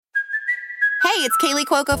Hey, it's Kaylee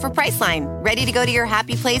Cuoco for Priceline. Ready to go to your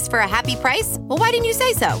happy place for a happy price? Well, why didn't you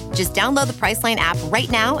say so? Just download the Priceline app right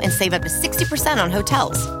now and save up to 60% on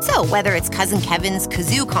hotels. So whether it's Cousin Kevin's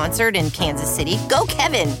Kazoo Concert in Kansas City, go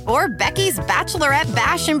Kevin, or Becky's Bachelorette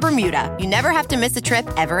Bash in Bermuda, you never have to miss a trip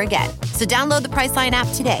ever again. So download the Priceline app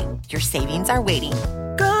today. Your savings are waiting.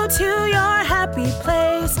 Go to your happy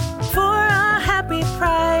place for a happy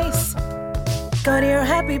price. Go to your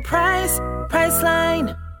happy price,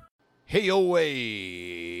 Priceline. Hey,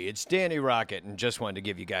 away. It's Danny Rocket, and just wanted to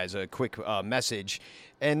give you guys a quick message,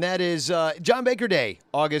 and that is John Baker Day,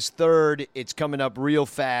 August 3rd. It's coming up real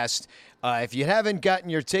fast. If you haven't gotten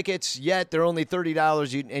your tickets yet, they're only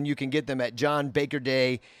 $30, and you can get them at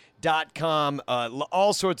johnbakerday.com.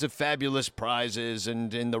 All sorts of fabulous prizes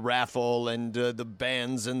and the raffle and the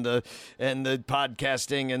bands and the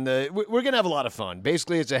podcasting and we're gonna have a lot of fun.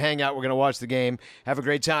 Basically, it's a hangout. We're gonna watch the game, have a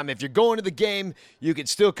great time. If you're going to the game, you can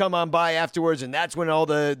still come on by afterwards, and that's when all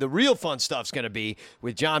the real fun stuff's gonna be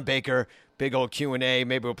with John Baker. Big old Q&A.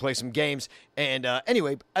 Maybe we'll play some games. And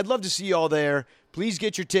anyway, I'd love to see you all there. Please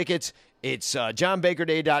get your tickets. It's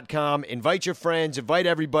johnbakerday.com. Invite your friends. Invite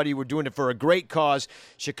everybody. We're doing it for a great cause.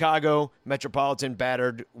 Chicago Metropolitan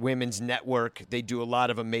Battered Women's Network. They do a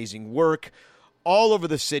lot of amazing work all over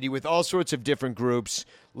the city with all sorts of different groups.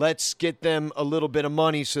 Let's get them a little bit of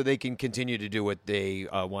money so they can continue to do what they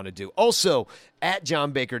want to do. Also, at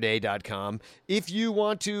johnbakerday.com, if you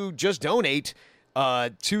want to just donate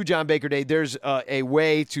to John Baker Day, there's a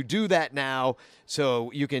way to do that now.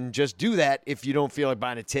 So you can just do that if you don't feel like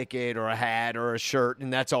buying a ticket or a hat or a shirt,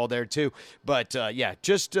 and that's all there too. But yeah,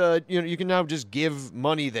 just you can now just give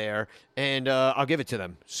money there, and I'll give it to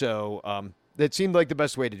them. So that seemed like the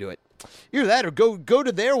best way to do it. Either that or go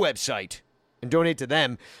to their website and donate to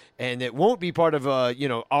them. And it won't be part of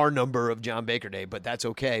our number of John Baker Day, but that's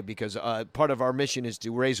okay because part of our mission is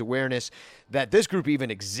to raise awareness that this group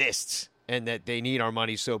even exists and that they need our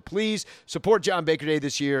money. So please support John Baker Day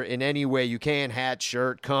this year in any way you can. Hat,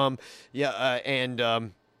 shirt, come.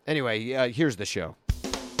 Anyway, here's the show.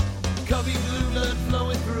 Cubby blue blood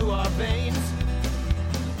flowing through our veins,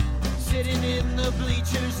 sitting in the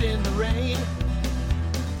bleachers in the rain.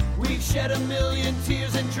 We've shed a million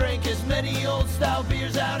tears and drank as many old-style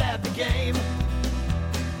beers out at the game.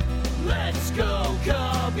 Let's go,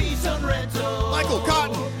 Cubby, Sun Ranto. Michael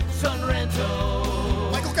Cotton. Sun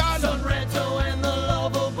Ranto. Michael Cotton. Sun Ranto and the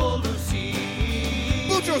lovable Lucy.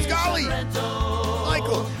 Mucho Scali. Sun Ranto.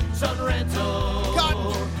 Michael. Sun Ranto.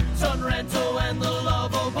 Cotton. Sun Ranto and the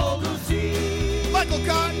lovable Lucy. Michael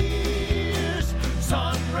Cotton.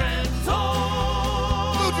 Sun Ranto.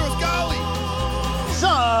 Mucho Scali.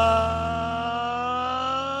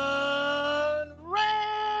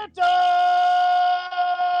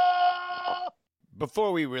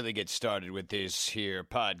 Before we really get started with this here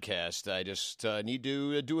podcast, I just need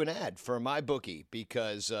to do an ad for my bookie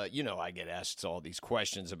because, I get asked all these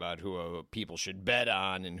questions about who people should bet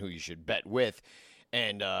on and who you should bet with.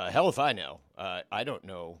 And hell if I know. I don't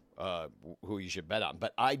know who you should bet on,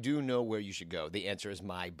 but I do know where you should go. The answer is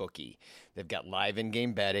my bookie. They've got live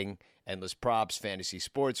in-game betting, endless props, fantasy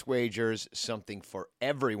sports wagers, something for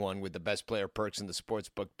everyone with the best player perks in the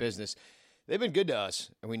sportsbook business. They've been good to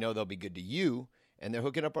us, and we know they'll be good to you. And they're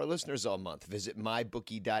hooking up our listeners all month. Visit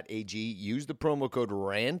mybookie.ag. Use the promo code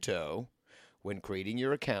RANTO when creating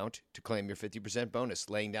your account to claim your 50% bonus.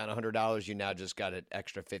 Laying down $100, you now just got an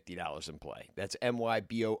extra $50 in play. That's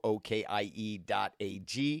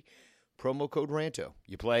mybookie.ag. Promo code RANTO.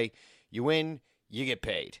 You play, you win, you get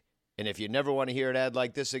paid. And if you never want to hear an ad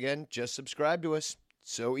like this again, just subscribe to us.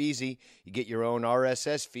 So easy. You get your own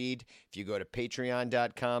RSS feed. If you go to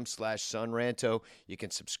patreon.com/sunranto, you can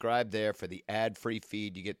subscribe there for the ad-free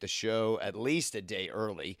feed. You get the show at least a day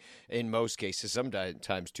early, in most cases,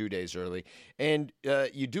 sometimes 2 days early. And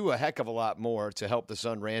you do a heck of a lot more to help the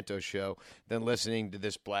Sun Ranto show than listening to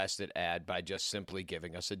this blasted ad by just simply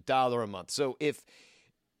giving us $1 a month. So if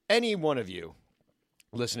any one of you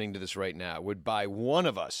listening to this right now would buy one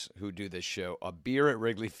of us who do this show a beer at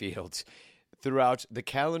Wrigley Field throughout the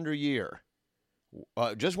calendar year,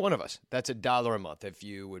 just one of us, that's $1 a month. If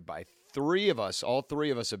you would buy three of us, all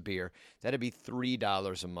three of us a beer, that'd be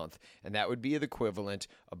 $3 a month. And that would be the equivalent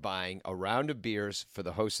of buying a round of beers for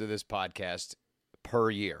the host of this podcast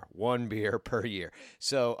per year, one beer per year.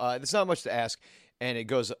 So it's not much to ask. And it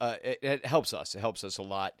goes, it helps us. It helps us a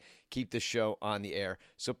lot. Keep the show on the air.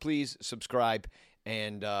 So please subscribe.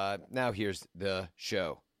 And now here's the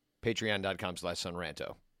show.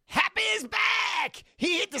 Patreon.com/sunranto. Happ is back!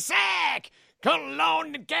 He hit the sack! Come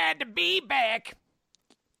along and glad to be back.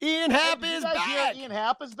 Ian Happ is back! Ian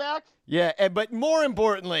Happ is back? Yeah, but more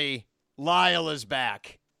importantly, Lyle is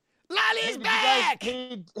back. Lolly's back.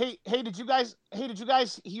 Hey, did you guys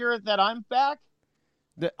hear that I'm back?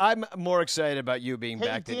 I'm more excited about you being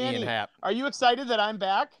back than Danny, Ian Happ. Are you excited that I'm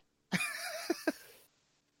back?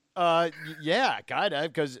 Yeah, kinda.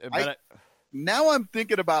 Because now I'm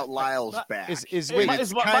thinking about Lyle's back. wait,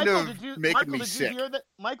 it's kind Michael, of making me sick.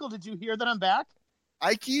 Michael, did you hear that I'm back?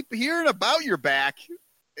 I keep hearing about your back,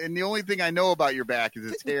 and the only thing I know about your back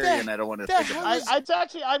is it's hairy, and I don't want to think about it.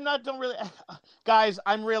 Guys,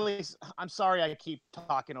 I'm sorry I keep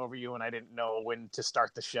talking over you, and I didn't know when to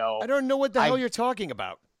start the show. I don't know what the hell you're talking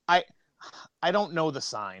about. I don't know the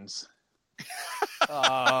signs.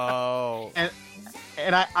 Oh.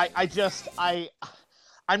 And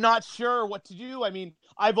I'm not sure what to do. I mean,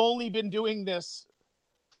 I've only been doing this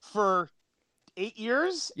for 8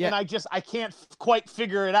 years, and I can't quite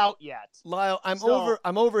figure it out yet. Lyle, I'm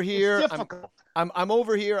over here. It's difficult. I'm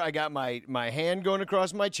over here. I got my hand going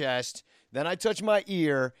across my chest. Then I touch my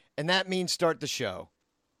ear, and that means start the show.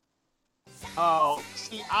 Oh,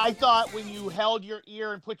 see, I thought when you held your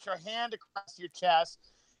ear and put your hand across your chest,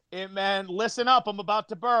 it meant listen up. I'm about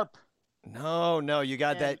to burp. No, you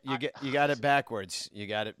got that. You got it backwards. You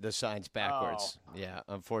got it. The signs backwards. Oh. Yeah,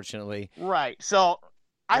 unfortunately. Right. So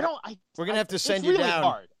we're gonna have to send you really down.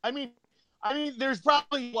 Hard. I mean, there's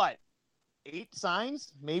probably 8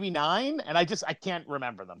 signs, maybe 9, and I can't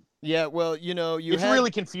remember them. Yeah, well, it's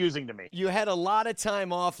really confusing to me. You had a lot of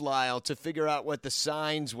time off, Lyle, to figure out what the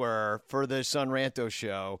signs were for the Ranto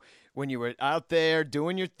show when you were out there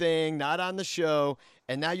doing your thing, not on the show,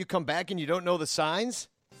 and now you come back and you don't know the signs?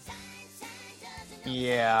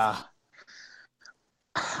 Yeah.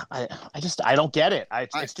 I don't get it.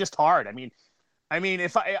 It's just hard.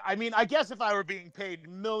 I guess if I were being paid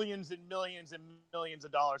millions and millions and millions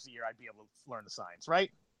of dollars a year, I'd be able to learn the signs,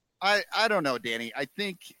 right? I don't know, Danny. I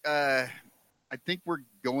think we're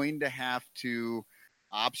going to have to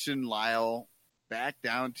option Lyle back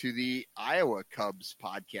down to the Iowa Cubs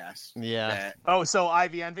podcast. Yeah. So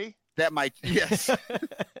Ivy Envy? That might, yes.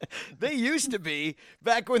 They used to be,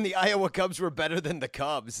 back when the Iowa Cubs were better than the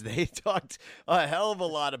Cubs. They talked a hell of a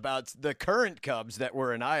lot about the current Cubs that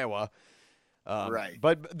were in Iowa. Right.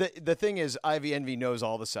 But the thing is, Ivy Envy knows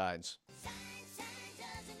all the signs.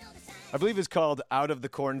 I believe it's called Out of the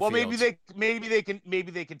Cornfields. Well, maybe they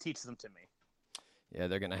can teach them to me. Yeah,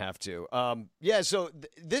 they're going to have to. So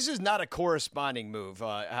this is not a corresponding move.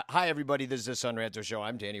 Hi, everybody. This is the Ranto Show.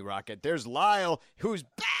 I'm Danny Rocket. There's Lyle, who's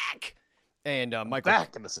back. And Michael.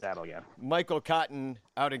 Back in the saddle again. Michael Cotton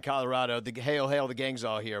out in Colorado. Hail, the gang's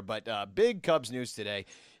all here. But big Cubs news today.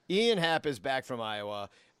 Ian Happ is back from Iowa.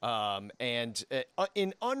 And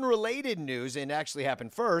in unrelated news, and actually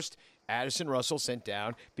happened first, Addison Russell sent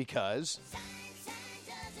down because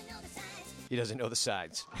he doesn't know the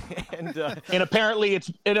signs. and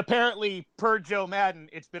apparently per Joe Madden,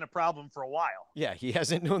 it's been a problem for a while. Yeah, he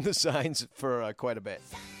hasn't known the signs for quite a bit.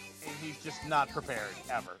 And he's just not prepared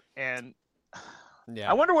ever. And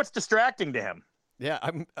yeah, I wonder what's distracting to him. Yeah,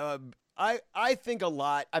 I think a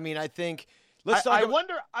lot. I mean, I think I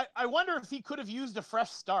wonder if he could have used a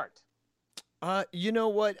fresh start. You know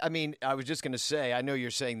what? I mean, I was just going to say, I know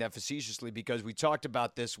you're saying that facetiously because we talked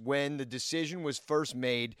about this when the decision was first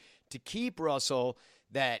made to keep Russell,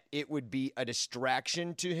 that it would be a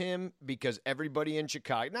distraction to him because everybody in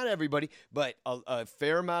Chicago, not everybody, but a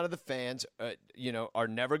fair amount of the fans, are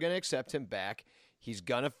never going to accept him back. He's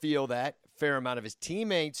going to feel that. A fair amount of his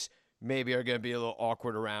teammates maybe are going to be a little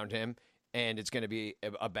awkward around him. And it's going to be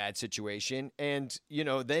a bad situation. And,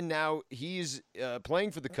 then now he's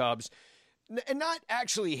playing for the Cubs and not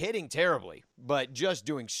actually hitting terribly, but just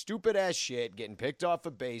doing stupid-ass shit, getting picked off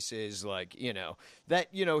of bases.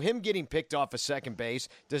 Him getting picked off of second base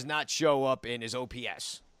does not show up in his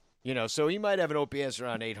OPS. So he might have an OPS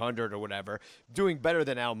around 800 or whatever, doing better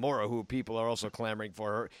than Almora, who people are also clamoring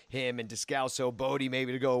for him, and Descalso, Bodie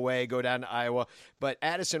maybe to go away, go down to Iowa. But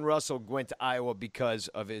Addison Russell went to Iowa because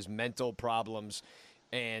of his mental problems.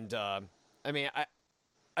 And,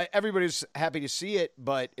 everybody's happy to see it,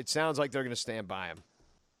 but it sounds like they're going to stand by him.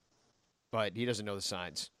 But he doesn't know the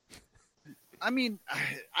signs. I mean,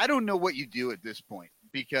 I don't know what you do at this point,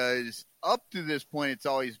 because up to this point, it's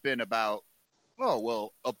always been about,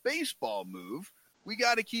 a baseball move. We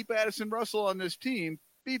got to keep Addison Russell on this team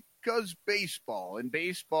because baseball and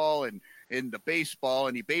the baseball,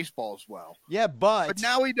 and he baseballs well. Yeah, but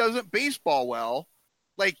now he doesn't baseball well.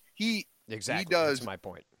 Exactly. He does. That's my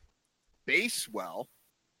point. Base well.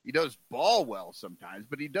 He does ball well sometimes,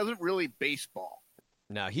 but he doesn't really baseball.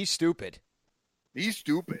 No, he's stupid. He's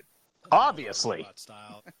stupid. Obviously.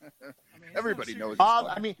 Everybody knows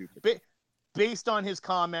he's stupid. Based on his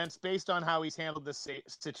comments, based on how he's handled this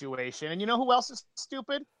situation. And you know who else is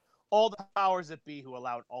stupid? all the powers that be who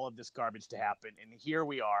allowed all of this garbage to happen. And here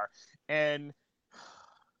we are. And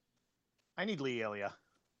I need Lee Elia.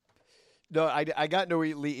 No, I got no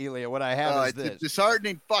Lee Elia. What I have is it's this. a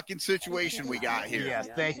disheartening fucking situation we got here. Yes,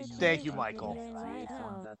 thank you, Michael.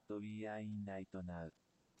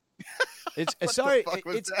 It's What sorry. the fuck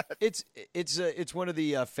was that? It's one of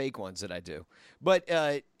the fake ones that I do. But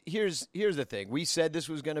here's the thing. We said this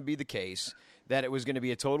was going to be the case. That it was going to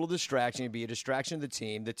be a total distraction. It'd be a distraction to the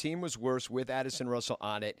team. The team was worse with Addison Russell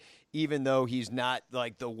on it, even though he's not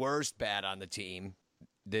like the worst bat on the team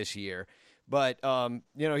this year. But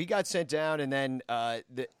he got sent down, and then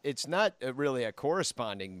it's not really a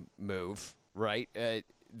corresponding move, right?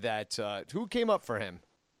 Who came up for him?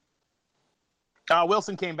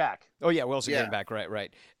 Wilson came back. Oh yeah, Wilson came back.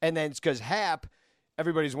 Right. And then it's because Happ.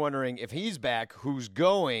 Everybody's wondering if he's back, who's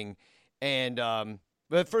going, and.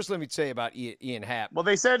 But first, let me say about Ian Happ. Well,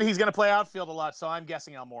 they said he's going to play outfield a lot, so I'm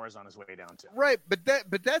guessing Almora is on his way down too. Right, but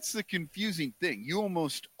that's the confusing thing. You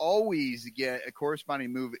almost always get a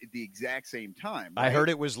corresponding move at the exact same time. Right? I heard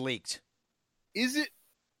it was leaked. Is it?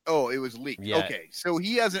 Oh, it was leaked. Yeah. Okay, so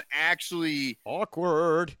he hasn't actually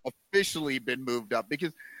Awkward. officially been moved up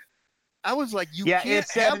because I was like,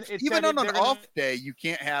 even on an off day, you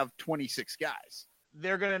can't have 26 guys.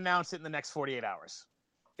 They're going to announce it in the next 48 hours.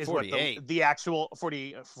 Is 48. What the actual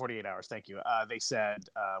 48 hours. Thank you. They said.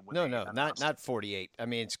 Not 48. I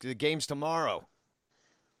mean, the game's tomorrow.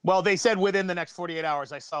 Well, they said within the next 48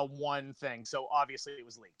 hours. I saw one thing, so obviously it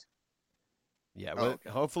was leaked. Yeah, well,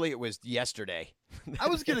 hopefully it was yesterday. I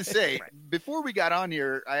was going to say, before we got on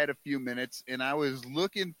here, I had a few minutes, and I was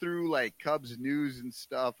looking through, like, Cubs news and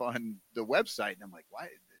stuff on the website, and I'm like, why?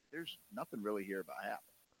 There's nothing really here about Happ.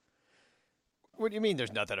 What do you mean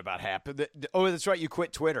there's nothing about Happ? Oh, that's right, you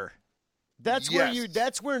quit Twitter. That's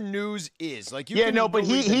where news is. Like but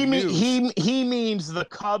he means the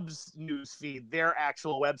Cubs news feed, their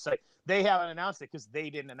actual website. They haven't announced it because they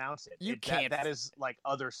didn't announce it. That is like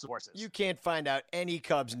other sources. You can't find out any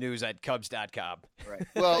Cubs news at Cubs.com. Right.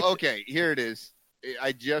 Well, okay, here it is.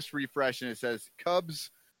 I just refreshed and it says Cubs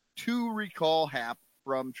to recall Happ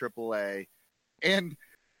from AAA. And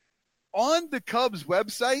on the Cubs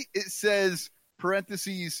website, it says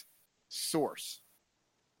parentheses source.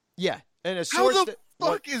 Yeah. And a source How the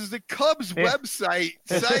fuck is the Cubs website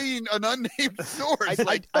saying an unnamed source? They're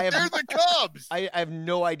the Cubs. I have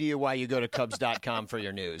no idea why you go to Cubs.com for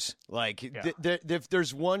your news. Like, if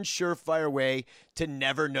there's one surefire way to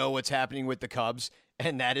never know what's happening with the Cubs,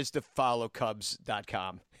 and that is to follow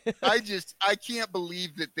Cubs.com. I can't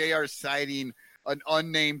believe that they are citing an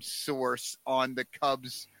unnamed source on the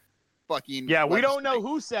Cubs fucking we website. don't know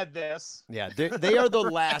who said this. Yeah, they are the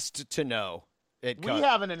last to know. We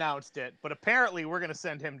haven't announced it, but apparently we're going to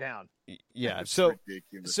send him down. Yeah, That's so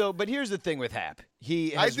ridiculous. but here's the thing with Happ.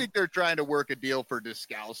 I think they're trying to work a deal for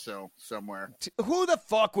Descalso somewhere. Who the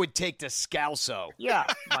fuck would take Descalso? Yeah,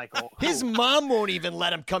 Michael. His mom won't even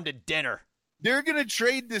let him come to dinner. They're going to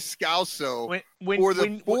trade Descalso for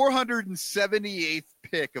the 478th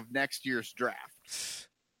pick of next year's draft.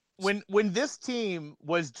 When this team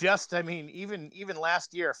was just, I mean, even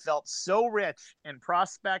last year felt so rich in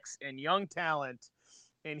prospects and young talent,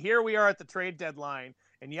 and here we are at the trade deadline,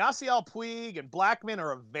 and Yasiel Puig and Blackman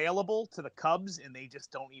are available to the Cubs, and they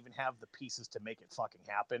just don't even have the pieces to make it fucking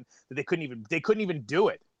happen. They couldn't even do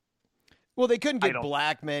it. Well, they couldn't get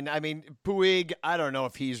Blackman. I mean, Puig, I don't know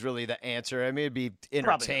if he's really the answer. I mean, it'd be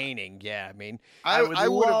entertaining. Yeah, I mean, I would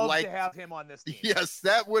love to have him on this team. Yes,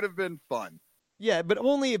 that would have been fun. Yeah, but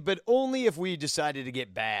only if we decided to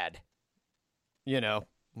get bad. You know,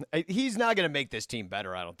 he's not going to make this team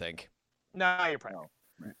better, I don't think. No, you're probably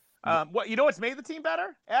right. What's made the team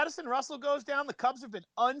better? Addison Russell goes down. The Cubs have been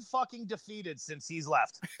unfucking defeated since he's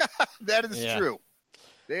left. That is true.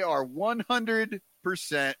 They are 100%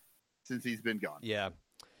 since he's been gone. Yeah.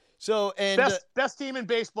 So and best team in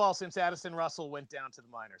baseball since Addison Russell went down to the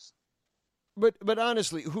minors. But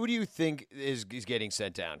honestly, who do you think is getting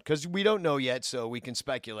sent down? Because we don't know yet, so we can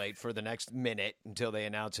speculate for the next minute until they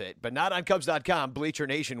announce it. But not on Cubs.com. Bleacher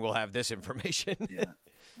Nation will have this information. Yeah.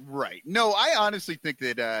 Right. No, I honestly think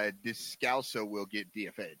that Descalso will get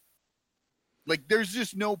DFA'd. Like, there's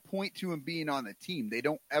just no point to him being on the team. They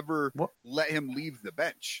don't ever let him leave the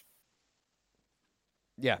bench.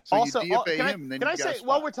 Yeah. So also, you DFA him, then can I you got say,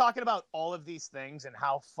 while we're talking about all of these things and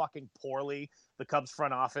how fucking poorly the Cubs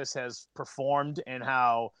front office has performed and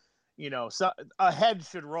how, a head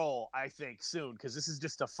should roll, I think, soon, because this is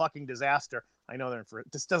just a fucking disaster. I know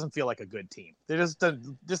this doesn't feel like a good team. This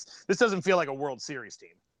doesn't feel like a World Series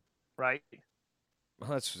team, right?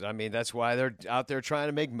 That's why they're out there trying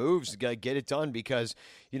to make moves to get it done because,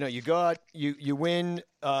 you go out, you win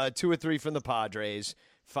 2 or 3 from the Padres,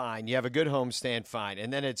 fine. You have a good homestand, fine.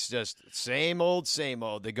 And then it's just same old, same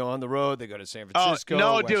old. They go on the road. They go to San Francisco. Oh,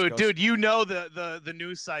 no, West dude, Coast. the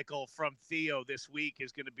news cycle from Theo this week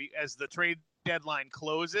is going to be as the trade deadline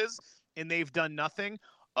closes and they've done nothing.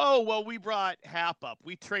 Oh, well, we brought Happ up.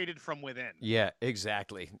 We traded from within. Yeah,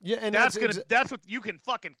 exactly. Yeah, and that's what you can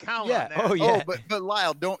fucking count on that. Oh, yeah. Oh, but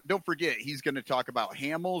Lyle, don't forget he's going to talk about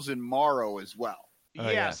Hamels and Morrow as well.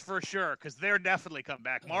 Yes, for sure, because they're definitely come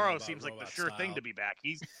back. Morrow seems like the sure thing to be back.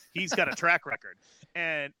 He's got a track record,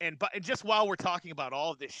 and just while we're talking about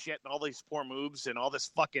all of this shit and all these poor moves and all this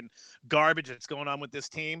fucking garbage that's going on with this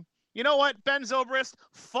team, you know what, Ben Zobrist?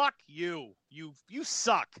 Fuck you. You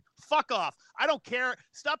suck. Fuck off. I don't care.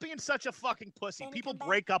 Stop being such a fucking pussy. People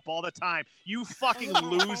break up all the time. You fucking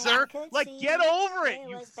loser. Like, get over it,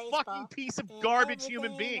 you fucking piece of garbage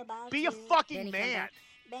human being. Be a fucking man.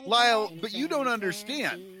 Lyle, but you don't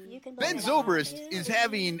understand. Ben Zobrist is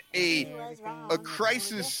having a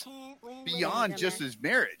crisis beyond just his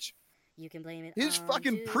marriage. His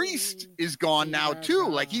fucking priest is gone now too.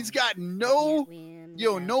 Like he's got no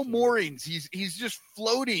moorings. He's just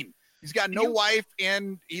floating. He's got no wife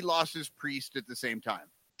and he lost his priest at the same time.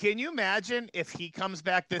 Can you imagine if he comes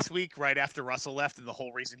back this week right after Russell left and the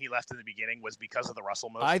whole reason he left in the beginning was because of the Russell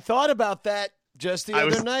move? I thought about that. Just the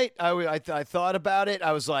other night, I thought about it.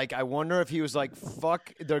 I was like, I wonder if he was like,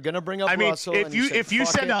 "Fuck, they're gonna bring up Russell." If you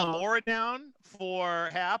send Almora down for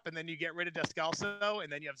Happ and then you get rid of Descalso and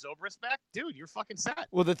then you have Zobrist back, dude, you're fucking set.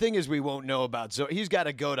 Well, the thing is, we won't know about He's got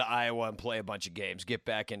to go to Iowa and play a bunch of games, get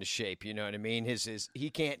back into shape. You know what I mean? He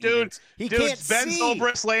can't. Dude, can't Ben see.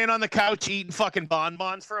 Zobrist laying on the couch eating fucking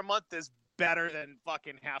bonbons for a month is better than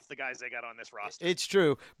fucking half the guys they got on this roster. It's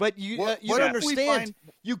true, but you don't understand.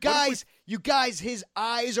 You guys, his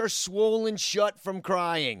eyes are swollen shut from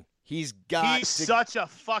crying. He's such a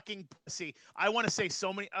fucking pussy. I want to say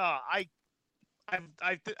so many. I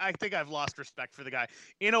think I've lost respect for the guy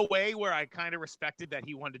in a way where I kind of respected that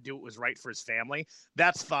he wanted to do what was right for his family.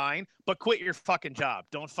 That's fine, but quit your fucking job.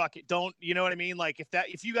 Don't. You know what I mean? Like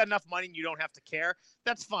if you got enough money and you don't have to care,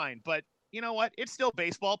 that's fine. But you know what? It's still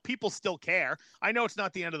baseball. People still care. I know it's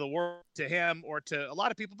not the end of the world to him or to a lot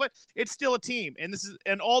of people, but it's still a team.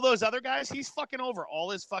 And all those other guys, he's fucking over all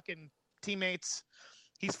his fucking teammates.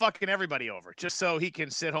 He's fucking everybody over just so he can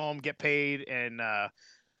sit home, get paid, and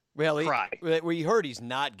cry. We heard he's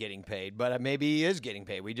not getting paid, but maybe he is getting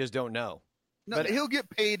paid. We just don't know. No, but he'll get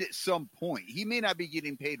paid at some point. He may not be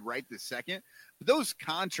getting paid right this second, but those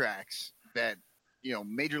contracts that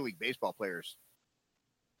Major League Baseball players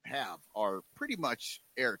have are pretty much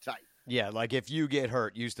airtight. Yeah, like if you get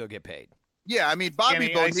hurt, you still get paid. Yeah, I mean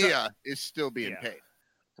Bobby Bonilla is still being paid.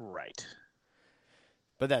 Right.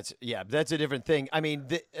 But that's a different thing. I mean,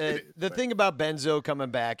 the thing about Benzo coming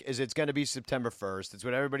back is it's going to be September 1st. It's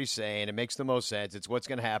what everybody's saying. It makes the most sense. It's what's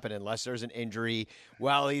going to happen unless there's an injury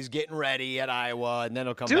while he's getting ready at Iowa, and then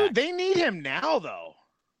he'll come back. Dude, they need him now, though.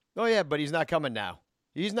 Oh, yeah, but he's not coming now.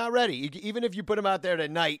 He's not ready. Even if you put him out there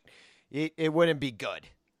tonight, it wouldn't be good.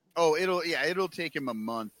 Oh, it'll take him a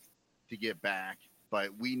month to get back, but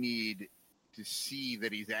we need to see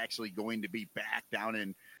that he's actually going to be back down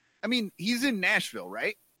in. I mean, he's in Nashville,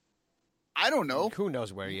 right? I don't know. Who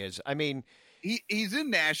knows where he is? I mean, he's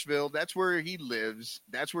in Nashville. That's where he lives.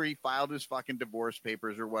 That's where he filed his fucking divorce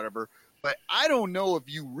papers or whatever. But I don't know if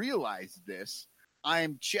you realize this.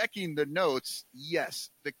 I'm checking the notes.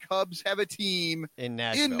 Yes, the Cubs have a team in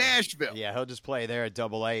Nashville. Yeah, he'll just play there at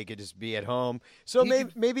AA. He could just be at home. So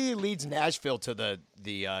maybe he leads Nashville to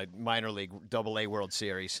the minor league AA World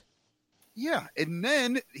Series. Yeah, and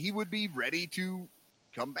then he would be ready to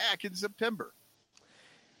come back in September.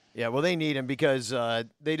 Yeah, well, they need him because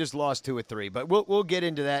they just lost 2 or 3. But we'll get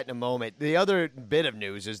into that in a moment. The other bit of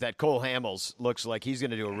news is that Cole Hamels looks like he's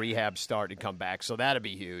going to do a rehab start and come back, so that'll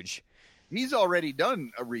be huge. He's already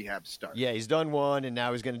done a rehab start. Yeah, he's done one, and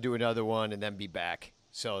now he's going to do another one and then be back.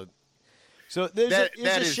 So there's a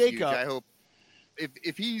shakeup. I hope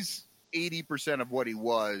if he's 80% of what he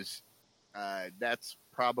was, that's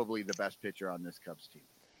probably the best pitcher on this Cubs team.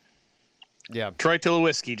 Yeah. Troy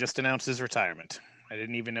Tulowitzki just announced his retirement. I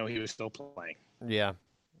didn't even know he was still playing. Yeah.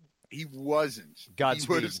 He wasn't.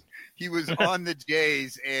 Godspeed. He was on the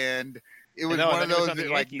Jays, and it was one of those that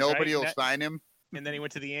like nobody will sign him. And then he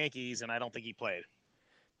went to the Yankees, and I don't think he played.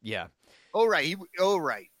 Yeah. Oh, right.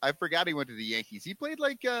 Right. I forgot he went to the Yankees. He played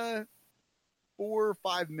like 4 or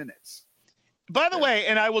 5 minutes. By the way,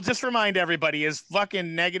 and I will just remind everybody, as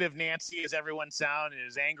fucking negative Nancy as everyone sounded,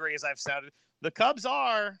 as angry as I've sounded, the Cubs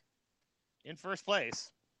are in first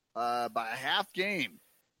place. by a half game.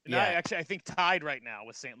 No, Yeah. actually, I think tied right now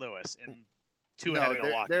with St. Louis and 2 ahead No, of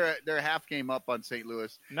Milwaukee. they're a half game up on St.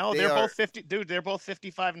 Louis. No, they're both 50. Dude, they're both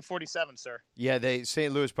 55 and 47, sir. Yeah,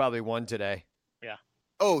 St. Louis probably won today. Yeah.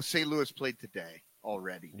 Oh, St. Louis played today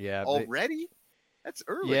already. Yeah. Already? That's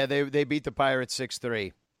early. Yeah, they beat the Pirates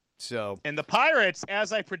 6-3. So. And the Pirates,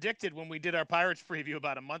 as I predicted when we did our Pirates preview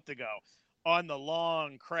about a month ago, on the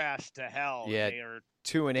long crash to hell. Yeah. They are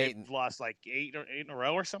 2-8. They've lost like eight in a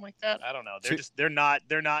row or something like that. I don't know. They're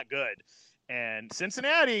not good. And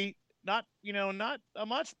Cincinnati, not a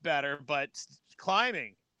much better, but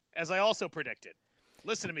climbing, as I also predicted.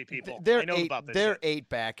 Listen to me, people. I know about this. They're shit. 8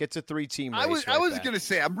 back. It's a 3-team race. I was going to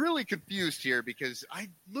say I'm really confused here because I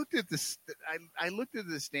looked at this. I looked at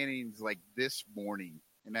the standings like this morning,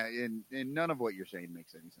 and none of what you're saying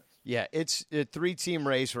makes any sense. Yeah, it's a 3-team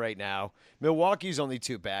race right now. Milwaukee's only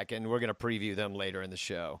 2 back, and we're going to preview them later in the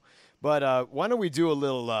show. But why don't we do a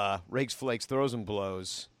little Rakes, Flakes, Throws, and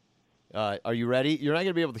Blows? Are you ready? You're not going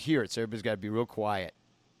to be able to hear it, so everybody's got to be real quiet.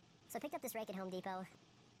 So I picked up this rake at Home Depot.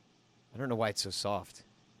 I don't know why it's so soft.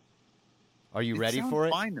 Are you It ready sounds for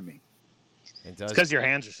it? Fine to me. It does. It's because your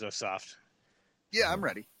hands are so soft. Yeah, I'm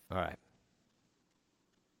ready. All right.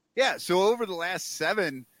 Yeah, so over the last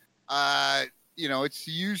 7, it's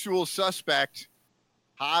the usual suspect,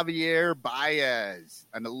 Javier Baez,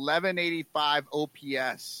 an 1185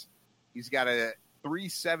 OPS. He's got a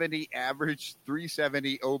 370 average,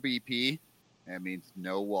 370 OBP. That means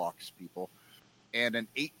no walks, people. And an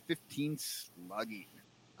 815 slugging.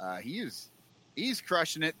 He's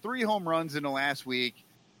crushing it. 3 home runs in the last week.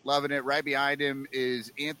 Loving it. Right behind him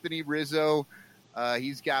is Anthony Rizzo.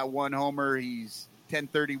 He's got 1 homer. He's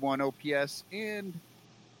 1031 OPS. And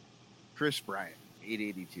Chris Bryant,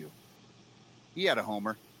 882. He had a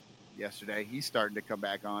homer yesterday. He's starting to come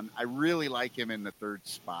back on. I really like him in the 3rd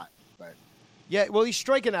spot. But Yeah, well, he's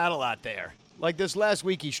striking out a lot there. Like this last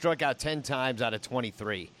week, he struck out 10 times out of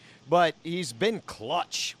 23. But he's been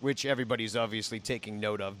clutch, which everybody's obviously taking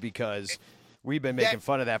note of because we've been making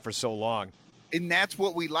fun of that for so long. And that's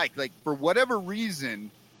what we like. Like, for whatever reason,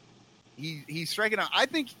 he's striking out. I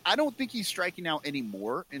don't think he's striking out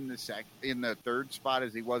anymore in the 3rd spot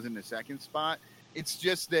as he was in the 2nd spot. It's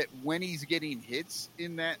just that when he's getting hits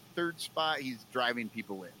in that 3rd spot, he's driving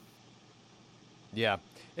people in. Yeah,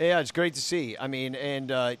 it's great to see. I mean,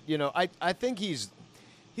 and I think he's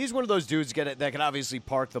one of those dudes that can obviously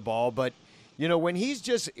park the ball, but when his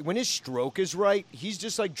stroke is right, he's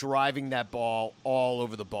just like driving that ball all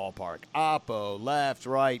over the ballpark, oppo, left,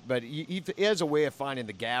 right. But he has a way of finding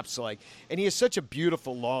the gaps, and he has such a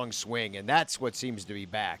beautiful long swing, and that's what seems to be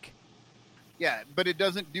back. Yeah, but it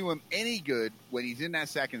doesn't do him any good when he's in that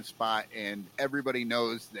 2nd spot and everybody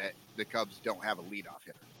knows that the Cubs don't have a leadoff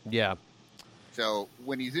hitter. Yeah. So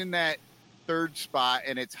when he's in that 3rd spot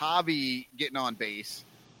and it's Javi getting on base,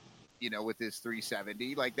 with his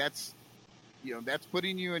 370, like that's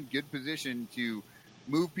putting you in good position to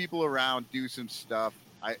move people around, do some stuff.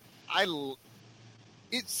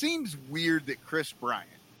 It seems weird that Chris Bryant,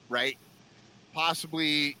 right?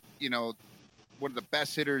 Possibly, one of the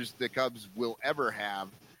best hitters the Cubs will ever have,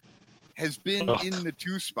 has been in the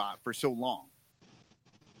 2 spot for so long.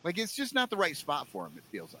 Like, it's just not the right spot for him, it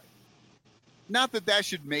feels like. Not that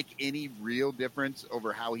should make any real difference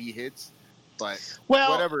over how he hits, but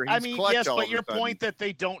whatever. He's clutch yes, all but of your a sudden. point that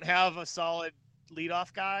they don't have a solid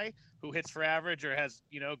leadoff guy who hits for average or has,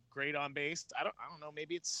 great on base. I don't know.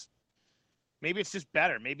 Maybe it's just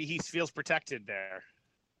better. Maybe he feels protected there.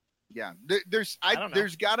 Yeah, there's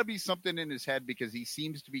got to be something in his head because he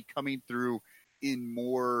seems to be coming through in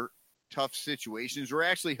more tough situations. We're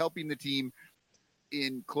actually helping the team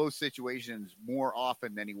in close situations more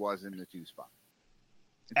often than he was in the 2 spot.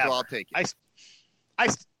 So I'll take it.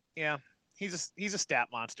 Yeah, he's a stat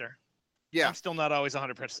monster. Yeah, I'm still not always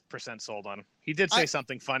 100% sold on him. He did say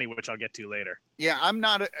something funny, which I'll get to later. Yeah, I'm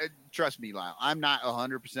not. Trust me, Lyle. I'm not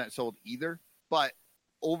 100% sold either. But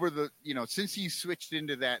over the since he switched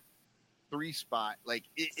into that 3 spot, like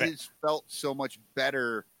it has felt so much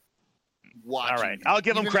better watching. All right, him, I'll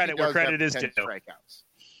give him even if credit he where does credit have is 10 due. strikeouts.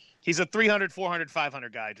 He's a 300, 400,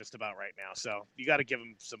 500 guy just about right now. So you got to give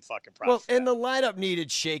him some fucking props. Well, and the lineup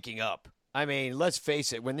needed shaking up. I mean, let's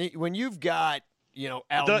face it. When you've got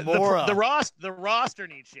Almora, the roster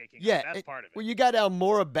needs shaking. Yeah, that's part of it. Well, you got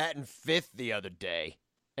Almora batting 5th the other day,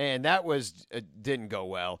 and that didn't go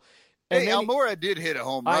well. And Hey, Almora did hit a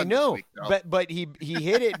home run. I know, this week, but he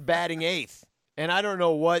hit it batting 8th, and I don't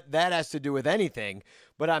know what that has to do with anything.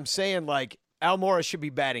 But I'm saying Almora should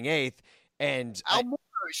be batting 8th, and Almora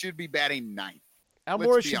should be batting 9th.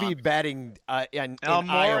 Almora should be batting in Almora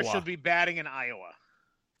Iowa. should be batting in Iowa.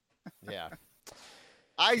 Yeah.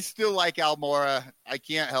 I still like Almora. I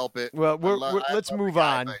can't help it. Well, let's move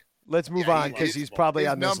on. Let's move on because he's probably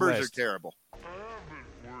on this list. His numbers are terrible. I haven't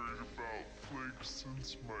worried about flakes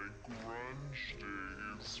since my grunge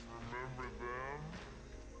days. Remember them?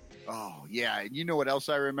 Oh, yeah. And you know what else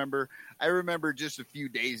I remember? I remember just a few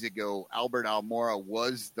days ago, Albert Almora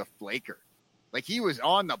was the flaker. Like, he was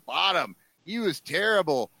on the bottom. He was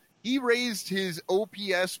terrible. He raised his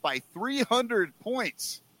OPS by 300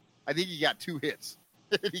 points. I think he got 2 hits.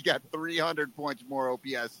 He got 300 points more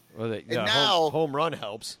OPS. Well, and now home run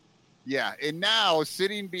helps. Yeah, and now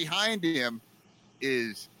sitting behind him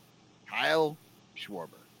is Kyle Schwarber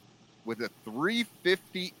with a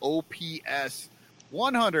 350 OPS,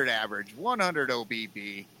 100 average, 100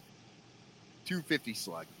 OBP, 250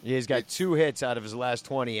 slug. Yeah, he's got 2 hits out of his last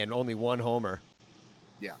 20 and only 1 homer.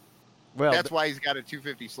 Yeah. Well, that's why he's got a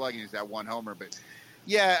 250 slug and he's got 1 homer. But,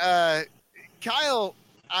 yeah, Kyle,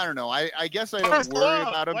 I don't know. I guess I don't worry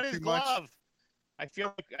about him too much. I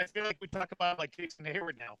feel like we talk about like Jason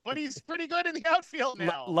Hayward now, but he's pretty good in the outfield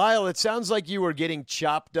now. Lyle, it sounds like you were getting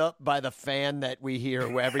chopped up by the fan that we hear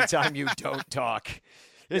every time you don't talk.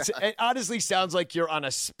 It honestly sounds like you're on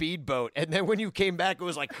a speedboat, and then when you came back, it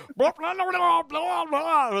was like, blah, blah, blah, blah, blah,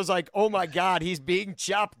 blah. It was like, oh my God, he's being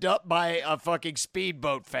chopped up by a fucking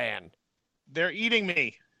speedboat fan. They're eating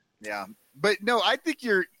me. Yeah, but no, I think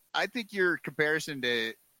your comparison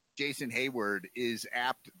to Jason Hayward is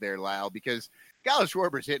apt there, Lyle, because Kyle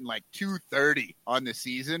Schwarber's hitting like 230 on the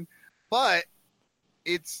season, but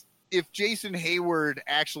it's if Jason Hayward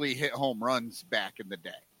actually hit home runs back in the day,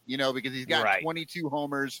 because he's got 22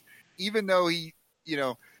 homers, even though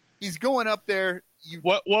he's going up there.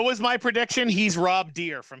 What was my prediction? He's Rob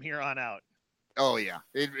Deere from here on out. Oh yeah,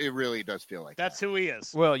 it really does feel like that's who he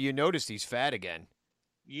is. Well, you noticed he's fat again.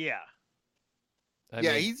 Yeah. I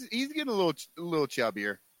mean, he's getting a little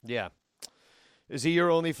chubbier. Yeah. Is he your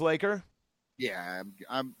only flaker? Yeah,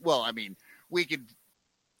 well, I mean, we could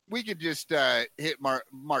just hit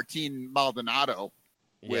Martin Maldonado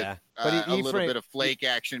with but a little bit of flake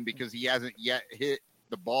action because he hasn't yet hit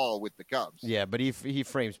the ball with the Cubs. Yeah, but he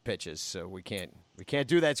frames pitches, so we can't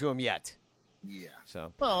do that to him yet. Yeah.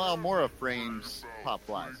 So Almora frames pop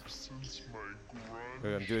flies.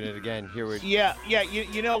 I'm doing it again. Here we. Yeah.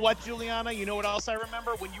 You know what, Juliana? You know what else I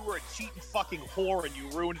remember? When you were a cheating fucking whore and you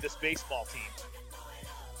ruined this baseball team.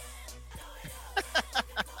 And I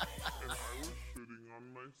was shitting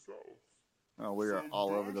on myself. Oh, we are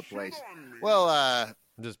all over the place. Me. Well, I'm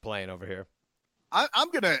just playing over here. I'm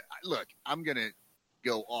gonna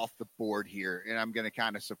go off the board here, and I'm gonna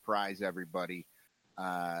kind of surprise everybody.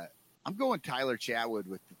 I'm going Tyler Chatwood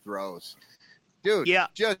with the throws, dude. Yeah,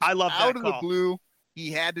 just I love that out of call. the blue.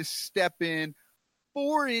 He had to step in.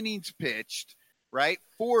 4 innings pitched, right?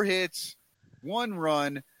 4 hits, 1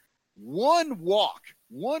 run, 1 walk.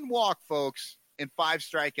 1 walk, folks, and 5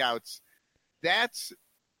 strikeouts. That's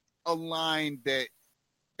a line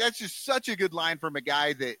that's just such a good line from a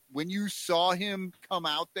guy that when you saw him come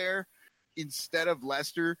out there instead of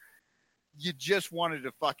Lester, you just wanted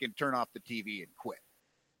to fucking turn off the TV and quit.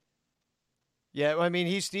 Yeah, I mean,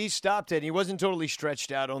 he stopped it. He wasn't totally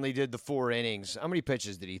stretched out, only did the 4 innings. How many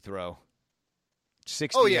pitches did he throw?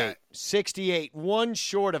 68. Oh, yeah. 68. 1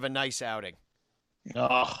 short of a nice outing.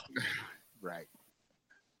 Oh. Right.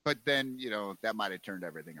 But then, that might have turned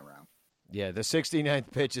everything around. Yeah, the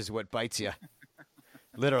 69th pitch is what bites you.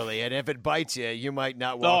 Literally. And if it bites you, you might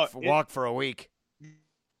not walk for a week.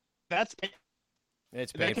 It's painful.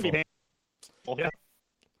 That can be painful. Yeah.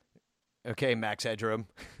 Okay, Max Headroom.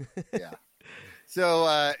 Yeah. So,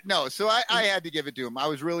 I had to give it to him. I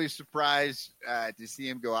was really surprised to see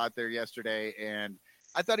him go out there yesterday, and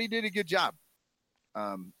I thought he did a good job.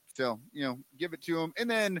 So, give it to him. And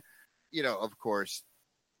then, of course,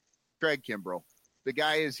 Craig Kimbrell. The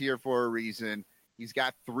guy is here for a reason. He's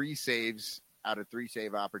got 3 saves out of 3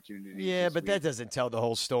 save opportunities. Yeah, but that doesn't tell the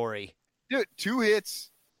whole story. Dude, 2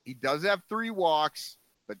 hits. He does have 3 walks,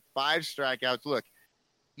 but 5 strikeouts. Look,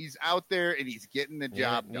 he's out there and he's getting the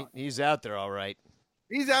job done. He's out there, all right.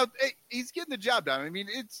 He's getting the job done. I mean,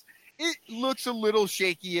 it looks a little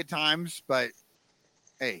shaky at times, but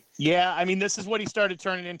hey. Yeah, I mean, this is what he started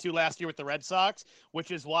turning into last year with the Red Sox,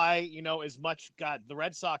 which is why, the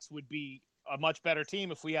Red Sox would be a much better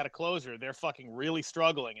team if we had a closer. They're fucking really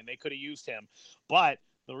struggling, and they could have used him. But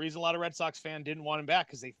the reason a lot of Red Sox fans didn't want him back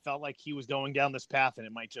because they felt like he was going down this path, and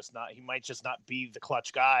he might just not be the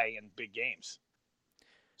clutch guy in big games.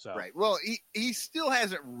 So right. Well, he still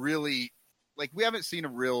hasn't really, we haven't seen a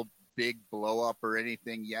real big blow up or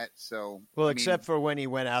anything yet. So, well, except for when he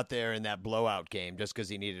went out there in that blowout game, just because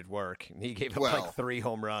he needed work, he gave up like 3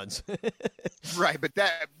 home runs. Right, but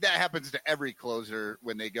that happens to every closer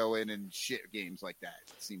when they go in and shit games like that.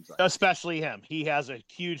 It seems like, especially him. He has a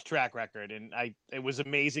huge track record, and it was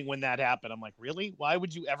amazing when that happened. I'm like, really? Why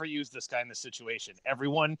would you ever use this guy in this situation?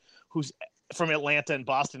 Everyone who's from Atlanta and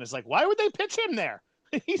Boston is like, why would they pitch him there?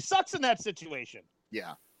 He sucks in that situation.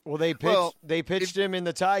 Yeah. Well, they pitched him in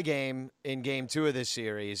the tie game in Game 2 of this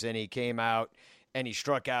series, and he came out and he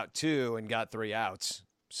struck out 2 and got 3 outs.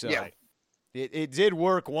 So yeah. it did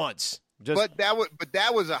work once. But that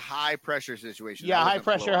was a high pressure situation. Yeah, high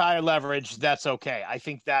pressure, high leverage. That's okay. I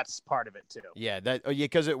think that's part of it too. Yeah,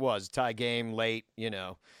 because it was tie game late. In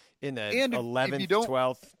the 11th,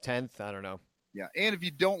 12th, 10th. I don't know. Yeah, and if you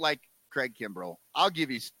don't like Craig Kimbrell, I'll give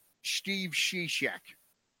you Steve Cishek.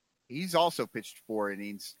 He's also pitched 4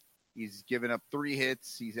 innings. He's given up 3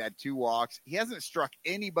 hits. He's had 2 walks. He hasn't struck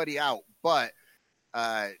anybody out, but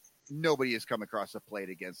nobody has come across the plate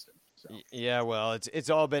against him. So. Yeah, well, it's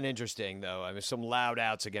all been interesting, though. I mean, some loud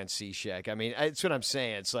outs against Cishek. I mean, that's what I'm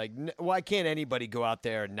saying. It's like, why can't anybody go out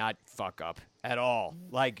there and not fuck up at all?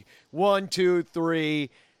 Like 1, 2, 3,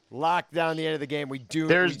 lock down the end of the game.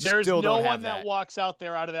 There's still no don't one have that walks out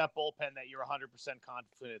there out of that bullpen that you're 100%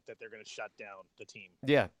 confident that they're going to shut down the team.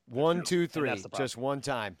 Yeah, 1, 2, 3, just one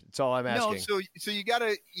time. That's all I'm asking. No, so you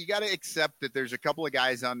gotta accept that there's a couple of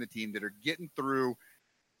guys on the team that are getting through,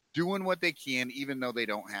 doing what they can, even though they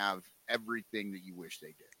don't have everything that you wish they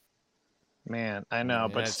did. Man, I know,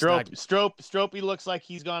 but Stropey looks like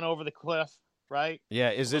he's gone over the cliff, right?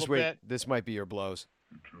 Yeah, this might be your blows.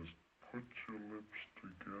 Just put your lips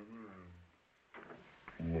together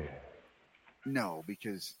and blow. No,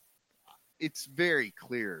 because it's very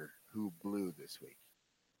clear who blew this week.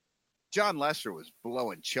 John Lester was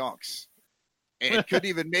blowing chunks and couldn't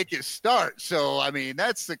even make his start. So, I mean,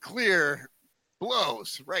 that's the clear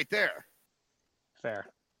blows right there. Fair.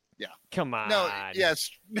 Yeah. Come on. No, yes.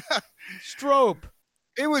 Strope.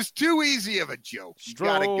 It was too easy of a joke. You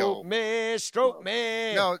gotta go. Strope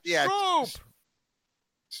me. No, yeah. Strope.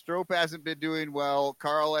 Strope hasn't been doing well.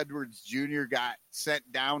 Carl Edwards Jr. got sent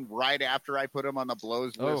down right after I put him on the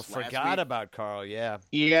blows list. Forgot about Carl. Yeah.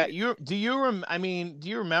 Yeah. Do you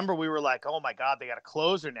remember we were like, oh my God, they got a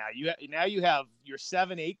closer now. Now you have your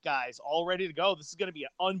 7, 8 guys all ready to go. This is going to be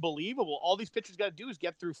unbelievable. All these pitchers got to do is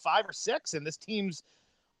get through 5 or 6, and this team's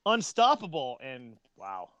unstoppable. And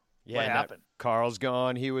wow. Yeah, what happened? Carl's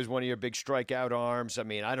gone. He was one of your big strikeout arms. I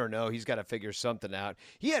mean, I don't know. He's got to figure something out.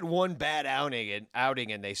 He had one bad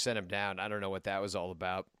outing, and they sent him down. I don't know what that was all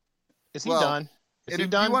about. Is he done? If you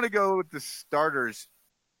want to go with the starters,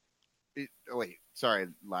 wait, sorry,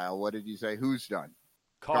 Lyle. What did you say? Who's done?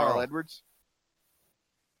 Carl Edwards.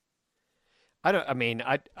 I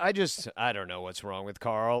don't know what's wrong with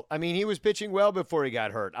Carl. I mean, he was pitching well before he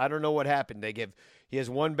got hurt. I don't know what happened. He has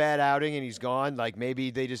one bad outing and he's gone. Like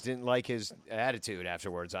maybe they just didn't like his attitude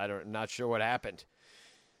afterwards. I'm not sure what happened,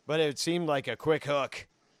 but it seemed like a quick hook.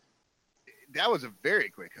 That was a very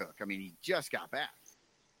quick hook. I mean, he just got back,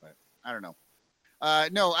 but I don't know.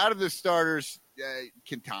 No, out of the starters,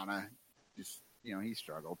 Quintana, just he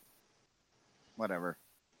struggled. Whatever.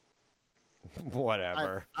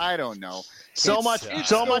 I don't know. So much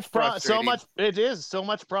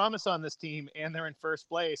promise on this team, and they're in first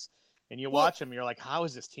place. And you watch them, you're like, how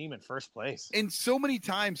is this team in first place? And so many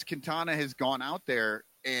times Quintana has gone out there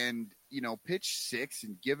and pitched 6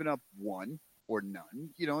 and given up 1 or none,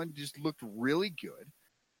 and just looked really good.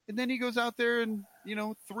 And then he goes out there and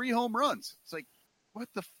 3 home runs. It's like, what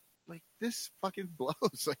the this fucking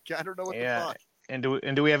blows. Like I don't know what the fuck. And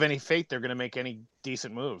do we have any faith they're going to make any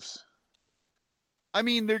decent moves? I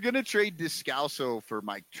mean, they're going to trade Descalso for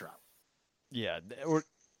Mike Trout.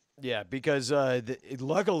 Yeah, because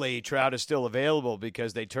luckily Trout is still available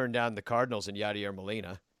because they turned down the Cardinals and Yadier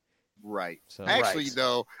Molina. Right. So, actually,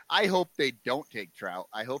 though, I hope they don't take Trout.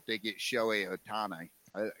 I hope they get Shohei Ohtani.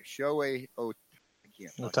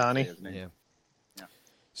 Ohtani? His name. Yeah.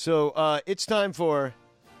 So it's time for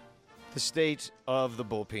the state of the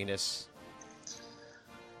bull penis.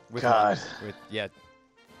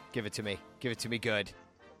 Give it to me. Give it to me good.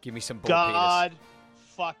 Give me some bull penis. God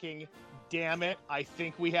fucking damn it. I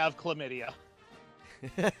think we have chlamydia.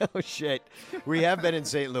 Oh, shit. We have been in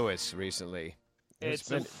St. Louis recently.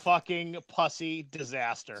 It's a fucking pussy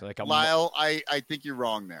disaster. Like Lyle, I think you're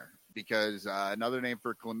wrong there because another name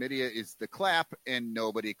for chlamydia is the clap, and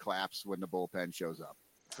nobody claps when the bullpen shows up.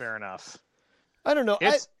 Fair enough. I don't know.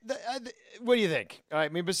 What do you think? I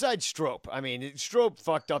mean, besides Strope, Strope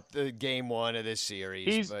fucked up the game 1 of this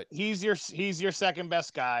series. He's your second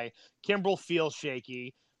best guy. Kimbrel feels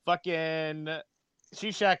shaky. Fucking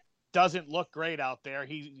Shishak doesn't look great out there.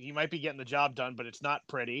 He might be getting the job done, but it's not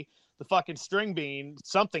pretty. The fucking string bean,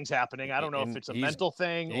 something's happening. I don't know if it's a mental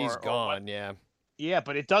thing he's or gone. what. Yeah. Yeah,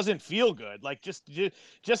 but it doesn't feel good. Like just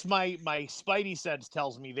my spidey sense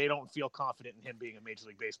tells me they don't feel confident in him being a Major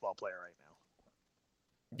League Baseball player right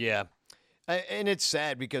now. Yeah. And it's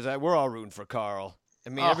sad because we're all rooting for Carl. I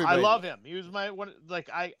mean, I love him. He was my one.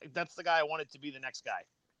 That's the guy I wanted to be the next guy.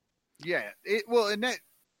 Yeah. And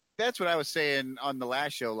that's what I was saying on the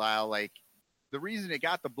last show, Lyle. Like, the reason it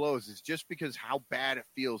got the blows is just because how bad it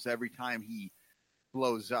feels every time he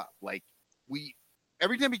blows up. Like,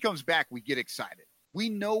 every time he comes back, we get excited. We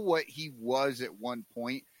know what he was at one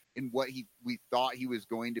point and what we thought he was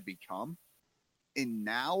going to become. And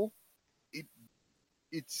now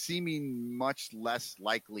it's seeming much less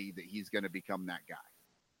likely that he's going to become that guy.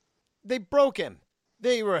 They broke him.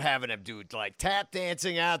 They were having him do like tap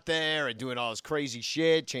dancing out there and doing all this crazy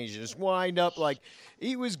shit, changing his wind up. Like,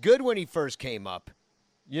 he was good when he first came up.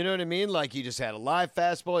 You know what I mean? Like, he just had a live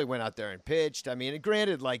fastball. He went out there and pitched. I mean,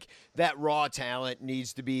 granted, like, that raw talent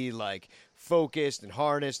needs to be, like, focused and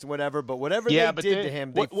harnessed and whatever. But whatever they did to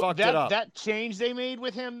him, they fucked it up. That change they made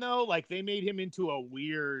with him, though, like, they made him into a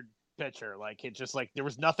weird pitcher. Like, it just, like, there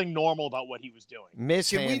was nothing normal about what he was doing.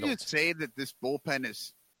 Mishandled. Can we just say that this bullpen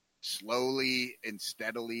is slowly and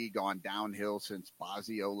steadily gone downhill since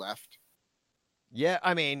Bosio left? Yeah,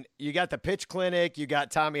 I mean, you got the pitch clinic, you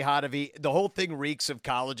got Tommy Hotovy. The whole thing reeks of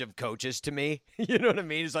College of Coaches to me. You know what I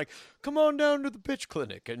mean? It's like, come on down to the pitch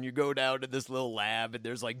clinic. And you go down to this little lab, and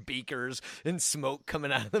there's like beakers and smoke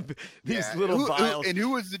coming out of these little vials. And who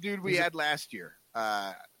was the dude we had last year?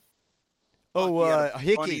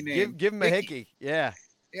 Hickey. Give him a Hickey. Yeah.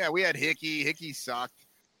 Yeah, we had Hickey. Hickey sucked.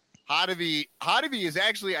 Hotovy is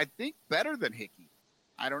actually, I think, better than Hickey.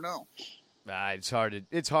 I don't know. It's hard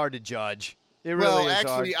to judge. It really is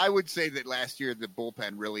actually, hard. I would say that last year the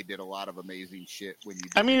bullpen really did a lot of amazing shit.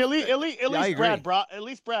 At least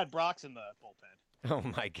Brad Brock's in the bullpen. Oh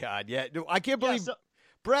my God! Yeah, I can't believe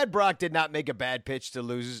Brad Brock did not make a bad pitch to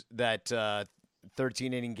lose that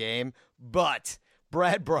 13-inning game. But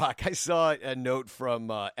Brad Brock, I saw a note from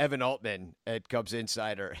Evan Altman at Cubs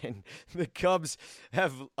Insider, and the Cubs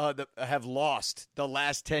have lost the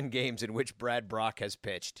last 10 games in which Brad Brock has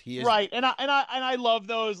pitched. He is right, and I love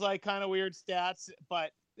those like kind of weird stats,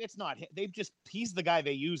 but it's not him. He's the guy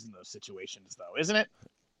they use in those situations, though, isn't it?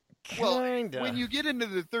 Kinda. Well, when you get into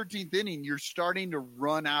the 13th inning, you're starting to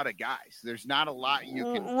run out of guys. There's not a lot you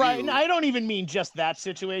can do. Right, and I don't even mean just that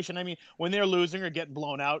situation. I mean, when they're losing or getting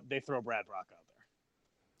blown out, they throw Brad Brock out.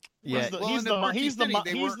 Yeah, he's losing,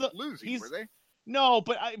 were they? No,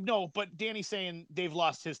 but Danny's saying they've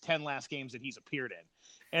lost his 10 last games that he's appeared in,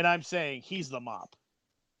 and I'm saying he's the mop.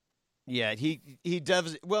 Yeah, he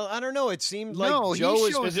does. Well, I don't know. It seemed like Joe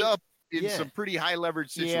shows up in some pretty high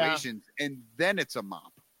leverage situations, and then it's a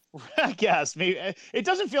mop. I guess maybe it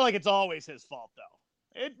doesn't feel like it's always his fault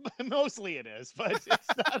though. Mostly it is, but it's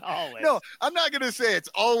not always. No, I'm not going to say it's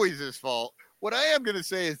always his fault. What I am going to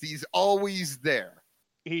say is he's always there.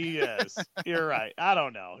 He is. You're right. I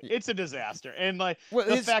don't know. It's a disaster. And like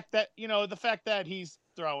the fact that he's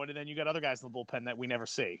throwing, and then you got other guys in the bullpen that we never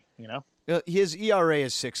see, His ERA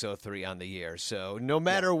is 6.03 on the year, so no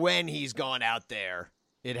matter when he's gone out there,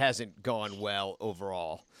 it hasn't gone well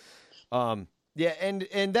overall. Yeah,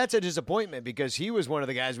 and that's a disappointment because he was one of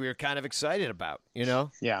the guys we were kind of excited about,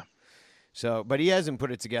 Yeah. So, but he hasn't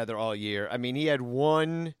put it together all year. I mean, he had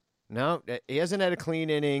one. No, he hasn't had a clean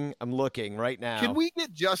inning. I'm looking right now. Can we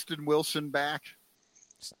get Justin Wilson back?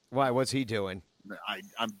 Why? What's he doing?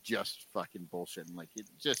 I'm just fucking bullshitting. Like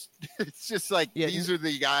it's just like these are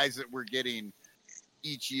the guys that we're getting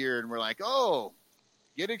each year, and we're like, oh,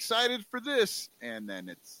 get excited for this, and then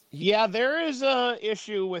it's there is a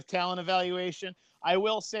issue with talent evaluation. I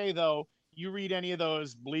will say though, you read any of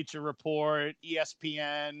those Bleacher Report,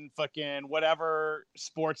 ESPN, fucking whatever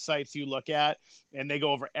sports sites you look at, and they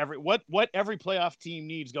go over what every playoff team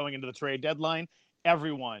needs going into the trade deadline.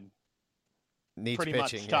 Everyone needs pretty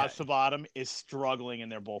pitching, much top to bottom is struggling in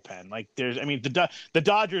their bullpen. Like the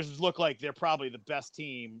Dodgers look like they're probably the best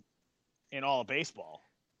team in all of baseball.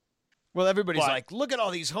 Well, everybody's like, look at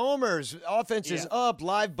all these homers. Offense is up,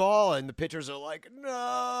 live ball, and the pitchers are like,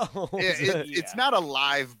 no. It's not a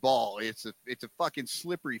live ball. It's a fucking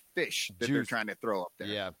slippery fish that they're trying to throw up there.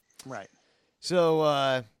 Yeah. Right.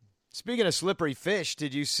 So, speaking of slippery fish,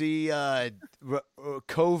 did you see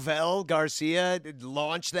Covell Garcia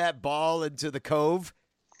launch that ball into the cove?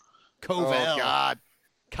 Covell. Oh, God.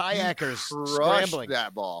 Kayakers scrambling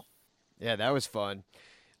that ball. Yeah, that was fun.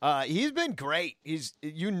 He's been great. He's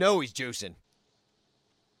juicing.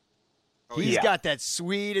 He's yeah. got that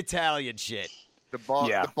sweet Italian shit. The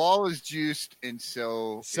ball is juiced, and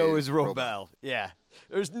so is Robel. Yeah.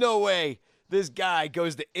 There's no way this guy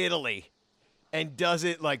goes to Italy and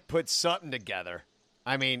doesn't, like, put something together.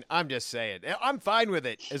 I mean, I'm just saying. I'm fine with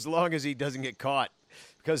it as long as he doesn't get caught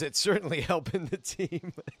because it's certainly helping the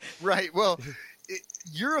team. Right. Well,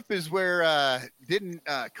 Europe is where didn't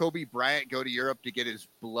Kobe Bryant go to Europe to get his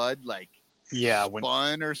blood, like,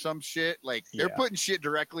 spun or some shit? Like, they're putting shit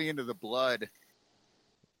directly into the blood.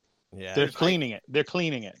 Yeah. They're cleaning it. They're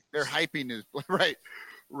hyping his blood.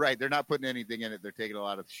 Right. They're not putting anything in it. They're taking a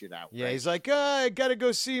lot of shit out. Yeah, right? he's like, I got to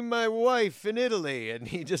go see my wife in Italy. And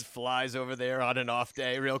he just flies over there on an off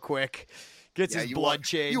day real quick, gets his blood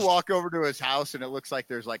changed. You walk over to his house, and it looks like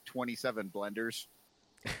there's like 27 blenders.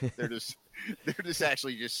 They're just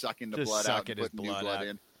actually just sucking the blood out and putting new blood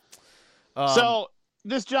in. So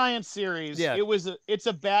this Giants series, yeah. it's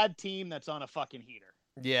a bad team that's on a fucking heater.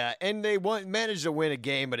 Yeah, and they managed to win a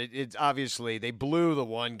game, but it's obviously they blew the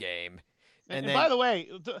one game. And by the way,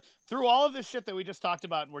 through all of this shit that we just talked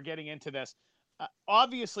about, and we're getting into this,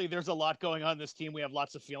 obviously there's a lot going on in this team. We have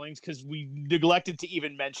lots of feelings because we neglected to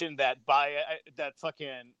even mention that that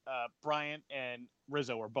fucking Bryant and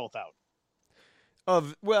Rizzo were both out.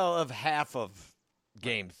 Of half of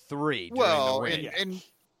Game 3. Well,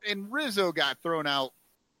 and Rizzo got thrown out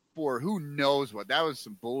for who knows what. That was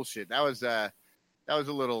some bullshit. That was a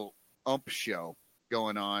little ump show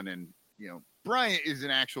going on, and Bryant is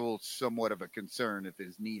an actual somewhat of a concern if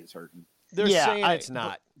his knee is hurting. They're saying it's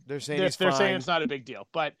not. They're saying it's fine. They're saying it's not a big deal,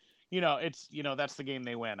 but it's that's the game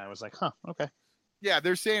they win. I was like, okay. Yeah,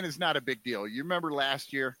 they're saying it's not a big deal. You remember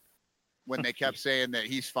last year when they kept saying that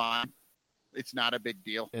he's fine? It's not a big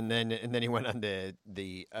deal. And then he went on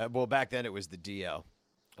the back then it was the DL.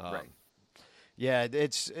 Right. Yeah,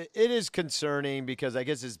 it is concerning because I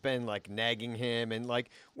guess it's been like nagging him, and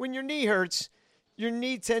like when your knee hurts, your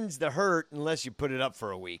knee tends to hurt unless you put it up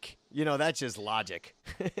for a week. That's just logic.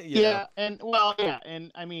 Yeah, and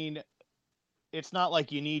I mean, it's not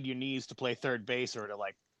like you need your knees to play third base or to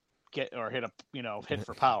like get or hit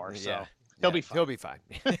for power. So he'll be fine. He'll be fine.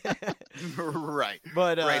 Right.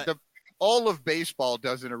 But right. All of baseball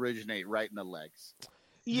doesn't originate right in the legs.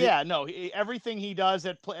 Yeah, no. Everything he does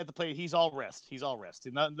at the plate, he's all wrist.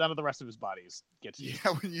 None of the rest of his body gets. Yeah,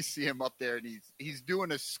 when you see him up there and he's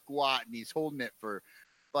doing a squat and he's holding it for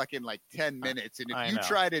fucking like 10 minutes, and if you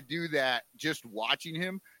try to do that, just watching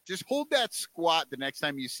him, just hold that squat the next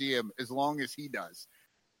time you see him, as long as he does,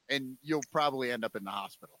 and you'll probably end up in the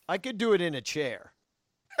hospital. I could do it in a chair.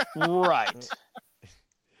 Right.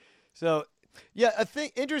 So. Yeah,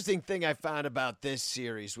 interesting thing I found about this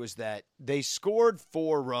series was that they scored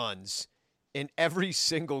 4 runs in every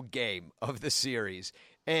single game of the series,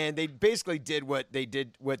 and they basically did what they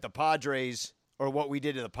did with the Padres, or what we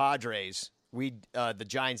did to the Padres. The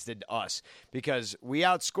Giants did to us, because we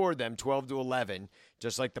outscored them 12-11,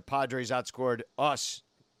 just like the Padres outscored us.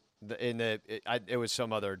 It was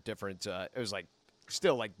some other different. It was like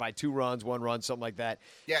still like by 2 runs, 1 run, something like that.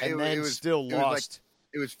 Yeah, and it was still lost.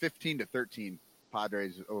 It was 15-13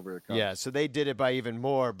 Padres over the Cubs. Yeah, so they did it by even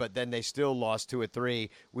more, but then they still lost 2 or 3.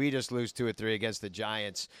 We just lose 2 or 3 against the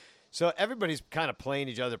Giants. So everybody's kind of playing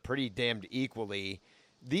each other pretty damned equally.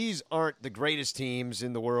 These aren't the greatest teams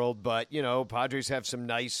in the world, but, Padres have some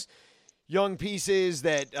nice young pieces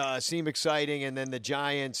that seem exciting, and then the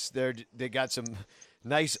Giants, they got some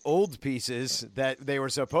nice old pieces that they were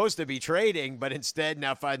supposed to be trading, but instead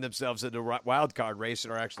now find themselves in the wild card race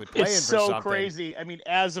and are actually playing for something. It's so crazy. I mean,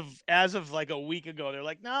 as of like a week ago, they're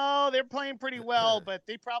like, no, they're playing pretty well, but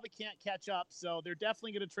they probably can't catch up. So they're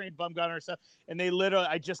definitely going to trade Bumgarner and stuff. And they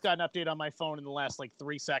I just got an update on my phone in the last like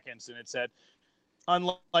 3 seconds, and it said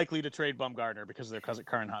unlikely to trade Bumgarner because of their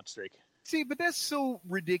current hot streak. See, but that's so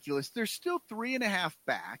ridiculous. They're still 3.5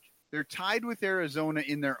 back. They're tied with Arizona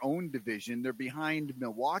in their own division. They're behind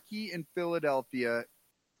Milwaukee and Philadelphia.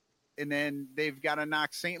 And then they've got to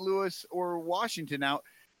knock St. Louis or Washington out.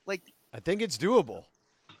 Like, I think it's doable.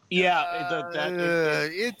 Yeah.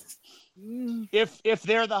 If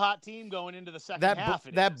they're the hot team going into the second half.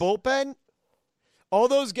 That bullpen, all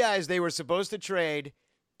those guys they were supposed to trade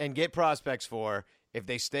and get prospects for, if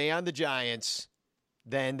they stay on the Giants,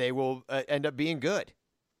 then they will end up being good.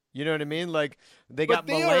 You know what I mean? Like they got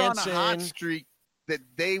Melanson. Are on a hot in. streak that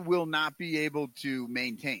they will not be able to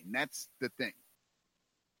maintain. That's the thing.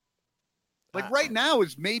 Like right now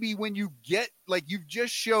is maybe when you get, like you've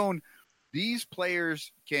just shown these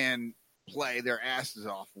players can play their asses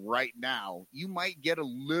off right now. You might get a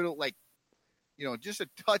little just a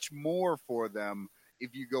touch more for them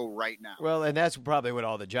if you go right now. Well, and that's probably what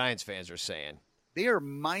all the Giants fans are saying. They are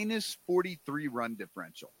minus 43 run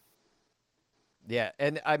differential. Yeah,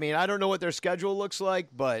 and I mean, I don't know what their schedule looks like,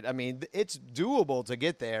 but I mean, it's doable to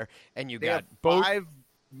get there. And you They got have 5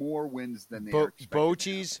 more wins than they are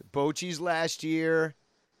expected. Bochy's last year,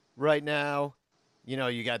 right now. You know,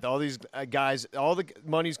 you got all these guys. All the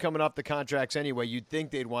money's coming off the contracts anyway. You'd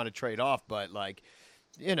think they'd want to trade off, but like,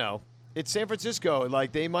 you know, it's San Francisco.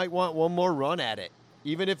 Like they might want one more run at it,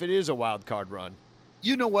 even if it is a wild card run.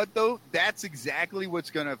 You know what though? That's exactly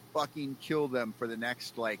what's gonna fucking kill them for the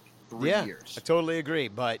next like 3 years. I totally agree.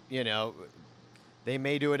 But you know, they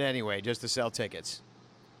may do it anyway just to sell tickets.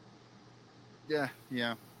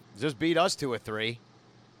 Yeah. Just beat us to a 3.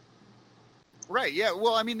 Right. Yeah.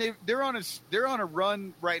 Well, I mean, they're on a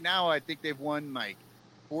run right now. I think they've won like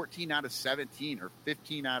 14 out of 17 or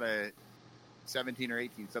 15 out of 17 or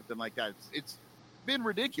 18, something like that. It's been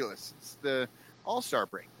ridiculous. It's the All-Star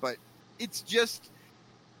break, but it's just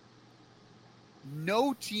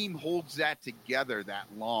no team holds that together that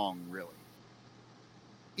long, really.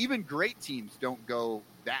 Even great teams don't go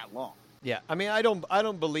that long. Yeah, I mean, I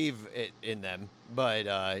don't believe it in them,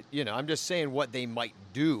 but you know, I'm just saying what they might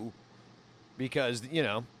do. Because, you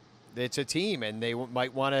know, it's a team and they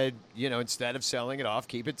might want to, you know, instead of selling it off,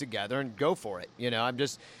 keep it together and go for it. You know, I'm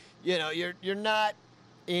just, you know, you're not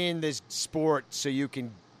in this sport so you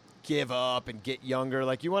can give up and get younger.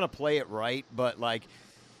 Like, you want to play it right, but, like,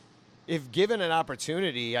 if given an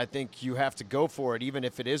opportunity, I think you have to go for it, even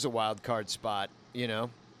if it is a wild card spot, you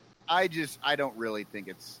know? I don't really think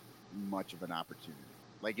it's much of an opportunity.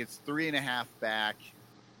 Like, it's 3.5 back.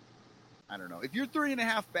 I don't know. If you're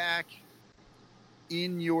 3.5 back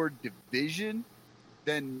in your division,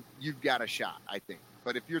 then you've got a shot, I think.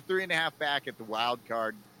 But if you're 3.5 back at the wild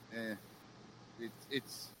card,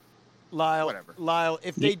 it's whatever. Lyle,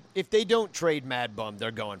 if they don't trade Mad Bum, they're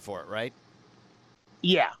going for it, right?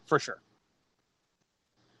 Yeah, for sure.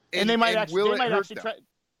 And they might actually try.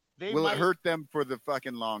 Will it hurt them for the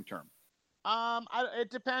fucking long term? It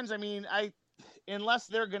depends. I mean, unless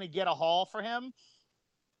they're going to get a haul for him.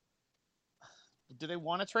 Do they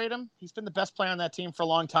want to trade him? He's been the best player on that team for a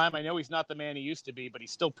long time. I know he's not the man he used to be, but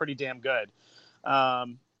he's still pretty damn good.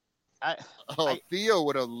 Theo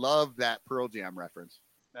would have loved that Pearl Jam reference.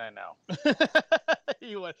 I know.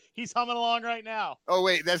 He would. He's humming along right now. Oh,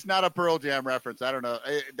 wait, that's not a Pearl Jam reference. I don't know.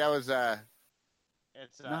 That was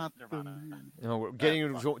it's not Nirvana. No, we're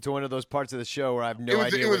getting to one of those parts of the show where I have no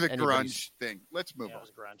idea. It was a grunge thing. Let's move on. It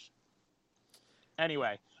was grunge.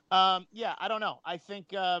 Anyway, yeah, I don't know. I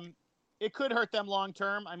think it could hurt them long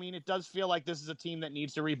term. I mean, it does feel like this is a team that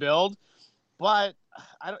needs to rebuild. But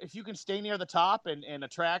if you can stay near the top and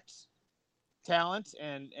attract talent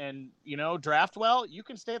and you know, draft well, you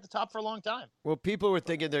can stay at the top for a long time. Well, people were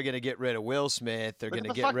thinking they're going to get rid of Will Smith. They're going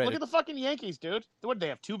to get rid of... Look at the fucking Yankees, dude. What, did they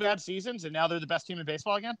have 2 bad seasons and now they're the best team in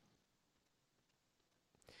baseball again?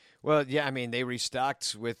 Well, yeah, I mean, they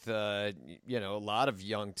restocked with, you know, a lot of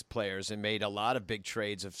young players and made a lot of big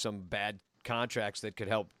trades of some bad contracts that could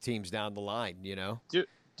help teams down the line, you know?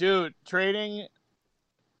 Dude, trading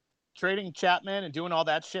Chapman and doing all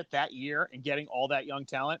that shit that year and getting all that young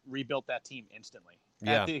talent rebuilt that team instantly.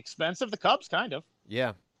 Yeah. At the expense of the Cubs, kind of.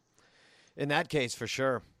 Yeah. In that case, for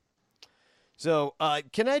sure. So,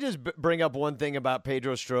 can I just bring up one thing about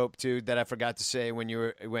Pedro Strop, too, that I forgot to say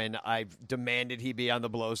when I demanded he be on the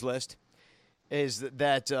blows list? Is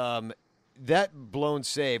that that blown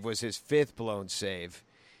save was his 5th blown save.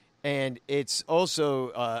 And it's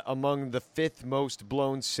also among the 5th most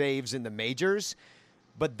blown saves in the majors.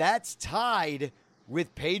 But that's tied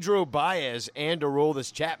with Pedro Baez and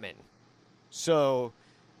Aroldis Chapman. So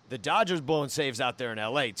the Dodgers blowing saves out there in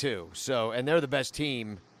L.A. too. So, and they're the best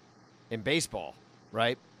team in baseball,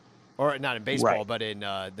 right? Or not in baseball, right, but in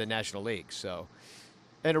the National League. So,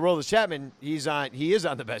 and Aroldis Chapman, he is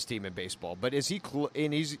on the best team in baseball. But is he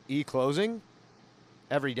closing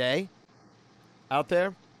every day out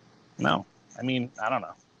there? No, I mean, I don't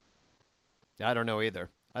know. I don't know either.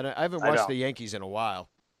 I haven't watched the Yankees in a while.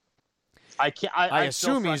 I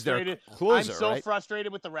assume he's their closer, I'm so right?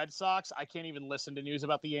 frustrated with the Red Sox. I can't even listen to news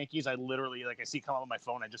about the Yankees. I literally, I see come up on my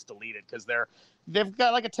phone, I just delete it because they've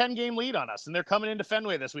got like a 10-game lead on us, and they're coming into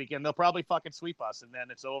Fenway this weekend. They'll probably fucking sweep us, and then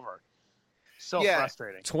it's over. So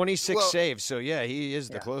frustrating. 26 saves, so yeah, he is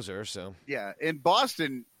the closer. So yeah, and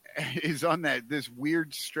Boston is on this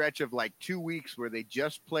weird stretch of like 2 weeks where they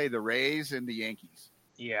just play the Rays and the Yankees.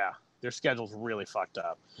 Yeah. Their schedule's really fucked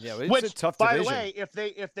up. Yeah, it's a tough division. By the way,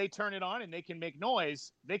 if they turn it on and they can make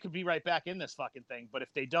noise, they could be right back in this fucking thing. But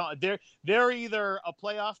if they don't, they're either a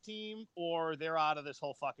playoff team or they're out of this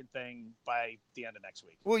whole fucking thing by the end of next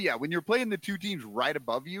week. Well, yeah, when you're playing the 2 teams right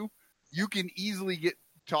above you, you can easily get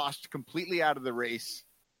tossed completely out of the race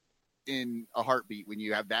in a heartbeat when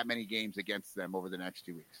you have that many games against them over the next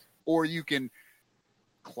 2 weeks. Or you can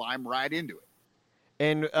climb right into it.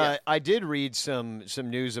 And I did read some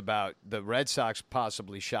news about the Red Sox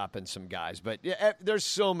possibly shopping some guys, but there's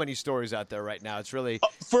so many stories out there right now. It's really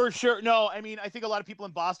for sure. No, I mean, I think a lot of people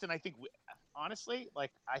in Boston. I think, honestly,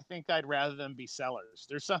 I think I'd rather them be sellers.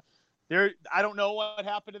 I don't know what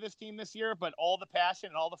happened to this team this year, but all the passion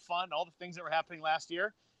and all the fun, all the things that were happening last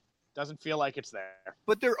year, doesn't feel like it's there.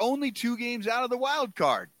 But they're only 2 games out of the wild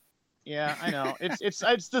card. Yeah, I know.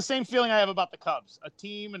 It's the same feeling I have about the Cubs. A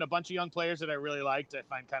team and a bunch of young players that I really liked, I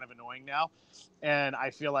find kind of annoying now. And I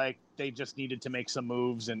feel like they just needed to make some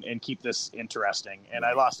moves and keep this interesting. And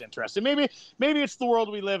I lost interest. And maybe it's the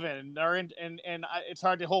world we live in, it's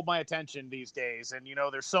hard to hold my attention these days. And,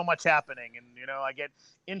 there's so much happening. And, I get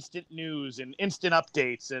instant news and instant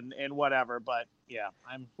updates and whatever. But, yeah,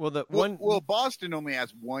 Well, Boston only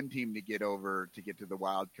has one team to get over to get to the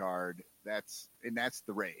wild card. That's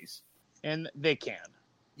the Rays. And they can.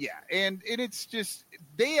 Yeah, and it's just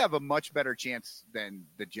they have a much better chance than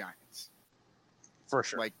the Giants. For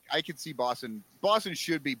sure. Like, I could see Boston. Boston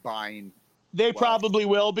should be buying. They probably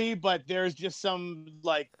will be, but there's just some,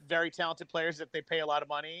 very talented players that they pay a lot of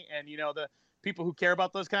money. And, the people who care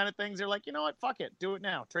about those kind of things, they're like, you know what? Fuck it. Do it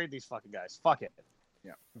now. Trade these fucking guys. Fuck it.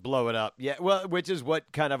 Yeah. Blow it up. Yeah, well, which is what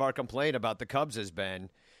kind of our complaint about the Cubs has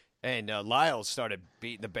been. And Lyles started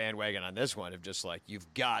beating the bandwagon on this one of just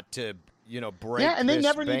you've got to, break. Yeah, and they this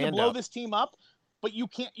never need to band blow up. this team up. But you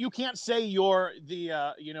can't say you're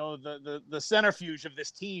the centrifuge of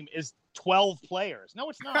this team is 12 players.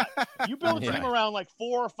 No, it's not. You build a team around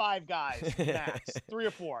 4 or 5 guys max, 3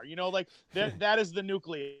 or 4. That is the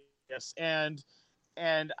nucleus, and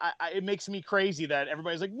it makes me crazy that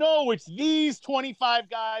everybody's like, no, it's these 25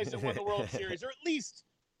 guys that won the World Series, or at least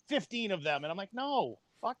 15 of them, and I'm like, no.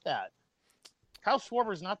 Fuck that. Kyle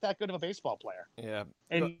Schwarber's not that good of a baseball player. Yeah.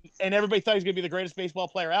 And everybody thought he was going to be the greatest baseball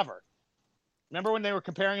player ever. Remember when they were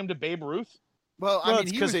comparing him to Babe Ruth? Well, I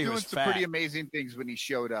mean, he was doing some fat. pretty amazing things when he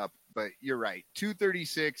showed up, but you're right.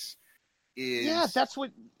 236 is that's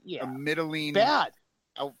what a middling bad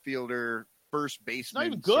outfielder, first baseman. Not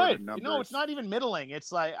even good. Numbers. It's not even middling.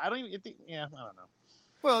 It's I don't know.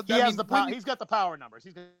 Well, he's got the power numbers.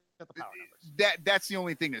 He's got the power numbers. That's the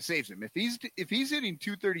only thing that saves him. If he's hitting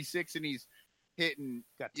 236 and he's hitting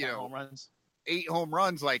got 10 home runs, 8 home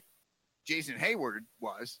runs like Jason Hayward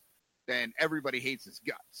was, then everybody hates his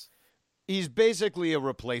guts. He's basically a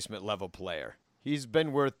replacement level player. He's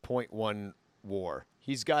been worth .1 WAR.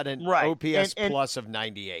 He's got an OPS plus of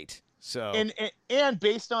 98. So and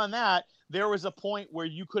based on that, there was a point where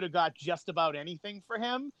you could have got just about anything for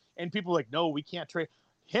him, and people were like, no, we can't trade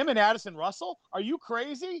him and Addison Russell. Are you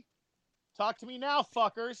crazy? Talk to me now,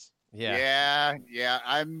 fuckers. Yeah.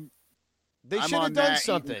 They I'm should have done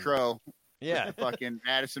something. Crow. Yeah. Fucking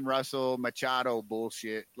Addison Russell, Machado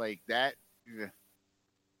bullshit like that.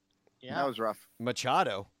 Yeah, that was rough.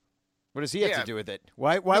 Machado. What does he have to do with it?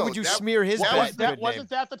 Why would you smear his that good wasn't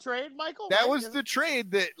that the trade, Michael? That was the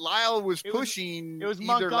trade that Lyle was pushing. It was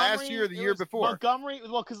either last year or the year before. Montgomery.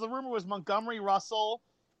 Well, because the rumor was Montgomery, Russell,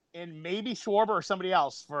 and maybe Schwarber or somebody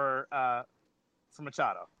else for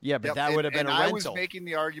Machado. Yeah, but that would have been a rental. I was making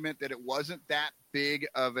the argument that it wasn't that big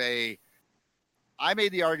of a. I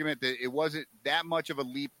made the argument that it wasn't that much of a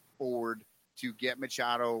leap forward to get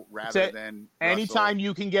Machado rather than anytime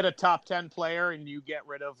you can get a top 10 player and you get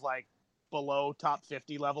rid of below top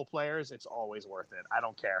 50 level players, it's always worth it. I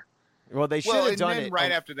don't care. Well, they should have done it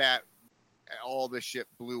right after that. All the shit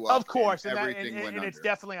blew up. Of course, and everything went under. It's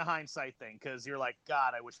definitely a hindsight thing because you're like,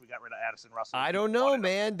 God, I wish we got rid of Addison Russell. I don't know,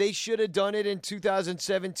 man. They should have done it in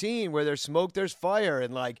 2017, where there's smoke, there's fire,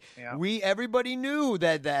 and everybody knew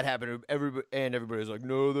that happened. Everybody was like,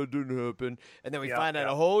 no, that didn't happen. And then we find out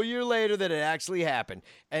a whole year later that it actually happened.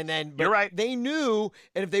 And then, you're right. They knew,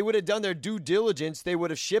 and if they would have done their due diligence, they would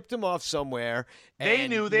have shipped him off somewhere. They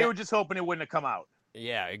knew. They were just hoping it wouldn't have come out.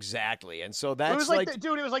 Yeah, exactly. And so that's it was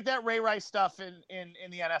it was like that Ray Rice stuff in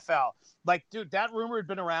the NFL. Dude, that rumor had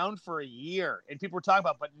been around for a year and people were talking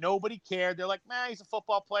about it, but nobody cared. They're like, man, he's a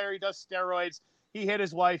football player. He does steroids. He hit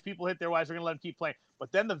his wife. People hit their wives. We're going to let him keep playing.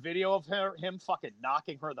 But then the video of him fucking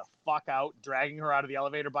knocking her the fuck out, dragging her out of the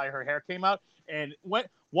elevator by her hair came out. And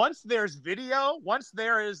once there's video, once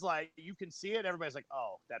there is you can see it, everybody's like,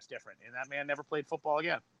 oh, that's different. And that man never played football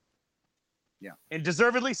again. Yeah. And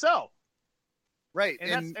deservedly so. Right.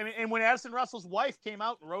 And when Addison Russell's wife came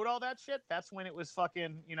out and wrote all that shit, that's when it was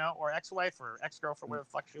fucking, or ex-wife or ex-girlfriend, whatever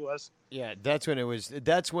the fuck she was. Yeah, that's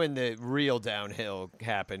when the real downhill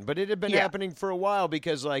happened. But it had been happening for a while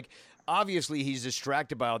because, obviously he's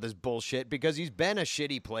distracted by all this bullshit because he's been a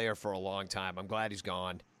shitty player for a long time. I'm glad he's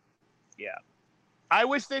gone. Yeah. I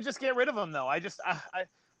wish they'd just get rid of him, though.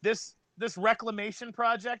 This reclamation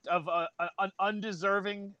project of an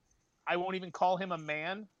undeserving, I won't even call him a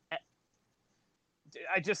man.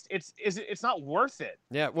 It's not worth it.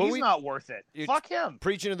 Yeah, well, he's not worth it. Fuck him.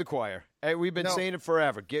 Preaching to the choir. Hey, we've been saying it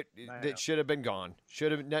forever. It should have been gone.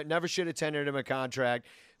 Never should have tendered him a contract.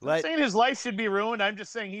 I'm saying his life should be ruined. I'm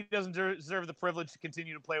just saying he doesn't deserve the privilege to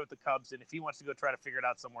continue to play with the Cubs. And if he wants to go try to figure it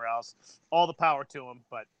out somewhere else, all the power to him.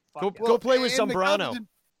 But go play with Sombrano.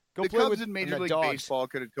 The Cubs in Major League Baseball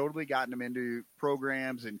could have totally gotten him into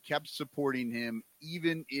programs and kept supporting him,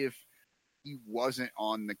 even if he wasn't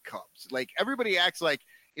on the Cubs. Like, everybody acts like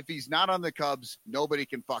if he's not on the Cubs, nobody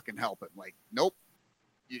can fucking help him. Like, nope.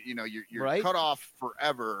 You're right? Cut off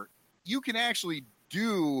forever. You can actually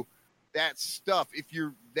do that stuff if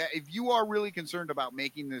you are really concerned about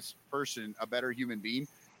making this person a better human being.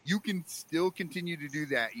 You can still continue to do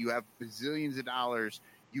that. You have bazillions of dollars.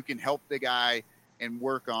 You can help the guy and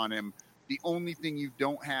work on him. The only thing you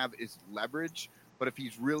don't have is leverage. But if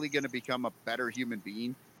he's really going to become a better human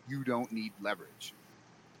being, you don't need leverage.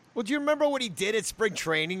 Well, do you remember what he did at spring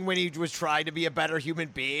training when he was trying to be a better human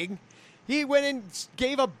being? He went and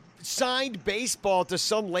gave a signed baseball to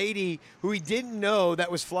some lady who he didn't know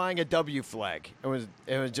that was flying a W flag. It was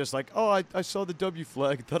just like, oh, I saw the W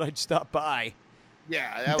flag. Thought I'd stop by.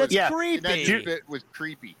 Yeah, that's creepy. That bit was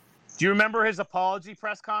creepy. Do you remember his apology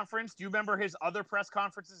press conference? Do you remember his other press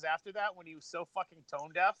conferences after that when he was so fucking tone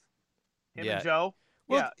deaf? Him and Joe?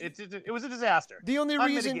 Well, yeah, it was a disaster. The only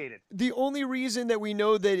reason that we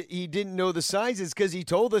know that he didn't know the signs is because he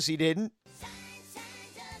told us he didn't.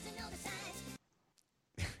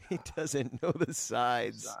 He doesn't know the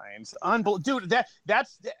signs. Dude,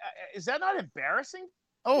 is that not embarrassing?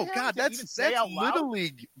 Oh God, that's Little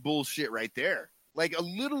League bullshit right there. Like, a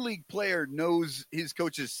Little League player knows his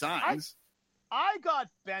coach's signs. I got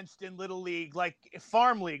benched in Little League, like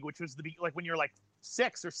Farm League, which was like when you're like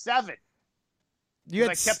 6 or 7. I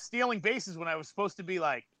kept stealing bases when I was supposed to be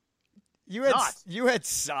like. You had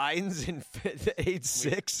signs in age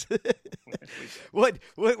 6. What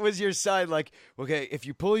was your sign like? Okay, if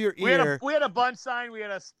you pull your ear, we had a bunt sign, we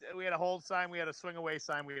had a hold sign, we had a swing away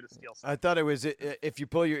sign, we had a steal sign. I thought it was if you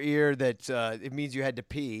pull your ear that it means you had to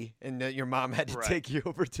pee and that your mom had to take you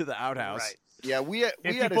over to the outhouse. Right. Yeah,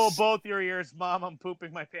 if you pull both your ears, Mom, I'm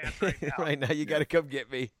pooping my pants right now. Right now, you got to come get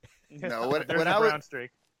me. No, when I was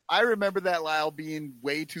streak. I remember that, Lyle, being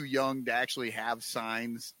way too young to actually have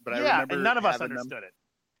signs, but I remember and none of us understood it.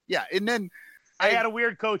 Yeah, and then I had a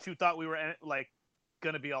weird coach who thought we were like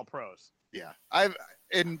going to be all pros. Yeah,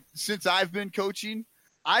 since I've been coaching,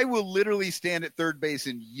 I will literally stand at third base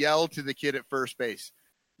and yell to the kid at first base,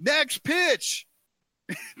 "Next pitch,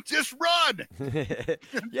 just run!" Yeah,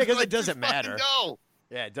 because it doesn't matter. Go.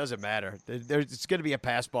 Yeah, it doesn't matter. It's going to be a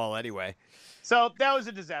pass ball anyway. So that was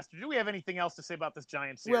a disaster. Do we have anything else to say about this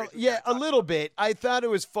Giants series? Well, yeah, a little bit. I thought it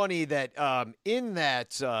was funny that in that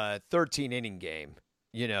 13-inning game,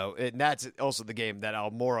 and that's also the game that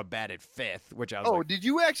Almora batted 5th, which I was like, did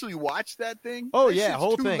you actually watch that thing? Oh, yeah,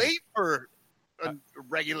 whole too thing. Too late for a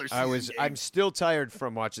regular season game. I'm still tired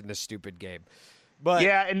from watching this stupid game. But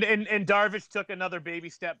yeah, and Darvish took another baby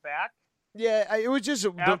step back. Yeah, it was just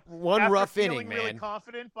one rough inning, man. Really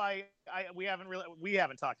confident we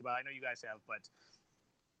haven't talked about it. I know you guys have, but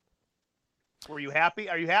were you happy?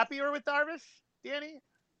 Are you happier with Darvish, Danny?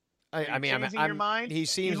 I'm your mind? He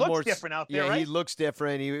looks more different out there, yeah, right? He looks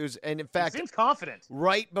different. And in fact, he seems confident.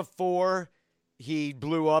 Right before he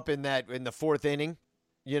blew up in the 4th inning,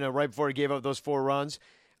 right before he gave up those 4 runs,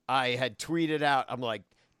 I had tweeted out, I'm like,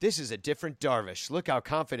 this is a different Darvish. Look how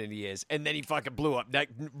confident he is. And then he fucking blew up. That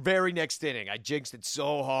very next inning, I jinxed it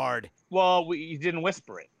so hard. Well, you didn't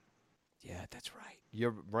whisper it. Yeah, that's right.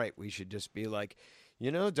 You're right. We should just be like,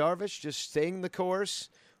 Darvish, just staying the course.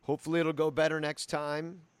 Hopefully it'll go better next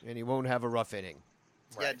time, and he won't have a rough inning.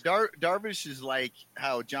 Right. Yeah, Darvish is like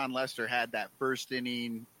how John Lester had that first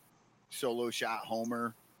inning solo shot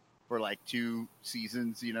homer for like 2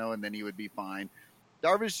 seasons, and then he would be fine.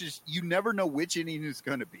 Darvish just, you never know which inning it's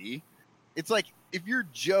going to be. It's like if you're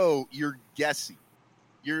Joe, you're guessing.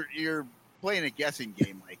 You're playing a guessing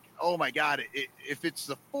game. Like, oh my God, if it's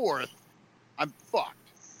the 4th, I'm fucked.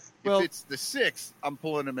 If it's the 6th, I'm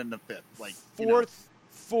pulling him in the 5th. Like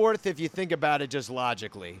fourth, if you think about it just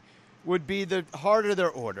logically, would be the heart of their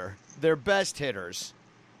order, their best hitters,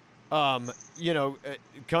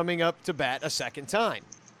 coming up to bat a second time.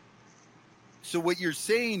 So what you're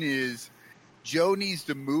saying is, Joe needs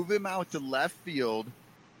to move him out to left field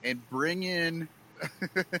and bring in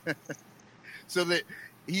so that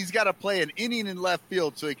he's got to play an inning in left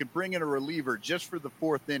field so he can bring in a reliever just for the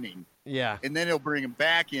 4th inning. Yeah. And then he'll bring him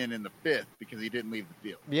back in the 5th because he didn't leave the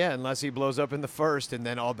field. Yeah, unless he blows up in the 1st, and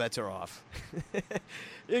then all bets are off.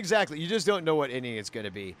 Exactly. You just don't know what inning it's going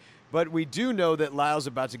to be. But we do know that Lyle's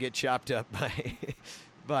about to get chopped up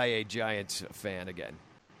by a Giants fan again.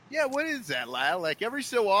 Yeah, what is that, Lyle? Like every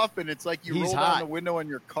so often, it's like you roll down the window on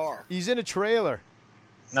your car. He's in a trailer.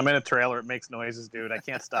 I'm in a trailer. It makes noises, dude. I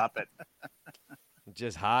can't stop it.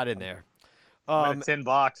 Just hot in there. I'm in a tin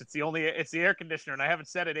box. It's the air conditioner, and I haven't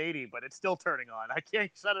set it 80, but it's still turning on. I can't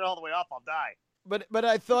shut it all the way off. I'll die. But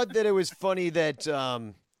I thought that it was funny that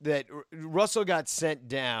that Russell got sent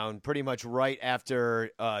down pretty much right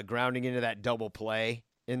after grounding into that double play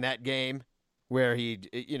in that game where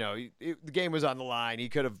the game was on the line. He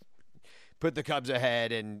could have put the Cubs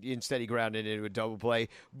ahead, and instead he grounded into a double play.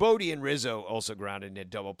 Bodie and Rizzo also grounded into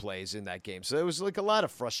double plays in that game. So there was like a lot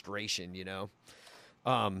of frustration,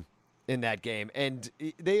 in that game. And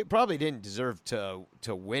they probably didn't deserve to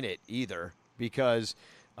win it either because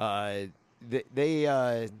they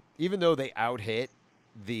even though they out-hit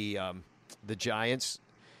the Giants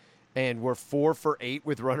and were 4 for 8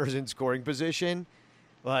 with runners in scoring position,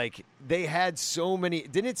 like they had so many.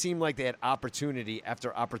 Didn't it seem like they had opportunity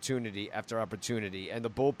after opportunity after opportunity, and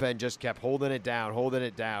the bullpen just kept holding it down.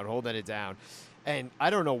 And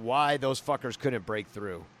I don't know why those fuckers couldn't break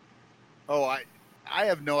through. Oh, I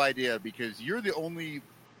have no idea because you're the only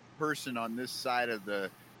person on this side of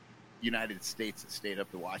the United States that stayed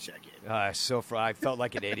up to watch that game. I felt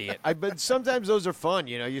like an idiot. But sometimes those are fun,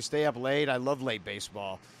 you stay up late. I love late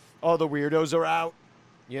baseball. All the weirdos are out,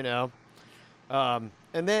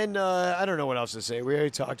 And then I don't know what else to say. We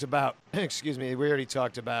already talked about,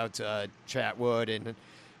 Chatwood and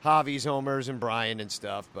Javi's homers and Brian and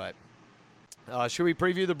stuff. But should we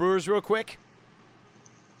preview the Brewers real quick?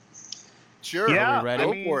 Sure. Yeah, are we ready? I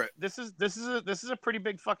mean, for it. This is a pretty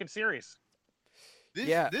big fucking series.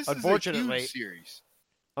 This unfortunately, is a huge series.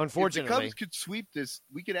 Unfortunately, if the Cubs could sweep this,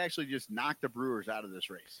 we could actually just knock the Brewers out of this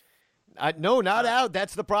race. No, not out.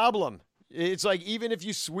 That's the problem. It's like even if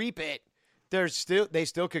you sweep it, they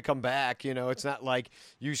still could come back. It's not like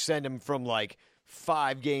you send them from like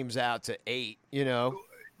 5 games out to 8.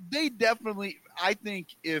 They definitely. I think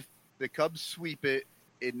if the Cubs sweep it,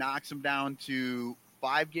 it knocks them down to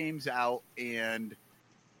 5 games out, and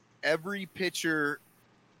every pitcher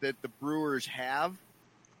that the Brewers have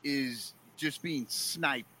is just being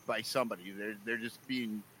sniped by somebody. They're just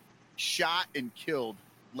being shot and killed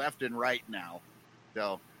left and right now.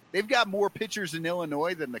 So they've got more pitchers in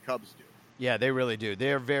Illinois than the Cubs do. Yeah, they really do.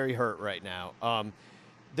 They're very hurt right now.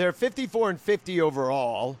 They're 54-50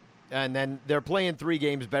 overall, and then they're playing 3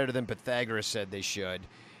 games better than Pythagoras said they should.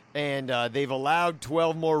 And they've allowed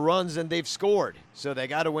 12 more runs than they've scored. So they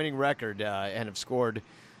got a winning record and have scored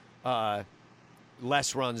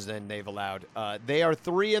less runs than they've allowed. They are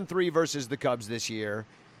 3-3 versus the Cubs this year.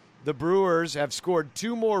 The Brewers have scored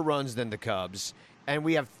 2 more runs than the Cubs, and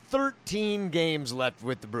we have 13 games left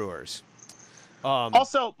with the Brewers.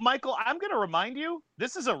 Also, Michael, I'm going to remind you,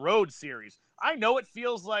 this is a road series. I know it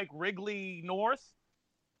feels like Wrigley North,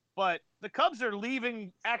 but the Cubs are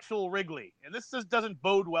leaving actual Wrigley, and this just doesn't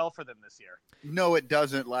bode well for them this year. No, it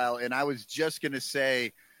doesn't, Lyle. And I was just going to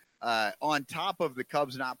say, on top of the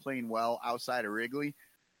Cubs not playing well outside of Wrigley,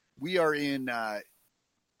 we are in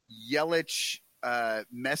Yelich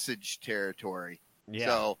message territory. Yeah.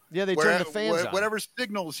 So they turn the fans on. Whatever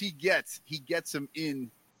signals he gets them in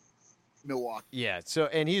Milwaukee. Yeah. So,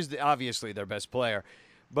 and he's obviously their best player,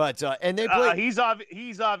 but and they play. He's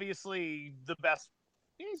obviously the best.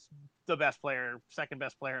 He's the best player, second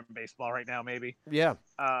best player in baseball right now, maybe. Yeah.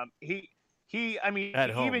 He. I mean,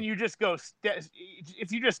 At home. even you just go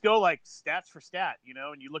if you just go like stats for stat,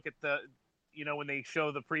 and you look at the, when they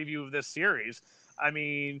show the preview of this series, I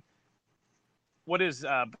mean, what is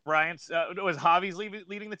Bryant's? Was Javi's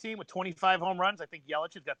leading the team with 25 home runs? I think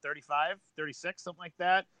Yelich has got 35, 36, something like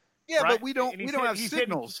that. Yeah, Bryant, but we don't have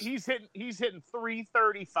signals. He's hitting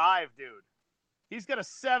 335, dude. He's got a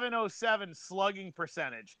 707 slugging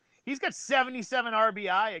percentage. He's got 77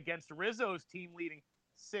 RBI against Rizzo's team leading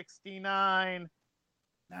 69.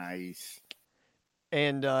 Nice.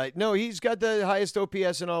 And no, he's got the highest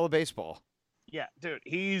OPS in all of baseball. Yeah, dude,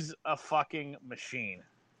 he's a fucking machine.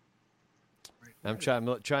 I'm trying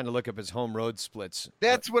to look up his home road splits.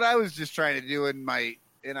 That's what I was just trying to do and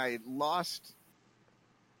I lost.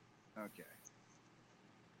 Okay.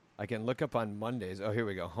 I can look up on Mondays. Oh, here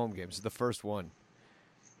we go. Home games. The first one.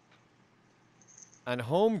 On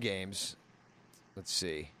home games, let's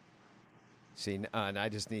see. And I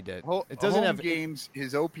just need to. It doesn't have games.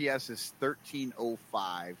 His OPS is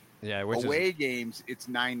 1305. Yeah, which Away games, it's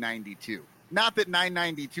 992. Not that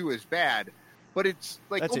 992 is bad, but it's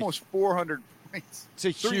like almost 400 points. It's a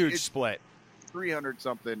huge split. 300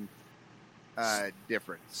 something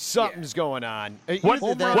difference. Something's going on. What's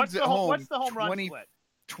the home run split?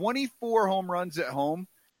 24 home runs at home,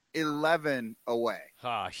 11 away.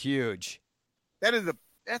 Ah, huge.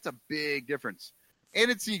 That's a big difference.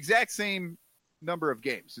 And it's the exact same number of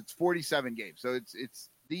games. It's 47 games. So it's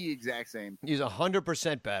the exact same. He's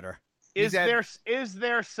 100% better. Is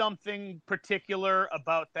there something particular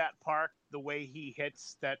about that park, the way he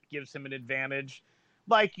hits, that gives him an advantage?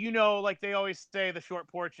 Like, like they always say, the short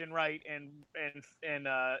porch and and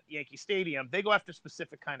Yankee Stadium, they go after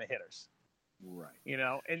specific kind of hitters. Right.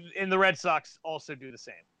 And the Red Sox also do the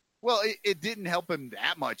same. Well, it didn't help him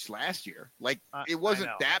that much last year. Like, it wasn't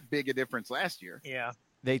that big a difference last year. Yeah.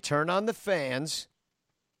 They turn on the fans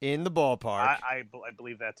in the ballpark. I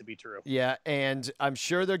believe that to be true. Yeah, and I'm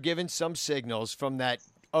sure they're giving some signals from that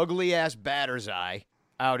ugly-ass batter's eye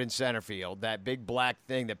out in center field, that big black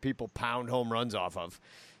thing that people pound home runs off of,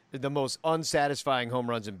 the most unsatisfying home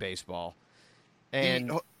runs in baseball.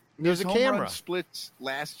 And there's a home camera. Run splits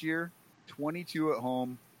last year, 22 at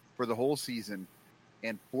home for the whole season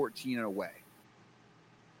and 14 away.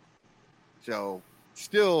 So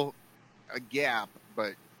still a gap,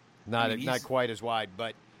 but not quite as wide,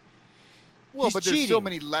 but but there's so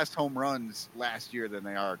many less home runs last year than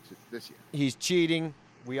they are this year. He's cheating.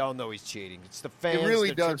 We all know he's cheating. It's the fans. It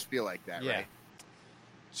really does feel like that, yeah. Right?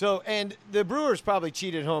 So, and the Brewers probably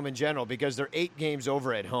cheat at home in general because they're 8 games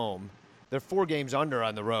over at home. They're 4 games under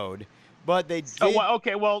on the road. But they did... Oh, well,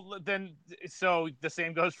 okay. Well, then, so the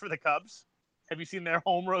same goes for the Cubs. Have you seen their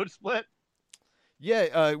home road split?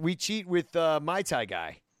 Yeah, we cheat with Mai Tai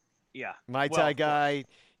Guy. Yeah. Mai Tai Guy,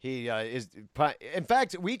 he is... In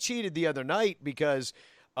fact, we cheated the other night because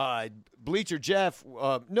Bleacher Jeff...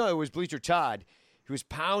 no, it was Bleacher Todd. He was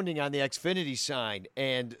pounding on the Xfinity sign,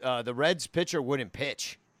 and the Reds pitcher wouldn't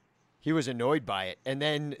pitch. He was annoyed by it. And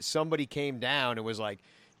then somebody came down and was like,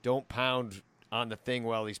 don't pound on the thing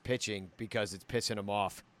while he's pitching because it's pissing him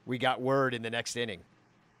off. We got word in the next inning.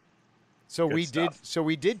 So we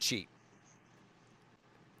did cheat.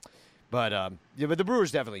 But but the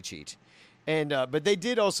Brewers definitely cheat. And but they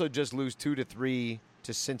did also just lose 2-3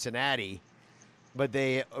 to Cincinnati. But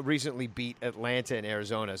they recently beat Atlanta and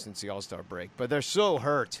Arizona since the All-Star break. But they're so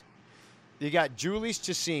hurt. You got Julius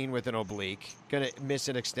Chacin with an oblique, going to miss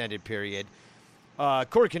an extended period.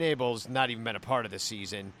 Corey Knebel's not even been a part of the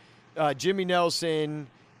season. Jimmy Nelson,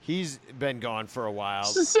 he's been gone for a while.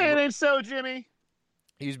 Say it ain't so, Jimmy.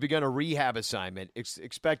 He's begun a rehab assignment,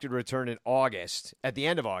 expected to return in August, at the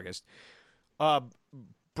end of August.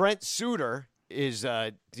 Brent Suter he's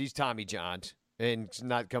Tommy John's. And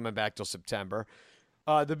not coming back till September.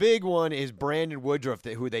 The big one is Brandon Woodruff,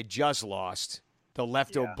 who they just lost, the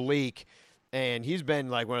left oblique. And he's been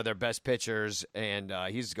like one of their best pitchers, and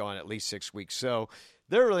he's gone at least 6 weeks. So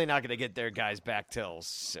they're really not going to get their guys back till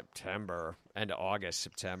September, end of August,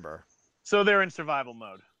 September. So they're in survival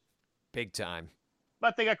mode. Big time.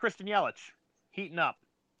 But they got Christian Yelich heating up.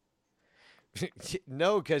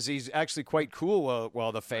 No, because he's actually quite cool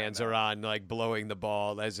while the fans are on, like blowing the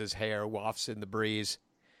ball as his hair wafts in the breeze.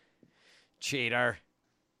 Cheater.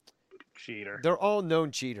 They're all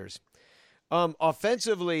known cheaters.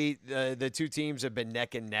 Offensively, the two teams have been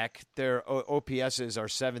neck and neck. Their OPSs are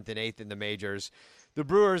 7th and 8th in the majors. The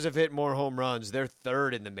Brewers have hit more home runs. They're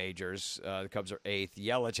 3rd in the majors. The Cubs are 8th.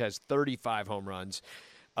 Yelich has 35 home runs.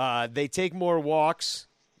 They take more walks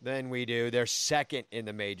than we do. They're 2nd in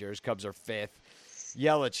the majors. Cubs are 5th.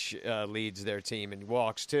 Yelich leads their team in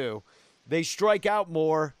walks, too. They strike out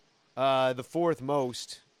more, the 4th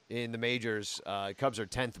most in the majors. Cubs are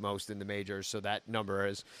 10th most in the majors, so that number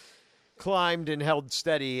has climbed and held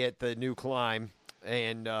steady at the new climb.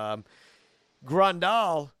 And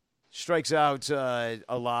Grandal strikes out a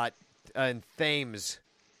lot, and Thames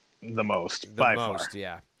the most, the by most, far.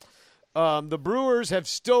 Yeah. The Brewers have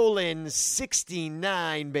stolen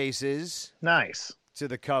 69 bases. Nice. To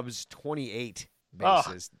the Cubs' 28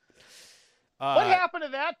 bases. What happened to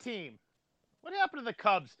that team? What happened to the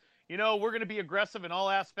Cubs? We're going to be aggressive in all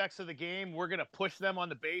aspects of the game. We're going to push them on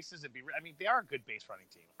the bases. They are a good base running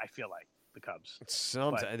team, I feel like, the Cubs.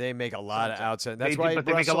 Sometimes they make a lot of outs. That's why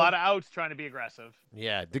they make a lot of outs trying to be aggressive.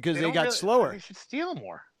 Yeah, because they got slower. They should steal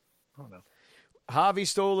more. I don't know. Javi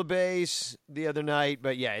stole a base the other night,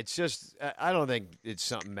 but yeah, it's just I don't think it's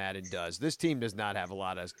something Madden does. This team does not have a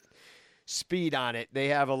lot of speed on it. They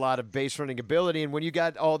have a lot of base running ability, and when you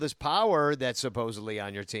got all this power that's supposedly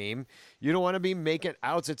on your team, you don't want to be making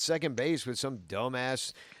outs at second base with some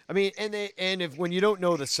dumbass. I mean, and if when you don't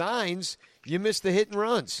know the signs, you miss the hit and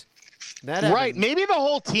runs. That Right. happened. Maybe the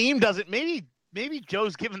whole team doesn't. Maybe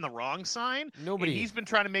Joe's given the wrong sign. Nobody. And he's been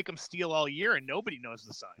trying to make them steal all year, and nobody knows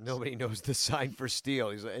the signs. Nobody knows the sign for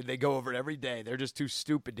steal. They go over it every day. They're just too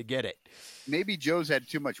stupid to get it. Maybe Joe's had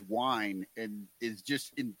too much wine and is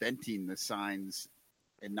just inventing the signs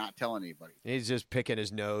and not telling anybody. He's just picking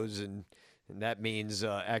his nose, and that means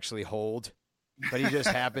actually hold. But he just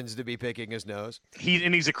happens to be picking his nose.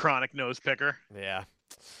 He's a chronic nose picker. Yeah.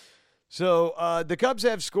 So the Cubs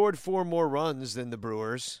have scored 4 more runs than the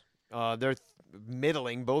Brewers. They're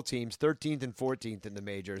middling, both teams, 13th and 14th in the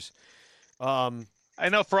majors. I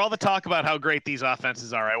know for all the talk about how great these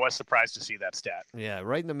offenses are, I was surprised to see that stat. Yeah,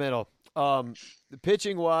 right in the middle. The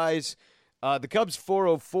pitching-wise, the Cubs'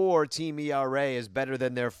 4.04 team ERA is better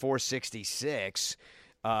than their 4.66.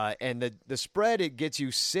 And the spread, it gets you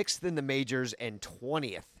 6th in the majors and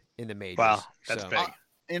 20th in the majors. Wow, that's big.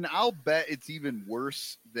 And I'll bet it's even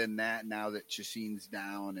worse than that now that Chacin's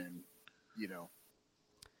down and,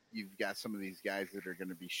 you've got some of these guys that are going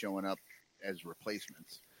to be showing up as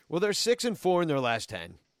replacements. Well, they're 6-4 in their last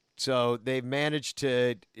 10. So they've managed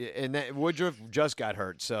to – and Woodruff just got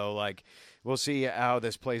hurt. So, we'll see how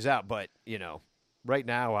this plays out. But, right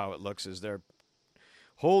now how it looks is they're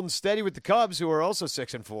holding steady with the Cubs, who are also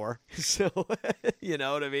 6-4. So, you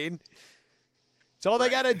know what I mean? So all they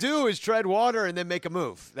got to do is tread water and then make a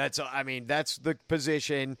move. That's the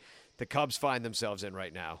position the Cubs find themselves in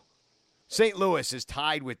right now. St. Louis is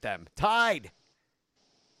tied with them. Tied.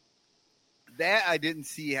 That I didn't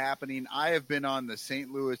see happening. I have been on the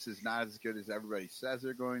St. Louis is not as good as everybody says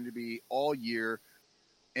they're going to be all year.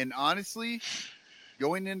 And honestly,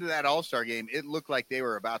 going into that All-Star game, it looked like they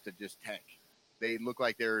were about to just tank. They looked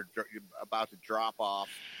like they were about to drop off.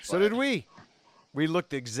 So did we. We looked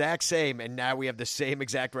the exact same, and now we have the same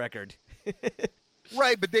exact record.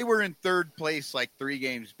 Right, but they were in third place 3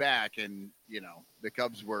 games back, and, the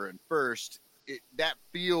Cubs were in first. That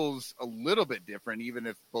feels a little bit different, even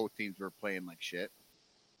if both teams were playing like shit.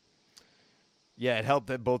 Yeah, it helped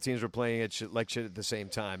that both teams were playing like shit at the same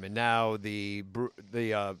time. And now the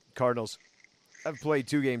Cardinals have played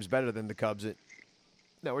 2 games better than the Cubs.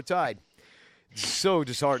 Now we're tied. So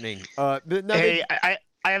disheartening. Hey, I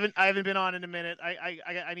haven't been on in a minute.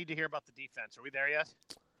 I need to hear about the defense. Are we there yet?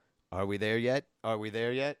 Are we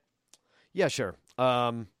there yet? Yeah, sure.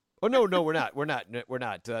 Oh no, we're not. We're not.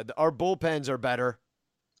 Our bullpens are better.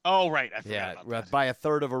 Oh, right. I forgot about that. By a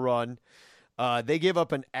third of a run. They give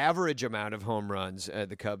up an average amount of home runs.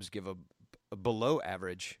 The Cubs give a below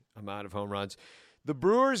average amount of home runs. The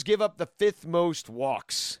Brewers give up the 5th most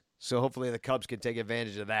walks. So hopefully the Cubs can take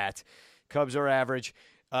advantage of that. Cubs are average.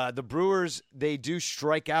 The Brewers, they do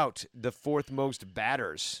strike out the 4th most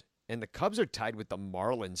batters. And the Cubs are tied with the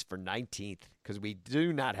Marlins for 19th because we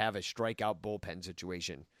do not have a strikeout bullpen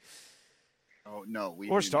situation. Oh, no.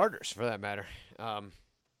 Or starters, for that matter.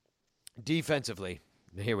 Defensively,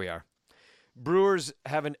 here we are. Brewers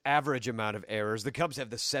have an average amount of errors. The Cubs have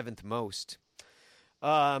the 7th most.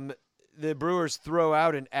 The Brewers throw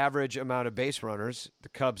out an average amount of base runners. The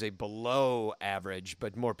Cubs a below average,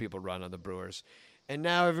 but more people run on the Brewers. And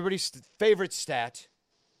now everybody's favorite stat.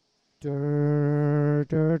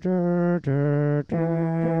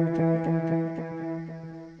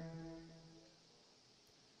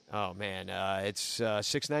 Oh, man. It's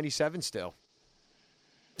 697 still.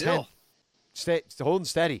 Holding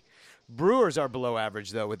steady. Brewers are below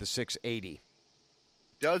average, though, with a 680.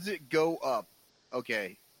 Does it go up?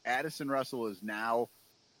 Okay. Addison Russell is now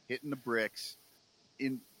hitting the bricks.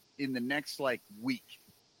 In the next, week,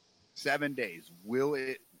 7 days, will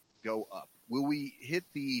it go up? Will we hit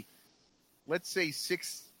the, let's say,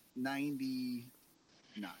 699?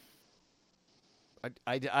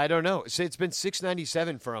 I don't know. It's been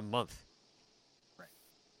 697 for a month. Right.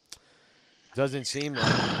 Doesn't seem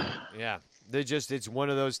like yeah. It's one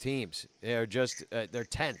of those teams. They're just, they're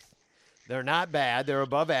 10th. They're not bad. They're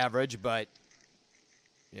above average, but,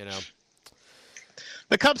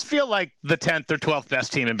 The Cubs feel like the 10th or 12th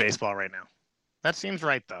best team in baseball right now. That seems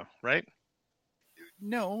right, though, right?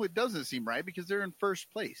 No, it doesn't seem right because they're in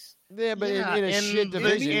first place. Yeah, but in a shit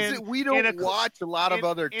division. It means that we don't watch a lot of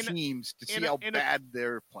other teams to see how bad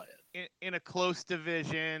they're playing. In a close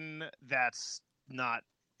division that's not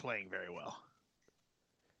playing very well.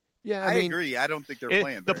 Yeah, I agree. I don't think they're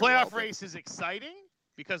playing The very playoff well, race is exciting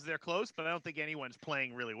because they're close, but I don't think anyone's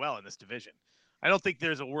playing really well in this division. I don't think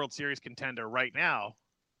there's a World Series contender right now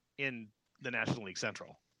in the National League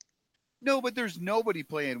Central. No, but there's nobody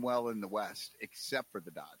playing well in the West except for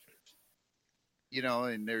the Dodgers. And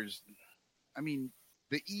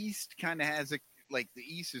the East kind of has the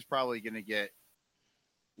East is probably going to get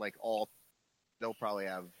they'll probably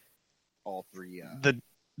have all 3.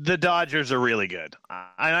 The Dodgers are really good.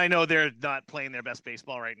 And I know they're not playing their best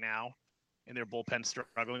baseball right now, and their bullpen's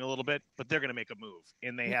struggling a little bit, but they're going to make a move,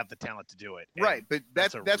 and they have the talent to do it. Right, but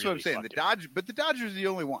that's really what I'm saying. The Dodgers are the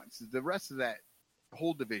only ones. The rest of that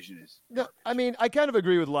whole division is. No, I mean, I kind of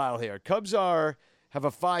agree with Lyle here. Cubs have a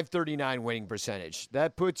 .539 winning percentage.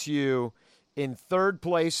 That puts you in third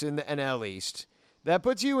place in the NL East. That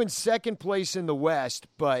puts you in second place in the West,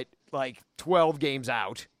 but like 12 games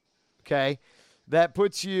out. Okay? That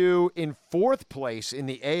puts you in fourth place in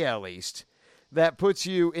the AL East. That puts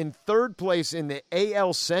you in third place in the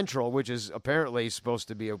AL Central, which is apparently supposed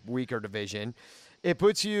to be a weaker division. It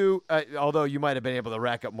puts you, although you might have been able to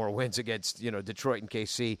rack up more wins against, Detroit and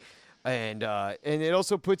KC, and it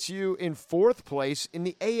also puts you in fourth place in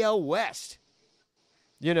the AL West.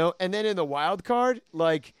 And then in the wild card,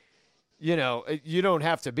 you don't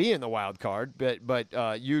have to be in the wild card,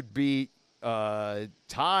 but you'd be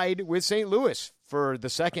tied with St. Louis for the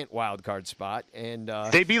second wild card spot, and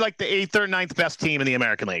they'd be like the 8th or 9th best team in the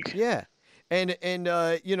American League. Yeah, and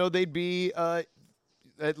they'd be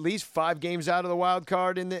at least 5 games out of the wild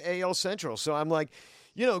card in the AL Central. So I'm like,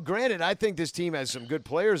 granted, I think this team has some good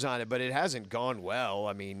players on it, but it hasn't gone well.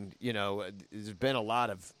 I mean, there's been a lot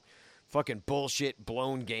of fucking bullshit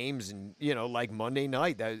blown games, and like Monday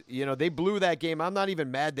night, that they blew that game. I'm not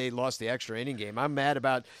even mad they lost the extra inning game. I'm mad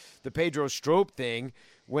about the Pedro Strop thing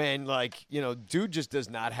when dude just does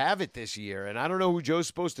not have it this year. And I don't know who Joe's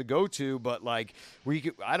supposed to go to, but I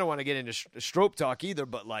don't want to get into Strop talk either,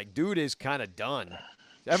 but dude is kind of done.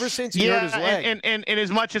 Ever since he hurt his leg. And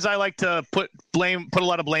as much as I like to put a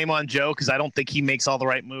lot of blame on Joe, because I don't think he makes all the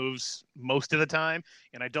right moves most of the time,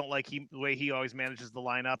 and I don't like the way he always manages the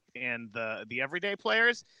lineup and the everyday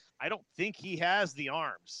players, I don't think he has the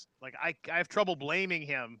arms. I have trouble blaming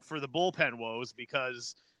him for the bullpen woes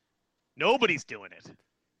because nobody's doing it.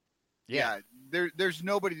 Yeah, there's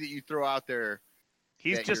nobody that you throw out there.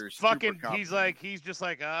 He's just fucking. He's just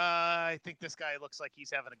like. I think this guy looks like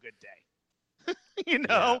he's having a good day.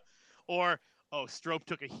 Yeah. Or Strope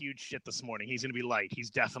took a huge shit this morning. He's gonna be light. He's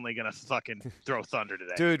definitely gonna fucking throw thunder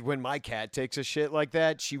today. Dude, when my cat takes a shit like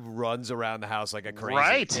that, she runs around the house like a crazy.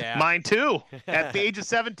 Right, yeah. Mine too. At the age of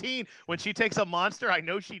 17, when she takes a monster, I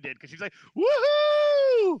know she did because she's like,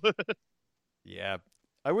 woohoo! Yeah,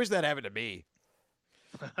 I wish that happened to me.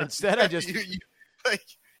 Instead, I just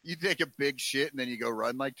you take a big shit and then you go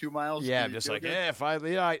run 2 miles. Yeah, I'm just like, if I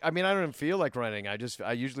mean, I don't even feel like running. I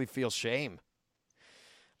usually feel shame.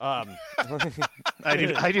 I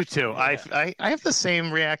do too. I have the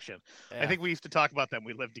same reaction. Yeah. I think we used to talk about that when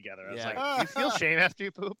we lived together. I was like, do you feel shame after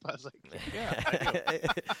you poop? I was like, yeah,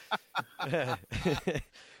 I do.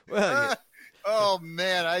 Well, oh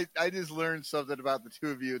man, I just learned something about the two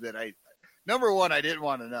of you that number one, I didn't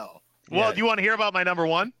want to know. Well, do you want to hear about my number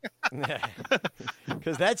one?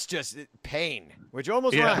 Because that's just pain, which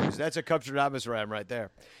almost rhymes. That's a Cubs rhyme right there.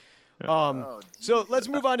 So let's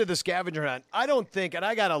move on to the scavenger hunt. I don't think, and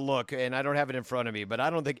I got to look, and I don't have it in front of me, but I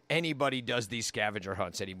don't think anybody does these scavenger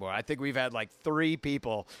hunts anymore. I think we've had 3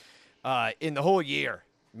 people in the whole year,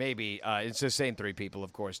 maybe. It's the same 3 people,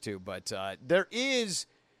 of course, too. But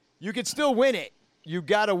you could still win it. You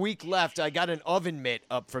got a week left. I got an oven mitt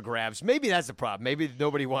up for grabs. Maybe that's the problem. Maybe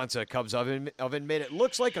nobody wants a Cubs oven mitt. It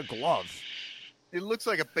looks like a glove. It looks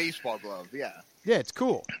like a baseball glove, yeah. Yeah, it's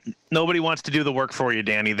cool. Nobody wants to do the work for you,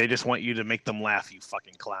 Danny. They just want you to make them laugh, you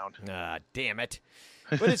fucking clown. Damn it.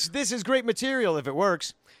 But this is great material if it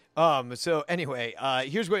works. So anyway,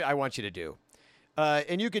 here's what I want you to do.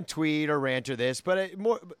 And you can tweet or rant or this, but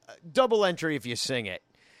double entry if you sing it.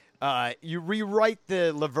 You rewrite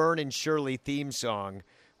the Laverne and Shirley theme song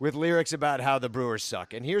with lyrics about how the Brewers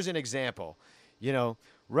suck. And here's an example.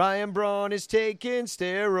 Ryan Braun is taking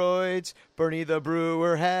steroids. Bernie the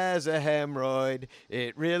Brewer has a hemorrhoid.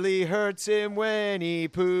 It really hurts him when he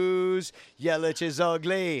poos. Yelich is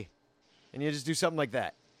ugly. And you just do something like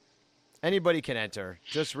that. Anybody can enter.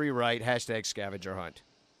 Just rewrite #scavenger hunt.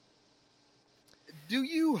 Do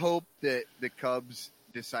you hope that the Cubs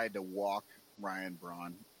decide to walk Ryan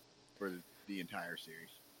Braun for the entire series?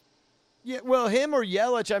 Yeah, well, him or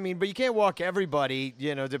Yelich, but you can't walk everybody,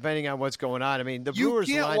 depending on what's going on. The Brewers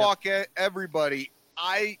You can't lineup, walk everybody.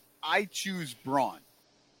 I choose Braun.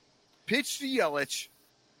 Pitch to Yelich,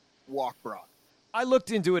 walk Braun. I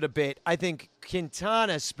looked into it a bit. I think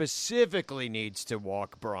Quintana specifically needs to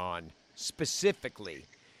walk Braun. Specifically.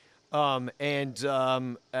 I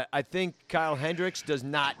think Kyle Hendricks does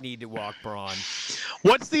not need to walk Braun.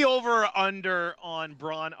 What's the over-under on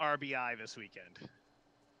Braun RBI this weekend?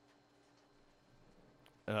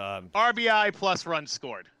 RBI plus runs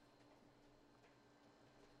scored.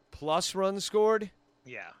 Plus runs scored?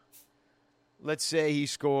 Yeah. let's say he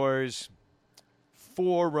scores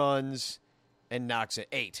 4 runs and knocks it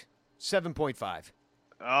 8, 7.5.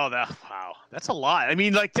 Oh, wow. That's a lot. I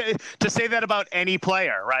mean, like, to say that about any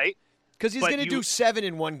player, right? Because he's going to do 7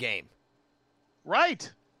 in one game.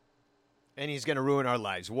 Right. And he's going to ruin our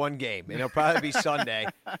lives. One game. And it'll probably be Sunday.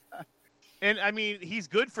 And, I mean, he's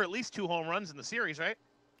good for at least 2 home runs in the series, right?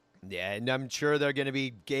 Yeah, and I'm sure they're going to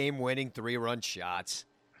be game-winning 3-run shots.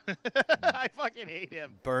 I fucking hate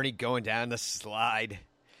him. Bernie going down the slide.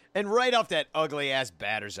 And right off that ugly-ass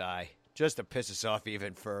batter's eye, just to piss us off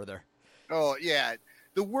even further. Oh, yeah.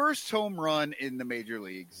 The worst home run in the major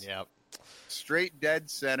leagues. Yep. Straight dead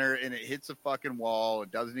center, and it hits a fucking wall.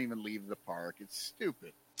 It doesn't even leave the park. It's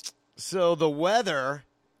stupid. So the weather,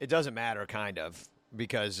 it doesn't matter, kind of,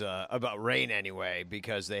 because about rain anyway,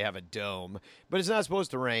 because they have a dome. But it's not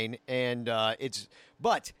supposed to rain, and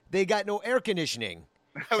but they got no air conditioning.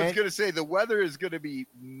 I was going to say, the weather is going to be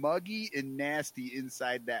muggy and nasty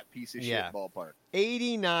inside that piece of shit ballpark.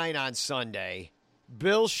 89 on Sunday.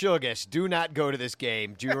 Bill Sugas, do not go to this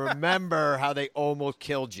game. Do you remember how they almost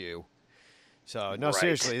killed you? So, no,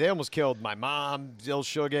 seriously, they almost killed my mom, Bill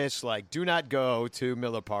Sugas. Like, do not go to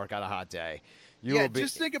Miller Park on a hot day.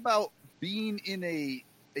 Just think about being in a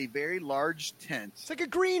very large tent. It's like a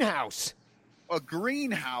greenhouse. A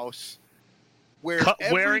greenhouse where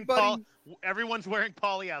everyone's wearing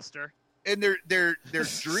polyester. And they're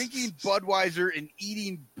drinking Budweiser and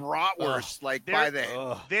eating bratwurst by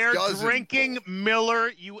the They're drinking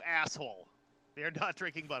Miller, you asshole. They're not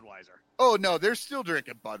drinking Budweiser. Oh no, they're still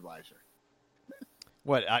drinking Budweiser.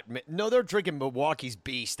 What? No, they're drinking Milwaukee's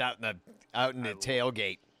Beast out in the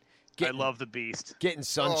tailgate. I love the Beast. Getting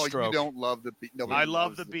sunstroke. Oh, you don't love the Beast. I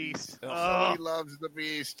love the Beast. Nobody loves the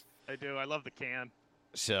Beast. I do. I love the can.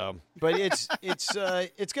 So, but it's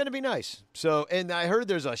going to be nice. So, and I heard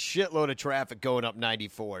there's a shitload of traffic going up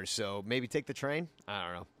 94. So maybe take the train. I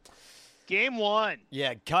don't know. Game 1.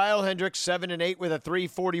 Yeah, Kyle Hendricks 7-8 with a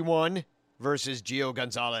 341 versus Gio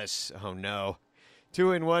Gonzalez. Oh no,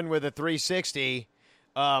 2-1 with a 360.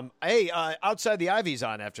 Outside the Ivy's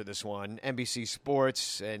on after this one. NBC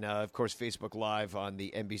Sports and of course Facebook Live on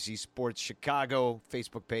the NBC Sports Chicago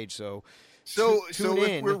Facebook page. So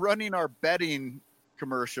if we're running our betting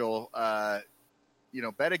commercial, bet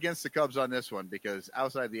against the Cubs on this one because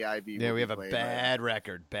outside the Ivy. Yeah, we have a bad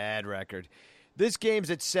record. This game's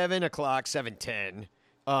at 7:00,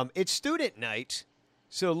 7:10. It's student night,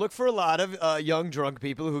 so look for a lot of young drunk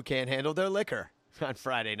people who can't handle their liquor on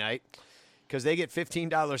Friday night because they get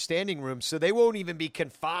 $15 standing rooms, so they won't even be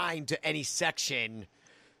confined to any section.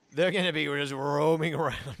 They're going to be just roaming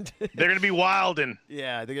around. They're going to be wildin'.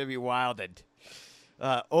 Yeah, they're going to be wildin'.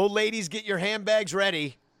 Old ladies, get your handbags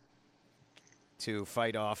ready to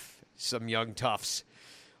fight off some young toughs.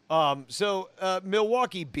 So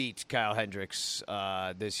Milwaukee beat Kyle Hendricks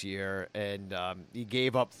this year, and he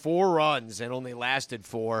gave up 4 runs and only lasted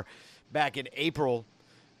 4 back in April.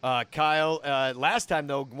 Kyle, last time,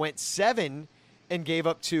 though, went 7 and gave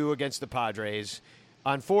up 2 against the Padres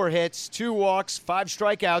on 4 hits, 2 walks, 5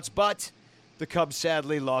 strikeouts, but the Cubs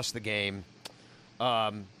sadly lost the game.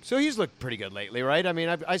 So he's looked pretty good lately, right? I mean,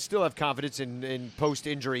 I still have confidence in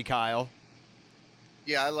post-injury Kyle.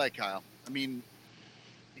 Yeah, I like Kyle. I mean,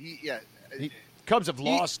 Cubs have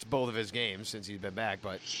lost both of his games since he's been back,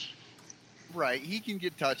 but right, he can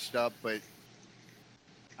get touched up, but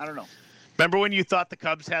I don't know. Remember when you thought the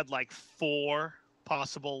Cubs had like 4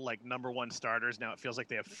 possible number 1 starters? Now it feels like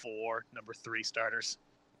they have 4 number 3 starters.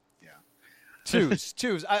 Yeah,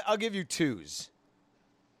 twos. I'll give you 2s.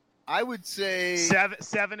 I would say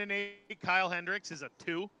 7 and 8. Kyle Hendricks is a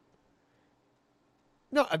 2.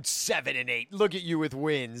 No, I'm 7 and 8. Look at you with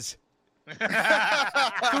wins.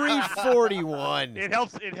 341. It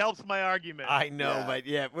helps my argument. I know, but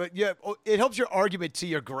it helps your argument to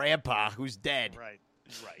your grandpa who's dead.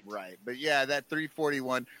 Right. But yeah, that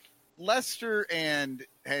 341. Lester and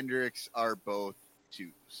Hendricks are both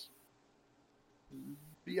 2s.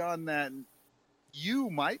 Beyond that, you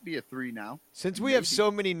might be a 3 now. Since we have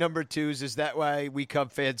so many number 2s, is that why we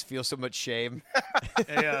Cub fans feel so much shame?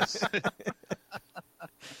 Yes.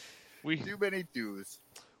 Too many 2s.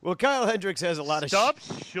 Well, Kyle Hendricks has a lot Stop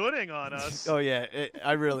shooting on us. Oh, yeah.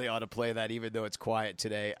 I really ought to play that, even though it's quiet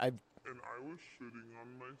today. And I was shitting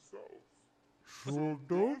on myself. So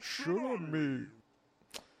don't shit on me.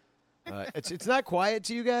 It's not quiet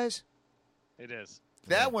to you guys? It is.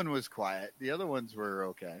 That one was quiet. The other ones were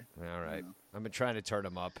okay. All right. I've been trying to turn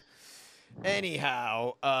them up.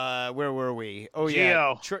 Anyhow, where were we? Oh,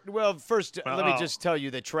 Gio. Yeah. First, let me just tell you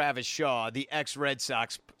that Travis Shaw, the ex-Red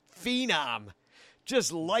Sox phenom,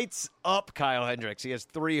 just lights up Kyle Hendricks. He has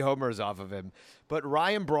 3 homers off of him. But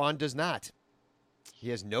Ryan Braun does not. He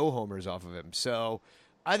has no homers off of him. So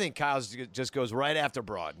I think Kyle's just goes right after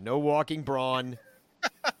Braun. No walking Braun.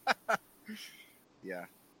 Yeah.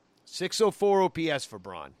 604 OPS for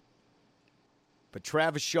Braun. But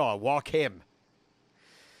Travis Shaw, walk him.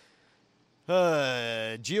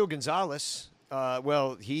 Gio Gonzalez,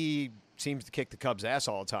 he seems to kick the Cubs' ass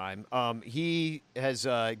all the time. He has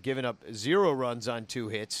given up 0 runs on 2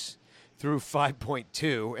 hits through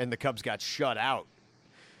 5.2, and the Cubs got shut out.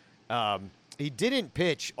 He didn't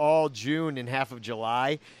pitch all June and half of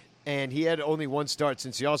July, and he had only 1 start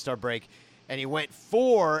since the All-Star break, and he went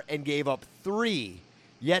 4 and gave up 3,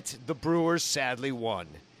 yet the Brewers sadly won.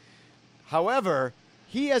 However,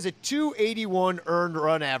 he has a 281 earned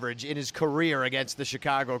run average in his career against the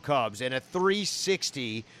Chicago Cubs and a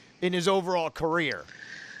 360 in his overall career.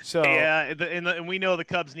 So yeah, and we know the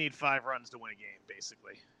Cubs need 5 runs to win a game,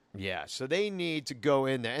 basically. Yeah, so they need to go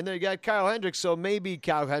in there. And they got Kyle Hendricks, so maybe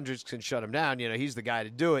Kyle Hendricks can shut him down. He's the guy to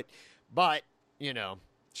do it. But,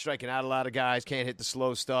 striking out a lot of guys, can't hit the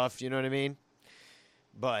slow stuff, you know what I mean?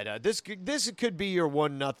 But this could be your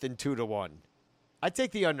 1-0, 2-1. I'd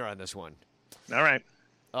take the under on this one. All right.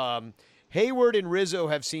 Hayward and Rizzo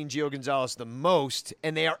have seen Gio Gonzalez the most,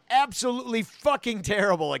 and they are absolutely fucking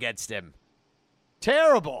terrible against him.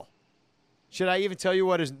 Terrible. Should I even tell you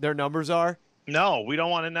what their numbers are? No, we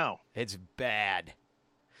don't want to know. It's bad.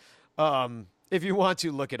 If you want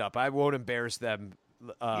to, look it up. I won't embarrass them.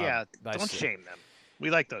 Don't shame them.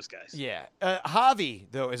 We like those guys. Yeah. Javi,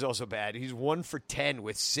 though, is also bad. He's 1 for 10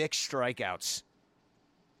 with 6 strikeouts.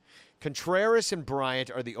 Contreras and Bryant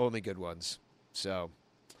are the only good ones. So,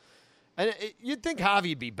 and you'd think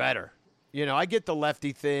Javi'd be better. I get the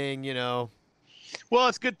lefty thing, Well,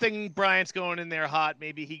 it's a good thing Bryant's going in there hot.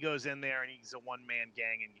 Maybe he goes in there and he's a one-man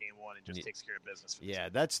gang in game 1 and just takes care of business. Yeah,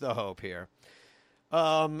 that's the hope here.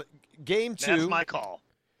 Game 2. That's my call.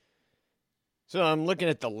 So I'm looking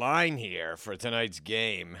at the line here for tonight's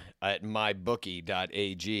game at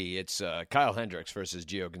mybookie.ag. It's Kyle Hendricks versus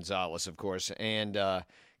Gio Gonzalez, of course. And,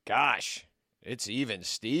 gosh, it's even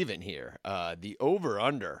Steven here. The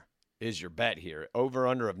over-under is your bet here.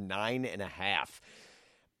 Over-under of 9.5.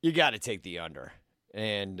 You got to take the under.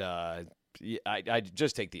 And I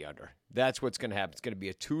just take the under. That's what's going to happen. It's going to be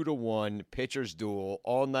a 2-1 pitcher's duel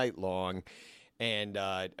all night long. And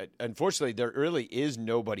unfortunately, there really is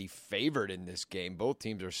nobody favored in this game. Both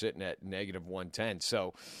teams are sitting at -110.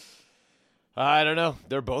 So, I don't know.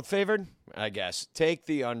 They're both favored, I guess. Take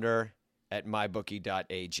the under at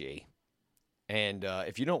mybookie.ag. And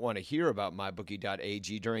if you don't want to hear about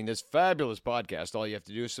mybookie.ag during this fabulous podcast, all you have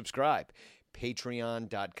to do is subscribe.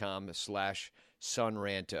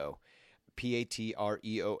 Patreon.com/sunranto.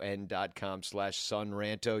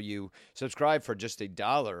 patreon.com/sunranto. You subscribe for just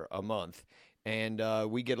 $1 a month. And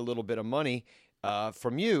we get a little bit of money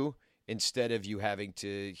from you instead of you having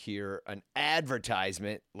to hear an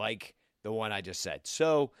advertisement like the one I just said.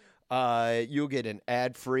 So you'll get an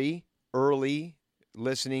ad-free, early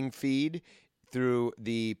listening feed through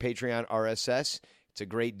the Patreon RSS. It's a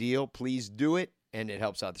great deal. Please do it, and it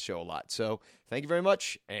helps out the show a lot. So thank you very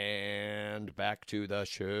much, and back to the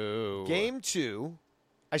show. Game 2.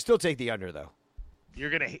 I still take the under, though.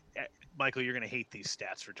 Michael, you're going to hate these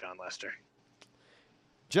stats for John Lester.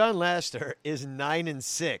 John Lester is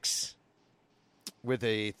 9-6 with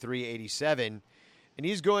a 387, and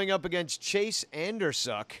he's going up against Chase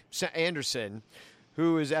Anderson,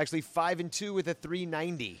 who is actually 5-2 with a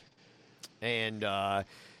 390. And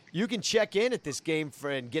you can check in at this game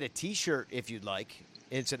and get a T-shirt if you'd like.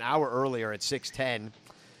 It's an hour earlier at 6:10.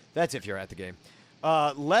 That's if you're at the game.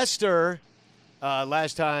 Lester,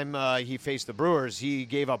 last time he faced the Brewers, he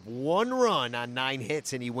gave up 1 run on 9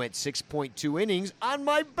 hits, and he went 6.2 innings on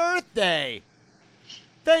my birthday.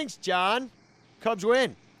 Thanks, John. Cubs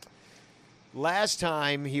win. Last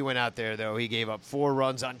time he went out there, though, he gave up 4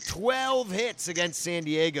 runs on 12 hits against San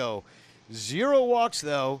Diego. 0 walks,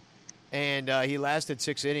 though, and he lasted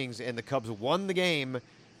 6 innings, and the Cubs won the game.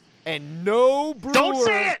 And no Brewer... Don't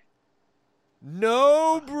say it!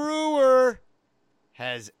 No Brewer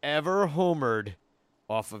has ever homered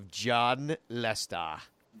off of John Lester.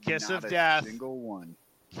 Kiss Not of a death. single one.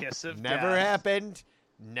 Kiss of Never death. happened.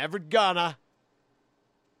 Never gonna.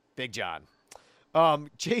 Big John.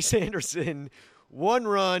 Chase Anderson, 1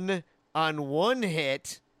 run on 1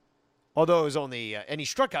 hit, although it was only, and he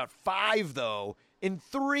struck out 5, though, in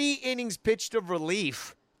 3 innings pitched of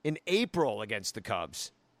relief in April against the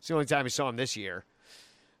Cubs. It's the only time we saw him this year.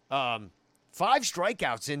 5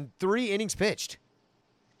 strikeouts in 3 innings pitched.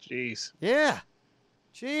 Jeez. Yeah.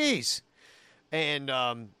 Jeez. And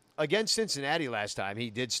against Cincinnati last time, he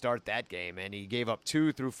did start that game, and he gave up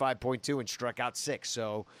 2 through 5.2 and struck out 6.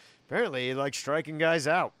 So Apparently, he likes striking guys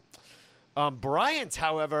out. Bryant,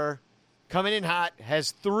 however, coming in hot,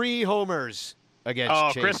 has 3 homers against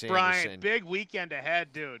Chase Chris Anderson. Bryant, big weekend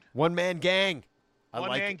ahead, dude. One-man gang.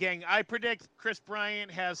 One-man gang. I predict Chris Bryant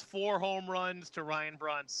has 4 home runs to Ryan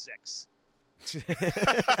Braun's 6.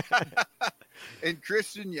 And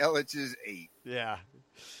Christian Yelich's 8. Yeah.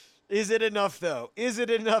 Is it enough, though? Is it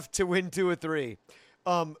enough to win 2 or 3?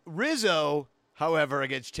 Rizzo, however,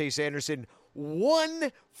 against Chase Anderson,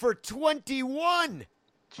 1 for 21.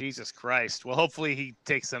 Jesus Christ. Well, hopefully he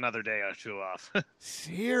takes another day or 2 off.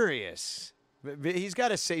 Serious. He's got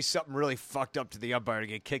to say something really fucked up to the umpire to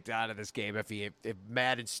get kicked out of this game if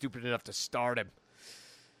Madden's stupid enough to start him.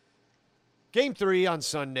 Game 3 on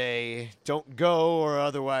Sunday. Don't go, or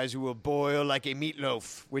otherwise we will boil like a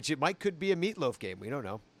meatloaf, which could be a meatloaf game. We don't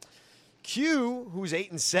know. Q, who's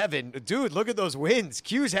 8-7. Dude, look at those wins.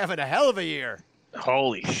 Q's having a hell of a year.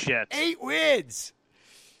 Holy shit. 8 wins.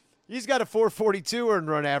 He's got a 442 earned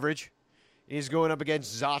run average. He's going up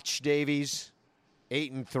against Zach Davies,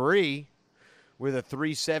 8-3. With a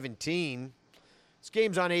 317. This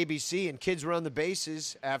game's on ABC, and kids run the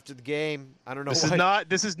bases after the game. I don't know why.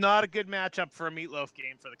 This is not a good matchup for a meatloaf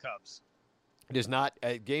game for the Cubs. It is not.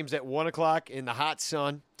 Game's at 1 o'clock in the hot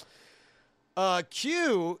sun.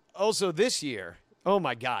 Q, also this year, oh,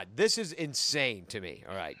 my God. This is insane to me.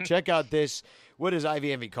 All right, check out this. What does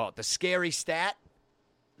IVMV call it? The scary stat?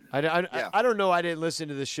 I don't know. I didn't listen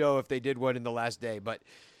to the show if they did one in the last day, but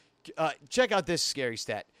check out this scary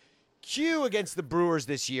stat. Q against the Brewers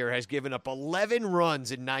this year has given up 11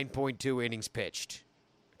 runs in 9.2 innings pitched.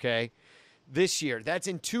 Okay? This year. That's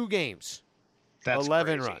in 2 games. That's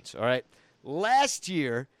 11 crazy. runs. All right? Last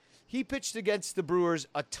year, he pitched against the Brewers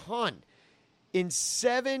a ton. In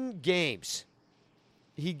 7 games,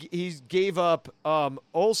 he gave up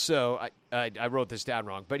also, I wrote this down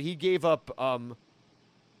wrong, but he gave up,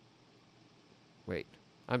 wait,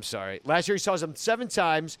 I'm sorry. Last year he saw him 7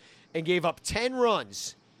 times and gave up 10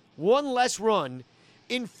 runs. 1 less run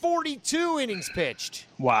in 42 innings pitched.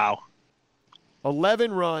 Wow.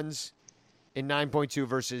 11 runs in 9.2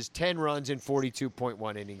 versus 10 runs in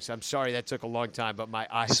 42.1 innings. I'm sorry that took a long time, but my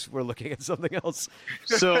eyes were looking at something else.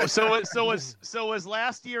 So was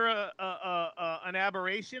last year an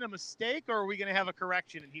aberration, a mistake, or are we going to have a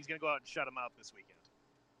correction and he's going to go out and shut him out this weekend?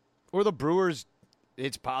 Or the Brewers,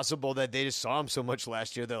 it's possible that they just saw him so much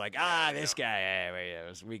last year. They're like, this guy,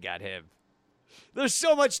 we got him. There's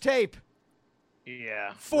so much tape.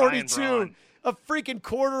 Yeah. 42. A freaking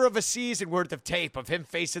quarter of a season worth of tape of him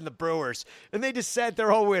facing the Brewers. And they just sat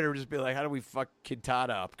there all winter just be like, how do we fuck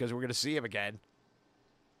Quintana up? Because we're going to see him again.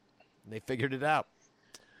 And they figured it out.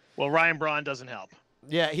 Well, Ryan Braun doesn't help.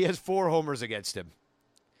 Yeah, he has 4 homers against him.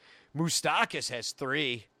 Moustakas has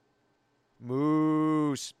 3.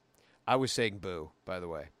 Moose. I was saying boo, by the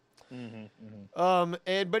way.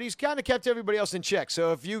 But he's kind of kept everybody else in check.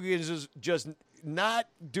 So if you can just not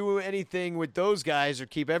do anything with those guys or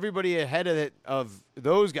keep everybody ahead of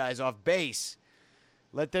those guys off base,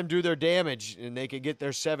 let them do their damage and they can get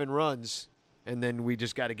their 7 runs. And then we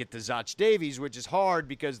just got to get to Zach Davies, which is hard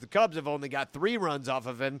because the Cubs have only got 3 runs off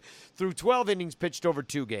of him through 12 innings pitched over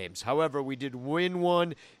 2 games. However, we did win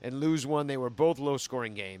 1 and lose 1. They were both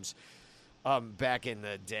low-scoring games back in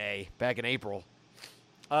the day, back in April.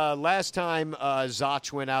 Last time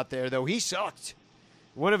Zach went out there, though, he sucked.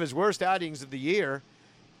 One of his worst outings of the year.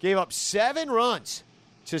 Gave up 7 runs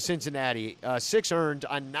to Cincinnati, 6 earned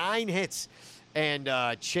on 9 hits, and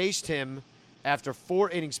chased him after 4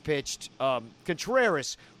 innings pitched.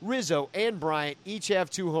 Contreras, Rizzo, and Bryant each have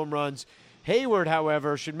 2 home runs. Hayward,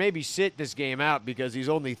 however, should maybe sit this game out because he's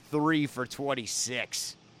only 3 for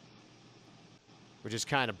 26, which is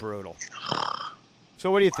kind of brutal.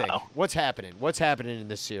 So what do you think? Wow. What's happening? What's happening in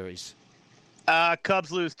this series?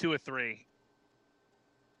 Cubs lose 2 or 3.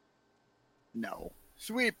 No.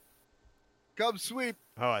 Sweep. Cubs sweep.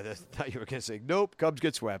 Oh, I thought you were going to say, nope, Cubs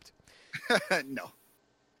get swept. No.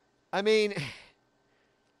 I mean,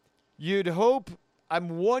 you'd hope.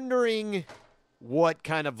 I'm wondering what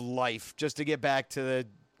kind of life, just to get back to the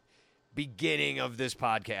beginning of this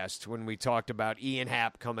podcast when we talked about Ian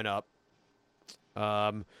Happ coming up.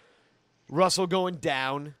 Russell going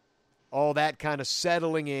down, all that kind of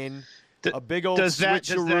settling in, a big old switcheroo.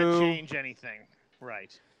 Does that change anything?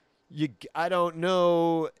 Right. I don't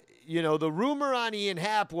know. You know, the rumor on Ian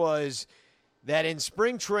Happ was that in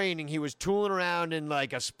spring training he was tooling around in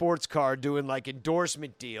like a sports car doing like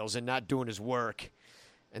endorsement deals and not doing his work.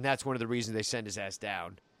 And that's one of the reasons they sent his ass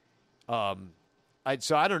down.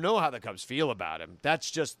 So I don't know how the Cubs feel about him. That's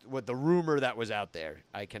just what the rumor that was out there.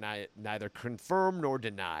 I can neither confirm nor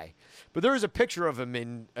deny. But there is a picture of him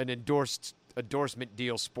in an endorsed endorsement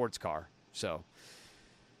deal sports car. So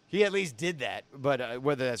he at least did that. But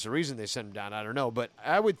whether that's the reason they sent him down, I don't know. But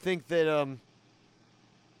I would think that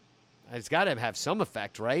it's got to have some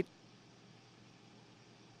effect, right?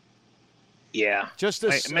 Yeah, just a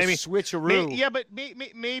switcheroo. But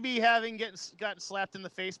maybe having gotten slapped in the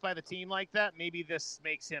face by the team like that, maybe this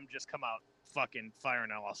makes him just come out fucking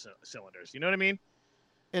firing on all cylinders. You know what I mean?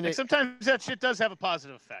 And sometimes that shit does have a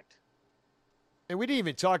positive effect. And we didn't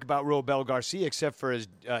even talk about Robel Garcia except for his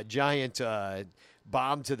giant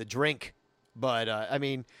bomb to the drink. But I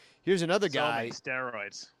mean, here's another guy.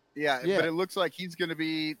 Steroids. Yeah, but it looks like he's going to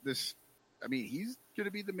be this. I mean, he's going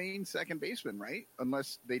to be the main second baseman, right?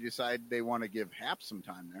 Unless they decide they want to give Happ some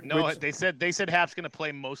time there. No, they said Happ's going to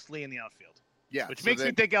play mostly in the outfield. Yeah, which makes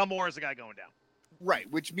me think Almora is the guy going down. Right,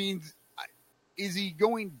 which means is he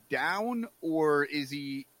going down or is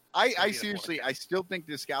he? I seriously, I still think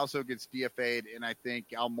Descalso gets DFA'd, and I think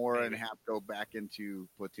Almora and Happ go back into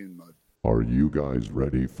platoon mode. Are you guys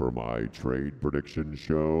ready for my trade prediction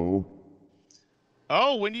show?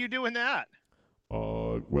 Oh, when are you doing that?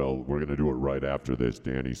 Well, we're going to do it right after this.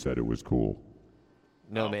 Danny said it was cool.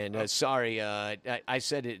 No, man. Sorry. I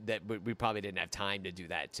said it that we probably didn't have time to do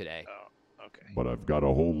that today. Oh, okay. But I've got a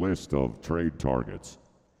whole list of trade targets.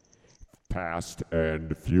 Past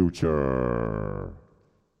and future.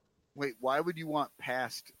 Wait, why would you want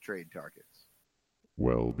past trade targets?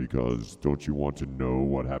 Well, because don't you want to know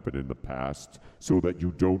what happened in the past so that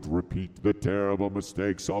you don't repeat the terrible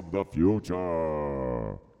mistakes of the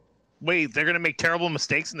future? Wait, they're going to make terrible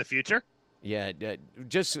mistakes in the future? Yeah,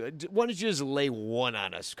 just why don't you just lay one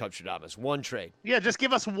on us, Cubstradamus? One trade. Yeah, just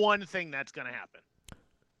give us one thing that's going to happen.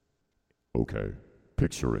 Okay,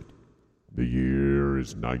 picture it. The year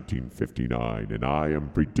is 1959, and I am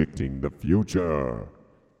predicting the future.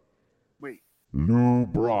 Wait. Lou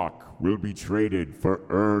Brock will be traded for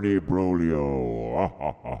Ernie Broglio.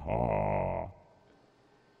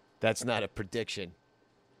 That's not a prediction.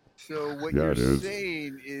 So what you're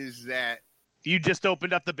saying is that you just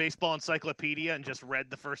opened up the baseball encyclopedia and just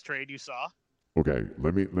read the first trade you saw? Okay,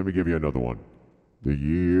 let me give you another one. The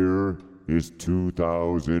year is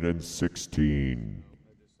 2016.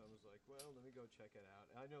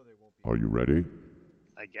 Are you ready?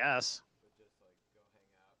 I guess.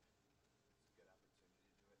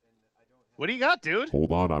 What do you got, dude?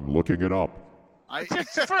 Hold on, I'm looking it up. You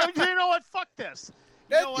know what? Fuck this.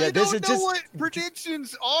 I don't know what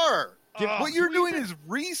predictions are. What you're doing is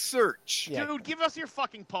research. Dude, give us your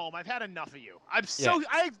fucking poem. I've had enough of you. I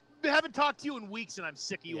haven't talked to you in weeks, and I'm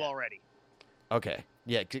sick of you already. Okay.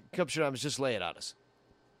 Yeah, Cubstradamus, just lay it on us.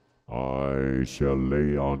 I shall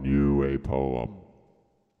lay on you a poem.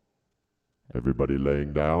 Everybody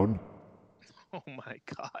laying down? Oh, my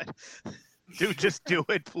God. Dude, just do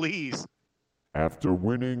it, please. After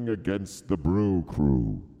winning against the Brew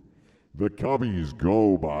Crew, the Cubbies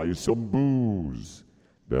go buy some booze.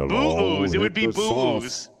 Booze. It would be booze.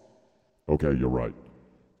 Sauce. Okay, you're right.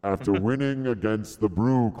 After winning against the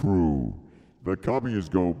Brew Crew, the Cubbies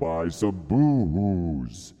go buy some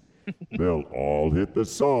booze. They'll all hit the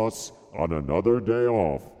sauce on another day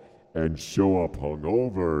off and show up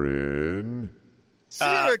hungover in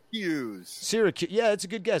Syracuse. Syracuse. Yeah, it's a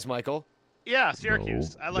good guess, Michael. Yeah,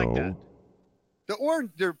 Syracuse. I like that. The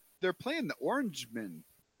orange. They're playing the Orangemen.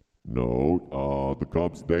 No, the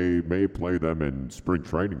Cubs, they may play them in spring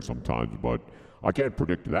training sometimes, but I can't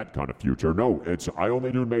predict that kind of future. No, I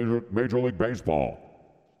only do Major League Baseball.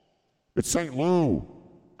 It's St. Lou.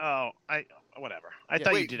 Oh, whatever. I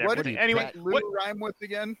thought you did everything. Anyway, what Lou rhyme with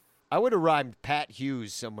again? I would have rhymed Pat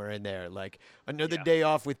Hughes somewhere in there, like another day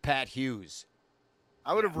off with Pat Hughes.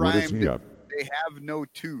 I would have rhymed They have no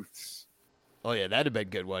tooths. Oh, yeah, that'd have been a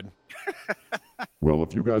good one. Well,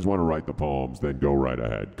 if you guys want to write the poems, then go right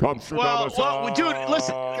ahead. Cubstradamus. Well, dude,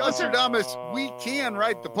 listen. Cubstradamus, we can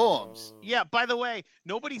write the poems. Yeah, by the way,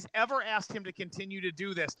 nobody's ever asked him to continue to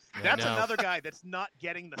do this. That's another guy that's not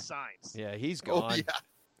getting the signs. Yeah, he's gone. Oh, yeah.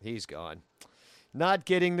 He's gone. Not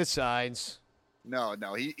getting the signs. No.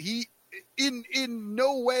 He in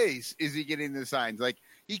no ways is he getting the signs. Like,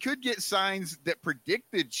 he could get signs that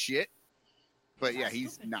predicted shit, but yeah,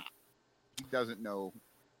 he's not. He doesn't know.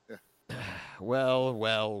 Well.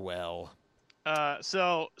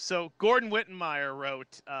 So Gordon Wittenmeyer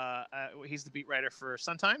wrote. He's the beat writer for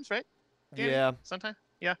Sun Times, right? Danny? Yeah. Sun Times.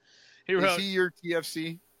 Yeah. He wrote. Is he your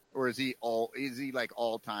TFC, or is he like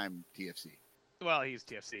all time TFC? Well, he's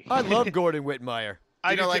TFC. I love Gordon Wittenmeyer.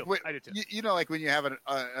 I do too. You know, like when you have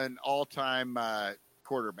an all time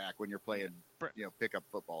quarterback when you're playing, pickup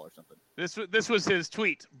football or something. This was his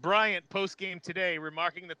tweet. Bryant post-game today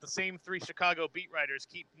remarking that the same three Chicago beat writers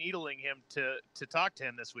keep needling him to talk to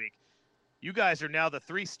him this week. You guys are now the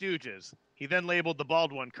Three Stooges. He then labeled the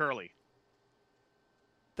bald one Curly.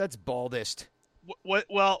 That's baldest.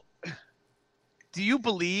 Well, do you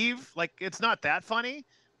believe, like, it's not that funny,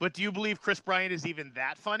 but do you believe Chris Bryant is even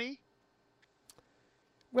that funny?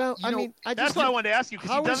 Well, I mean, that's what I wanted to ask you,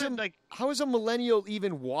 because he doesn't, how is a millennial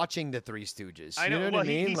even watching the Three Stooges? I know, You know well, what I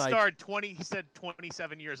mean? he starred 20, he said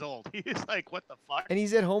 27 years old. He's like, what the fuck? And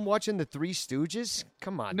he's at home watching the Three Stooges?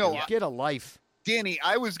 Come on, No, dude, get a life. Danny,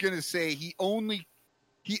 I was going to say he only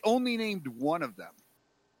named one of them.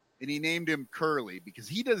 And he named him Curly because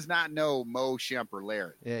he does not know Mo, Shemp, or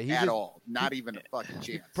Larry at all. Not even a fucking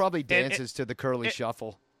chance. Probably dances to the Curly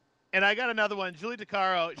Shuffle. And I got another one. Julie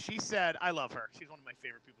DeCaro, she said, I love her. She's one of my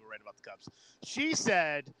favorite people who write about the Cubs. She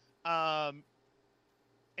said,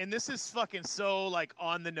 and this is fucking so, like,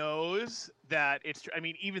 on the nose that it's – I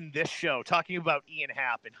mean, even this show, talking about Ian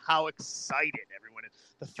Happ and how excited everyone is.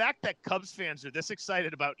 The fact that Cubs fans are this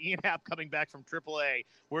excited about Ian Happ coming back from AAA,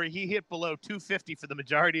 where he hit below 250 for the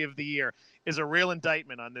majority of the year, is a real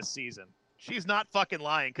indictment on this season. She's not fucking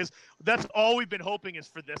lying, because that's all we've been hoping is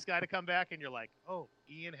for this guy to come back, and you're like, oh,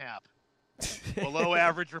 Ian Happ, below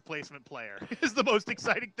average replacement player, is the most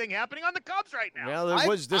exciting thing happening on the Cubs right now. Well, there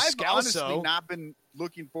was the I've honestly Scalzo. not been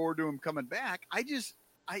looking forward to him coming back. I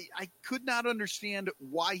could not understand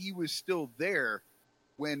why he was still there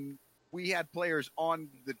when we had players on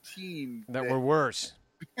the team that were worse.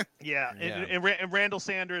 Yeah, and Randall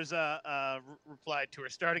Sanders replied to her,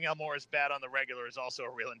 starting Almora is bad on the regular is also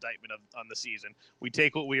a real indictment on the season. We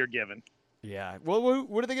take what we are given. Yeah. Well,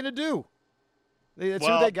 what are they going to do? That's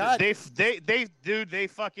who they got. They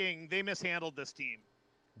mishandled this team.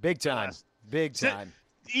 Big time. Big time.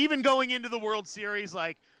 Even going into the World Series,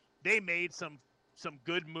 like, they made some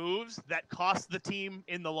good moves that cost the team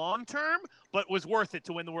in the long term, but was worth it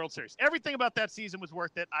to win the World Series. Everything about that season was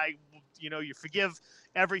worth it. You forgive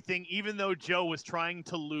everything, even though Joe was trying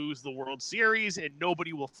to lose the World Series, and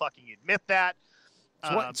nobody will fucking admit that.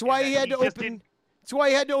 That's why he had to open. That's why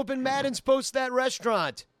he had to open Madden's post that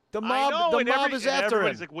restaurant. The mob is after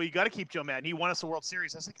him. Like, well, you got to keep Joe Madden. He won us a World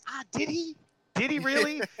Series. I was like, did he? Did he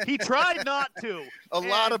really? He tried not to. A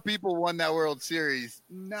lot of people won that World Series.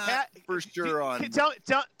 Not for sure on.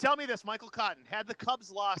 Tell me this, Michael Cotton. Had the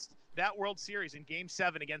Cubs lost that World Series in Game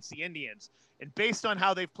 7 against the Indians, and based on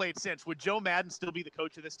how they've played since, would Joe Madden still be the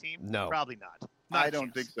coach of this team? No. Probably not. I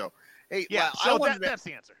don't think so. Hey, yeah, Lyle, so that's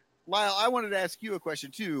the answer. Lyle, I wanted to ask you a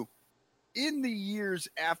question, too. In the years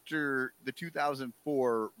after the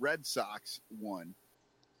 2004 Red Sox won,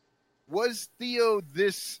 was Theo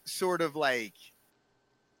this sort of like,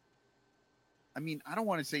 I mean, I don't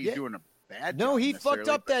want to say he's doing a bad job. No, he fucked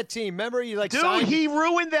up that team. Remember, he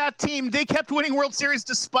ruined that team. They kept winning World Series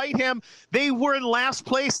despite him. They were in last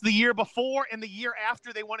place the year before, and the year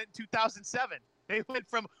after they won it in 2007. They went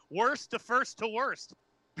from worst to first to worst.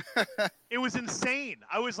 It was insane.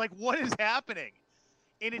 I was like, what is happening?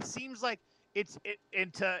 And it seems like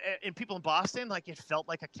and people in Boston, like, it felt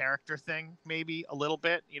like a character thing, maybe a little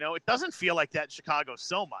bit. It doesn't feel like that in Chicago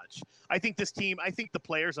so much. I think the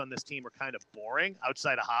players on this team are kind of boring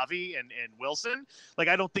outside of Javi and Wilson. Like,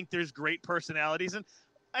 I don't think there's great personalities.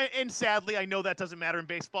 And sadly, I know that doesn't matter in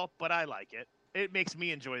baseball, but I like it. It makes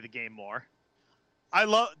me enjoy the game more. I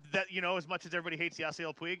love that, as much as everybody hates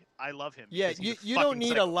Yasiel Puig, I love him. Yeah, you don't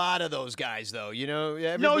need a lot of those guys, though.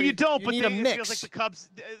 No, you don't, but need a mix. It feels like the Cubs,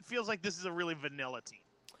 it feels like this is a really vanilla team.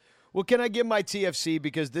 Well, can I give my TFC,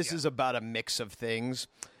 because this is about a mix of things.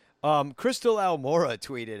 Crystal Almora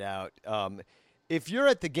tweeted out, if you're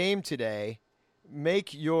at the game today,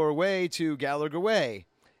 make your way to Gallagher Way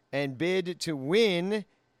and bid to win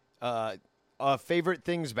a favorite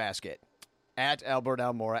things basket. At Albert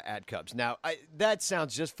Almora at Cubs. Now, that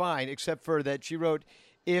sounds just fine, except for that she wrote,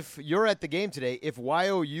 if you're at the game today, if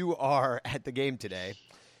YOU are at the game today.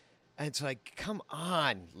 And it's like, come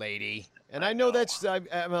on, lady. And I know that's, I'm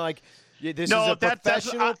like, this is a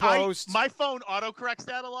professional post. My phone autocorrects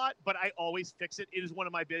that a lot, but I always fix it. It is one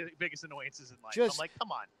of my biggest annoyances in life. I'm like,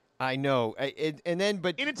 come on. I know.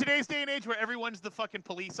 But in today's day and age where everyone's the fucking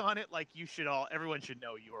police on it, like, everyone should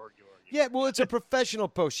know you're. Yeah, well, it's a professional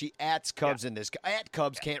post. She @s Cubs in this.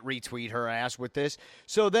 @Cubs can't retweet her ass with this.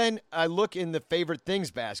 So then I look in the favorite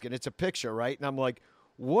things basket. It's a picture, right? And I'm like,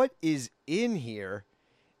 what is in here?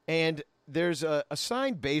 And there's a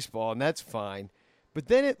signed baseball, and that's fine. But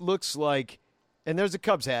then it looks like, and there's a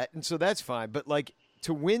Cubs hat, and so that's fine. But, like,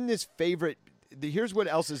 to win this here's what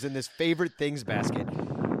else is in this favorite things basket.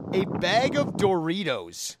 A bag of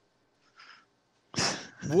Doritos.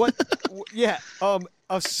 What? Yeah.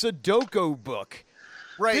 A Sudoku book.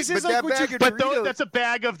 Right. This is but like that's a bag of that's a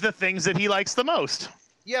bag of the things that he likes the most.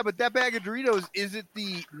 Yeah, but that bag of Doritos, is it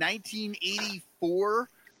the 1984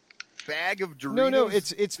 bag of Doritos? No,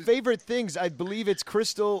 it's favorite things. I believe it's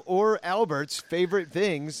Crystal or Albert's favorite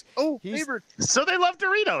things. Oh, He's- favorite. So they love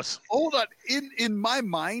Doritos. Hold on. In my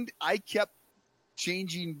mind, I kept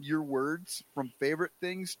changing your words from favorite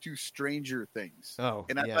things to Stranger Things. Oh,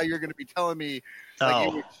 and I yeah. thought you were going to be telling me,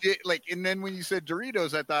 and then when you said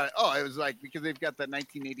Doritos, I thought, it was like because they've got that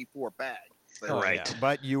 1984 bag. But Oh, Right. yeah,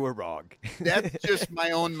 but you were wrong. that's just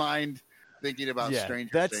my own mind thinking about Yeah,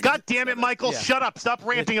 Stranger that's- Things. God damn it, Michael! Yeah. Shut up! Stop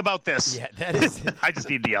ranting about this. Yeah, that is I just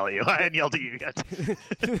need to yell at you. I hadn't yelled at you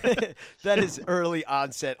yet. that is early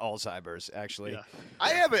onset Alzheimer's, actually. Yeah. I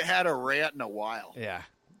haven't had a rant in a while. Yeah.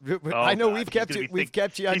 Oh, I know God. we've kept He's gonna you. be We've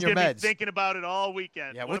kept you on He's your gonna meds. be thinking about it all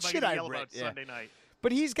weekend. Yeah, what what am I should gonna I yell read? about Yeah. Sunday night?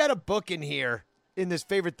 But he's got a book in here in this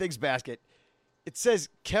favorite things basket. It says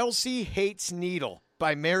Kelsey Hates Needle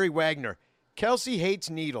by Mary Wagner. Kelsey Hates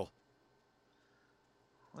Needle.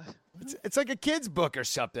 It's like a kid's book or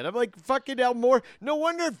something. I'm like, fucking hell, more. No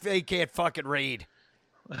wonder if they can't fucking read.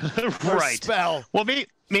 Or Right. spell. Well, maybe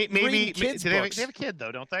kids' do they books. have a kid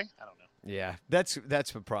though? Don't they? I don't know. Yeah, that's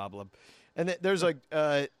the problem. And there's like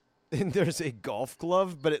there's a golf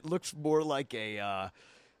glove, but it looks more like a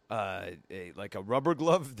rubber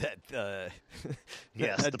glove that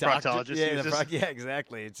Yes, a the doctor- proctologist yeah, uses. yeah,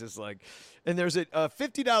 exactly. It's just like, and there's a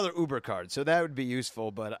 $50 Uber card, so that would be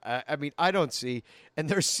useful. But I mean, I don't see, and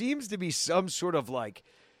there seems to be some sort of like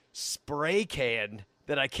spray can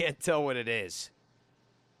that I can't tell what it is.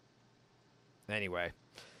 Anyway.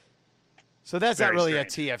 So that's not Very really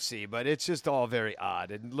strange. a TFC, but it's just all very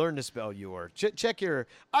odd. And learn to spell your. Check your.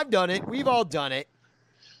 I've done it. We've all done it.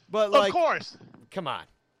 But like, Of course. come on,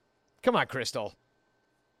 Crystal.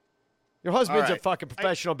 Your husband's All a right. fucking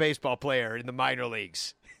professional baseball player in the minor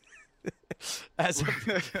leagues. As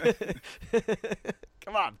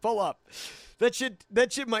come on, pull up. That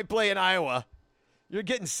shit might play in Iowa. You're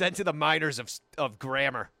getting sent to the minors of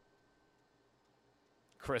grammar.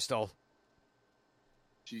 Crystal.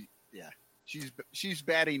 She's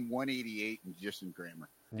batting 188 just in grammar.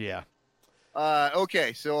 Yeah.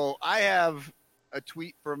 Okay, so I have a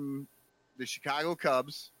tweet from the Chicago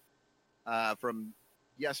Cubs from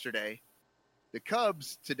yesterday. The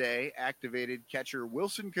Cubs today activated catcher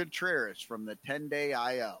Wilson Contreras from the 10-day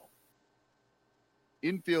IL.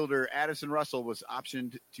 Infielder Addison Russell was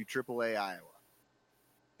optioned to AAA Iowa.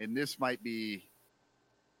 And this might be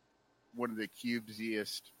one of the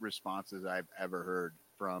cubesiest responses I've ever heard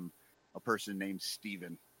from a person named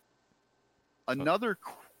Steven. Another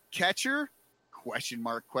catcher? Question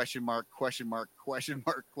mark, question mark, question mark, question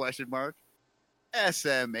mark, question mark.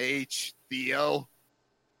 SMH, Theo.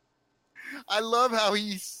 I love how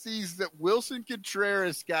he sees that Wilson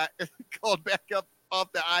Contreras got called back up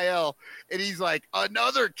off the IL, and he's like,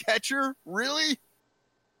 another catcher? Really?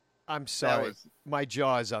 I'm sorry. My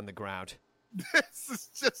jaw is on the ground. This is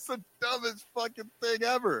just the dumbest fucking thing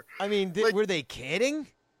ever. I mean, were they kidding?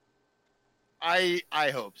 I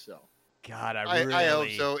hope so. God, I hope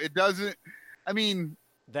so. It doesn't. I mean,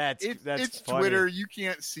 That's it's funny. Twitter. You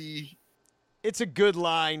can't see. It's a good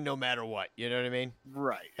line no matter what. You know what I mean?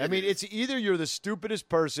 Right. I mean, it's either you're the stupidest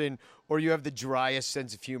person or you have the driest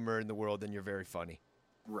sense of humor in the world and you're very funny.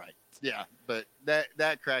 right. Yeah, but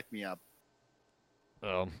that cracked me up.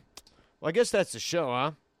 Well, I guess that's the show,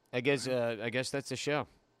 huh? I guess that's the show.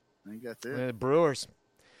 I think that's it. Brewers.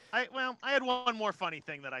 I had one more funny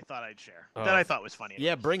thing that I thought I'd share. Oh. That I thought was funny.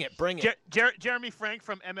 Yeah, bring it. Jeremy Frank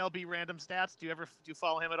from MLB Random Stats. Do you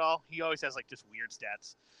follow him at all? He always has like just weird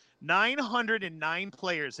stats. 909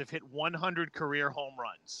 players have hit 100 career home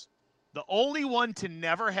runs. The only one to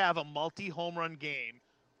never have a multi-home run game,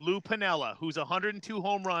 Lou Piniella, who's 102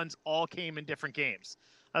 home runs, all came in different games.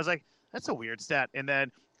 I was like, that's a weird stat. And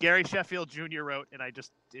then Gary Sheffield Jr. wrote, and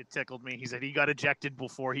it tickled me. He said he got ejected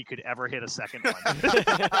before he could ever hit a second one.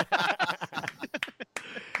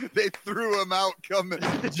 They threw him out coming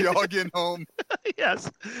jogging home. Yes.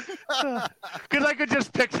 Because I could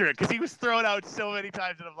just picture it, because he was thrown out so many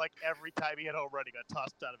times, and I'm like, every time he hit a home run, he got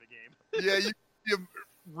tossed out of a game. Yeah, you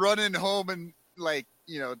running home and Kick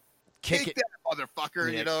take it. that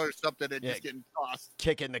motherfucker, Yeah. or something, and Yeah. just getting tossed.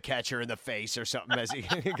 Kicking the catcher in the face or something as he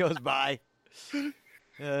goes by.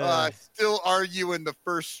 Still arguing the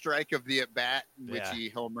first strike of the at bat in which Yeah. he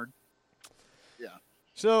homered.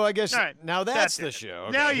 So I guess All right, now that's the it. show.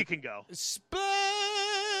 Now Okay. you can go. Spugog.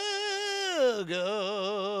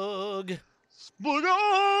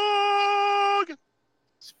 Spugog!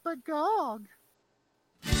 Spagog.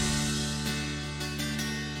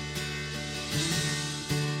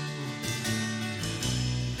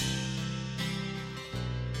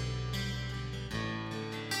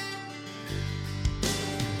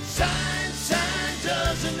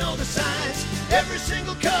 Every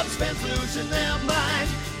single Cubs fan's losing their mind.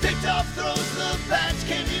 Picked off throws the bats,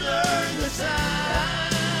 can you learn the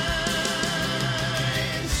signs?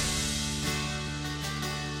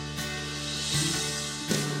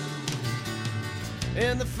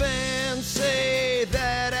 And the fans say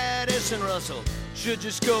that Addison Russell should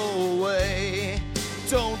just go away.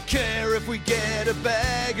 Don't care if we get a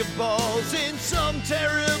bag of balls in some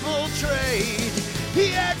terrible trade. He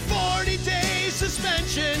had 40 days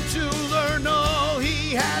suspension to learn all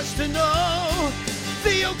he has to know.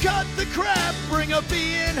 Theo, cut the crap, bring up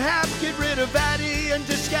Ian Happ, get rid of Addy and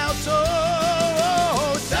Descalso.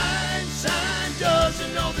 Sign,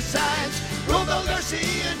 doesn't know the signs. Robel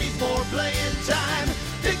Garcia needs more playing time.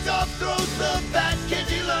 Picked off throws the bat, can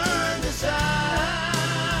you learn the signs?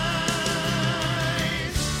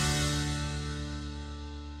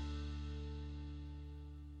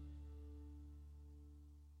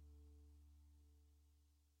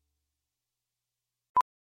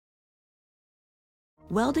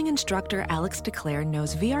 Welding instructor Alex DeClaire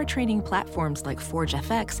knows VR training platforms like Forge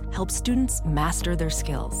FX help students master their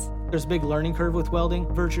skills. There's a big learning curve with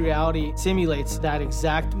welding. Virtual reality simulates that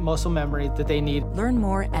exact muscle memory that they need. Learn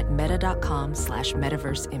more at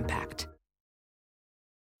meta.com/metaverseimpact.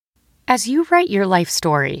 As you write your life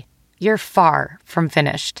story, you're far from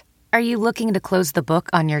finished. Are you looking to close the book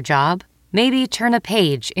on your job? Maybe turn a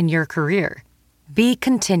page in your career? Be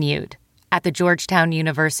continued at the Georgetown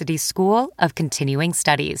University School of Continuing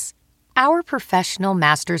Studies. Our professional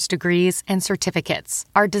master's degrees and certificates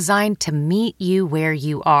are designed to meet you where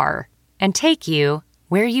you are and take you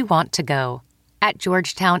where you want to go. At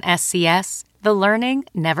Georgetown SCS, the learning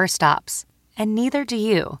never stops, and neither do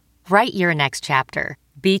you. Write your next chapter.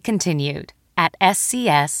 Be continued at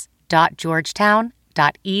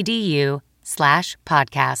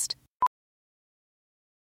scs.georgetown.edu/podcast.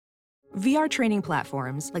 VR training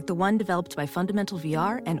platforms, like the one developed by Fundamental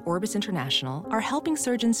VR and Orbis International, are helping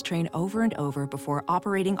surgeons train over and over before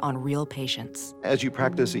operating on real patients. As you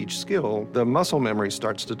practice each skill, the muscle memory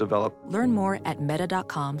starts to develop. Learn more at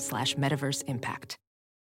meta.com/metaverseimpact.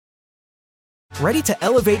 Ready to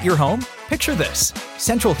elevate your home? Picture this: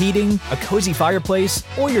 central heating, a cozy fireplace,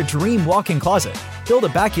 or your dream walk-in closet. Build a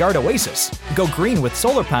backyard oasis, go green with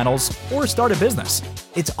solar panels, or start a business.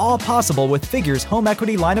 It's all possible with Figure's home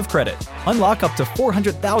equity line of credit. Unlock up to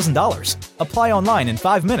 $400,000. Apply online in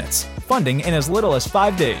 5 minutes. Funding in as little as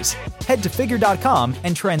 5 days. Head to Figure.com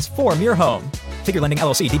and transform your home. Figure Lending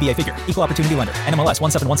LLC, DBA Figure, Equal Opportunity Lender, NMLS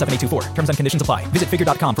 1717824. Terms and conditions apply. Visit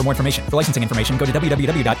Figure.com for more information. For licensing information, go to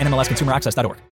www.nmlsconsumeraccess.org.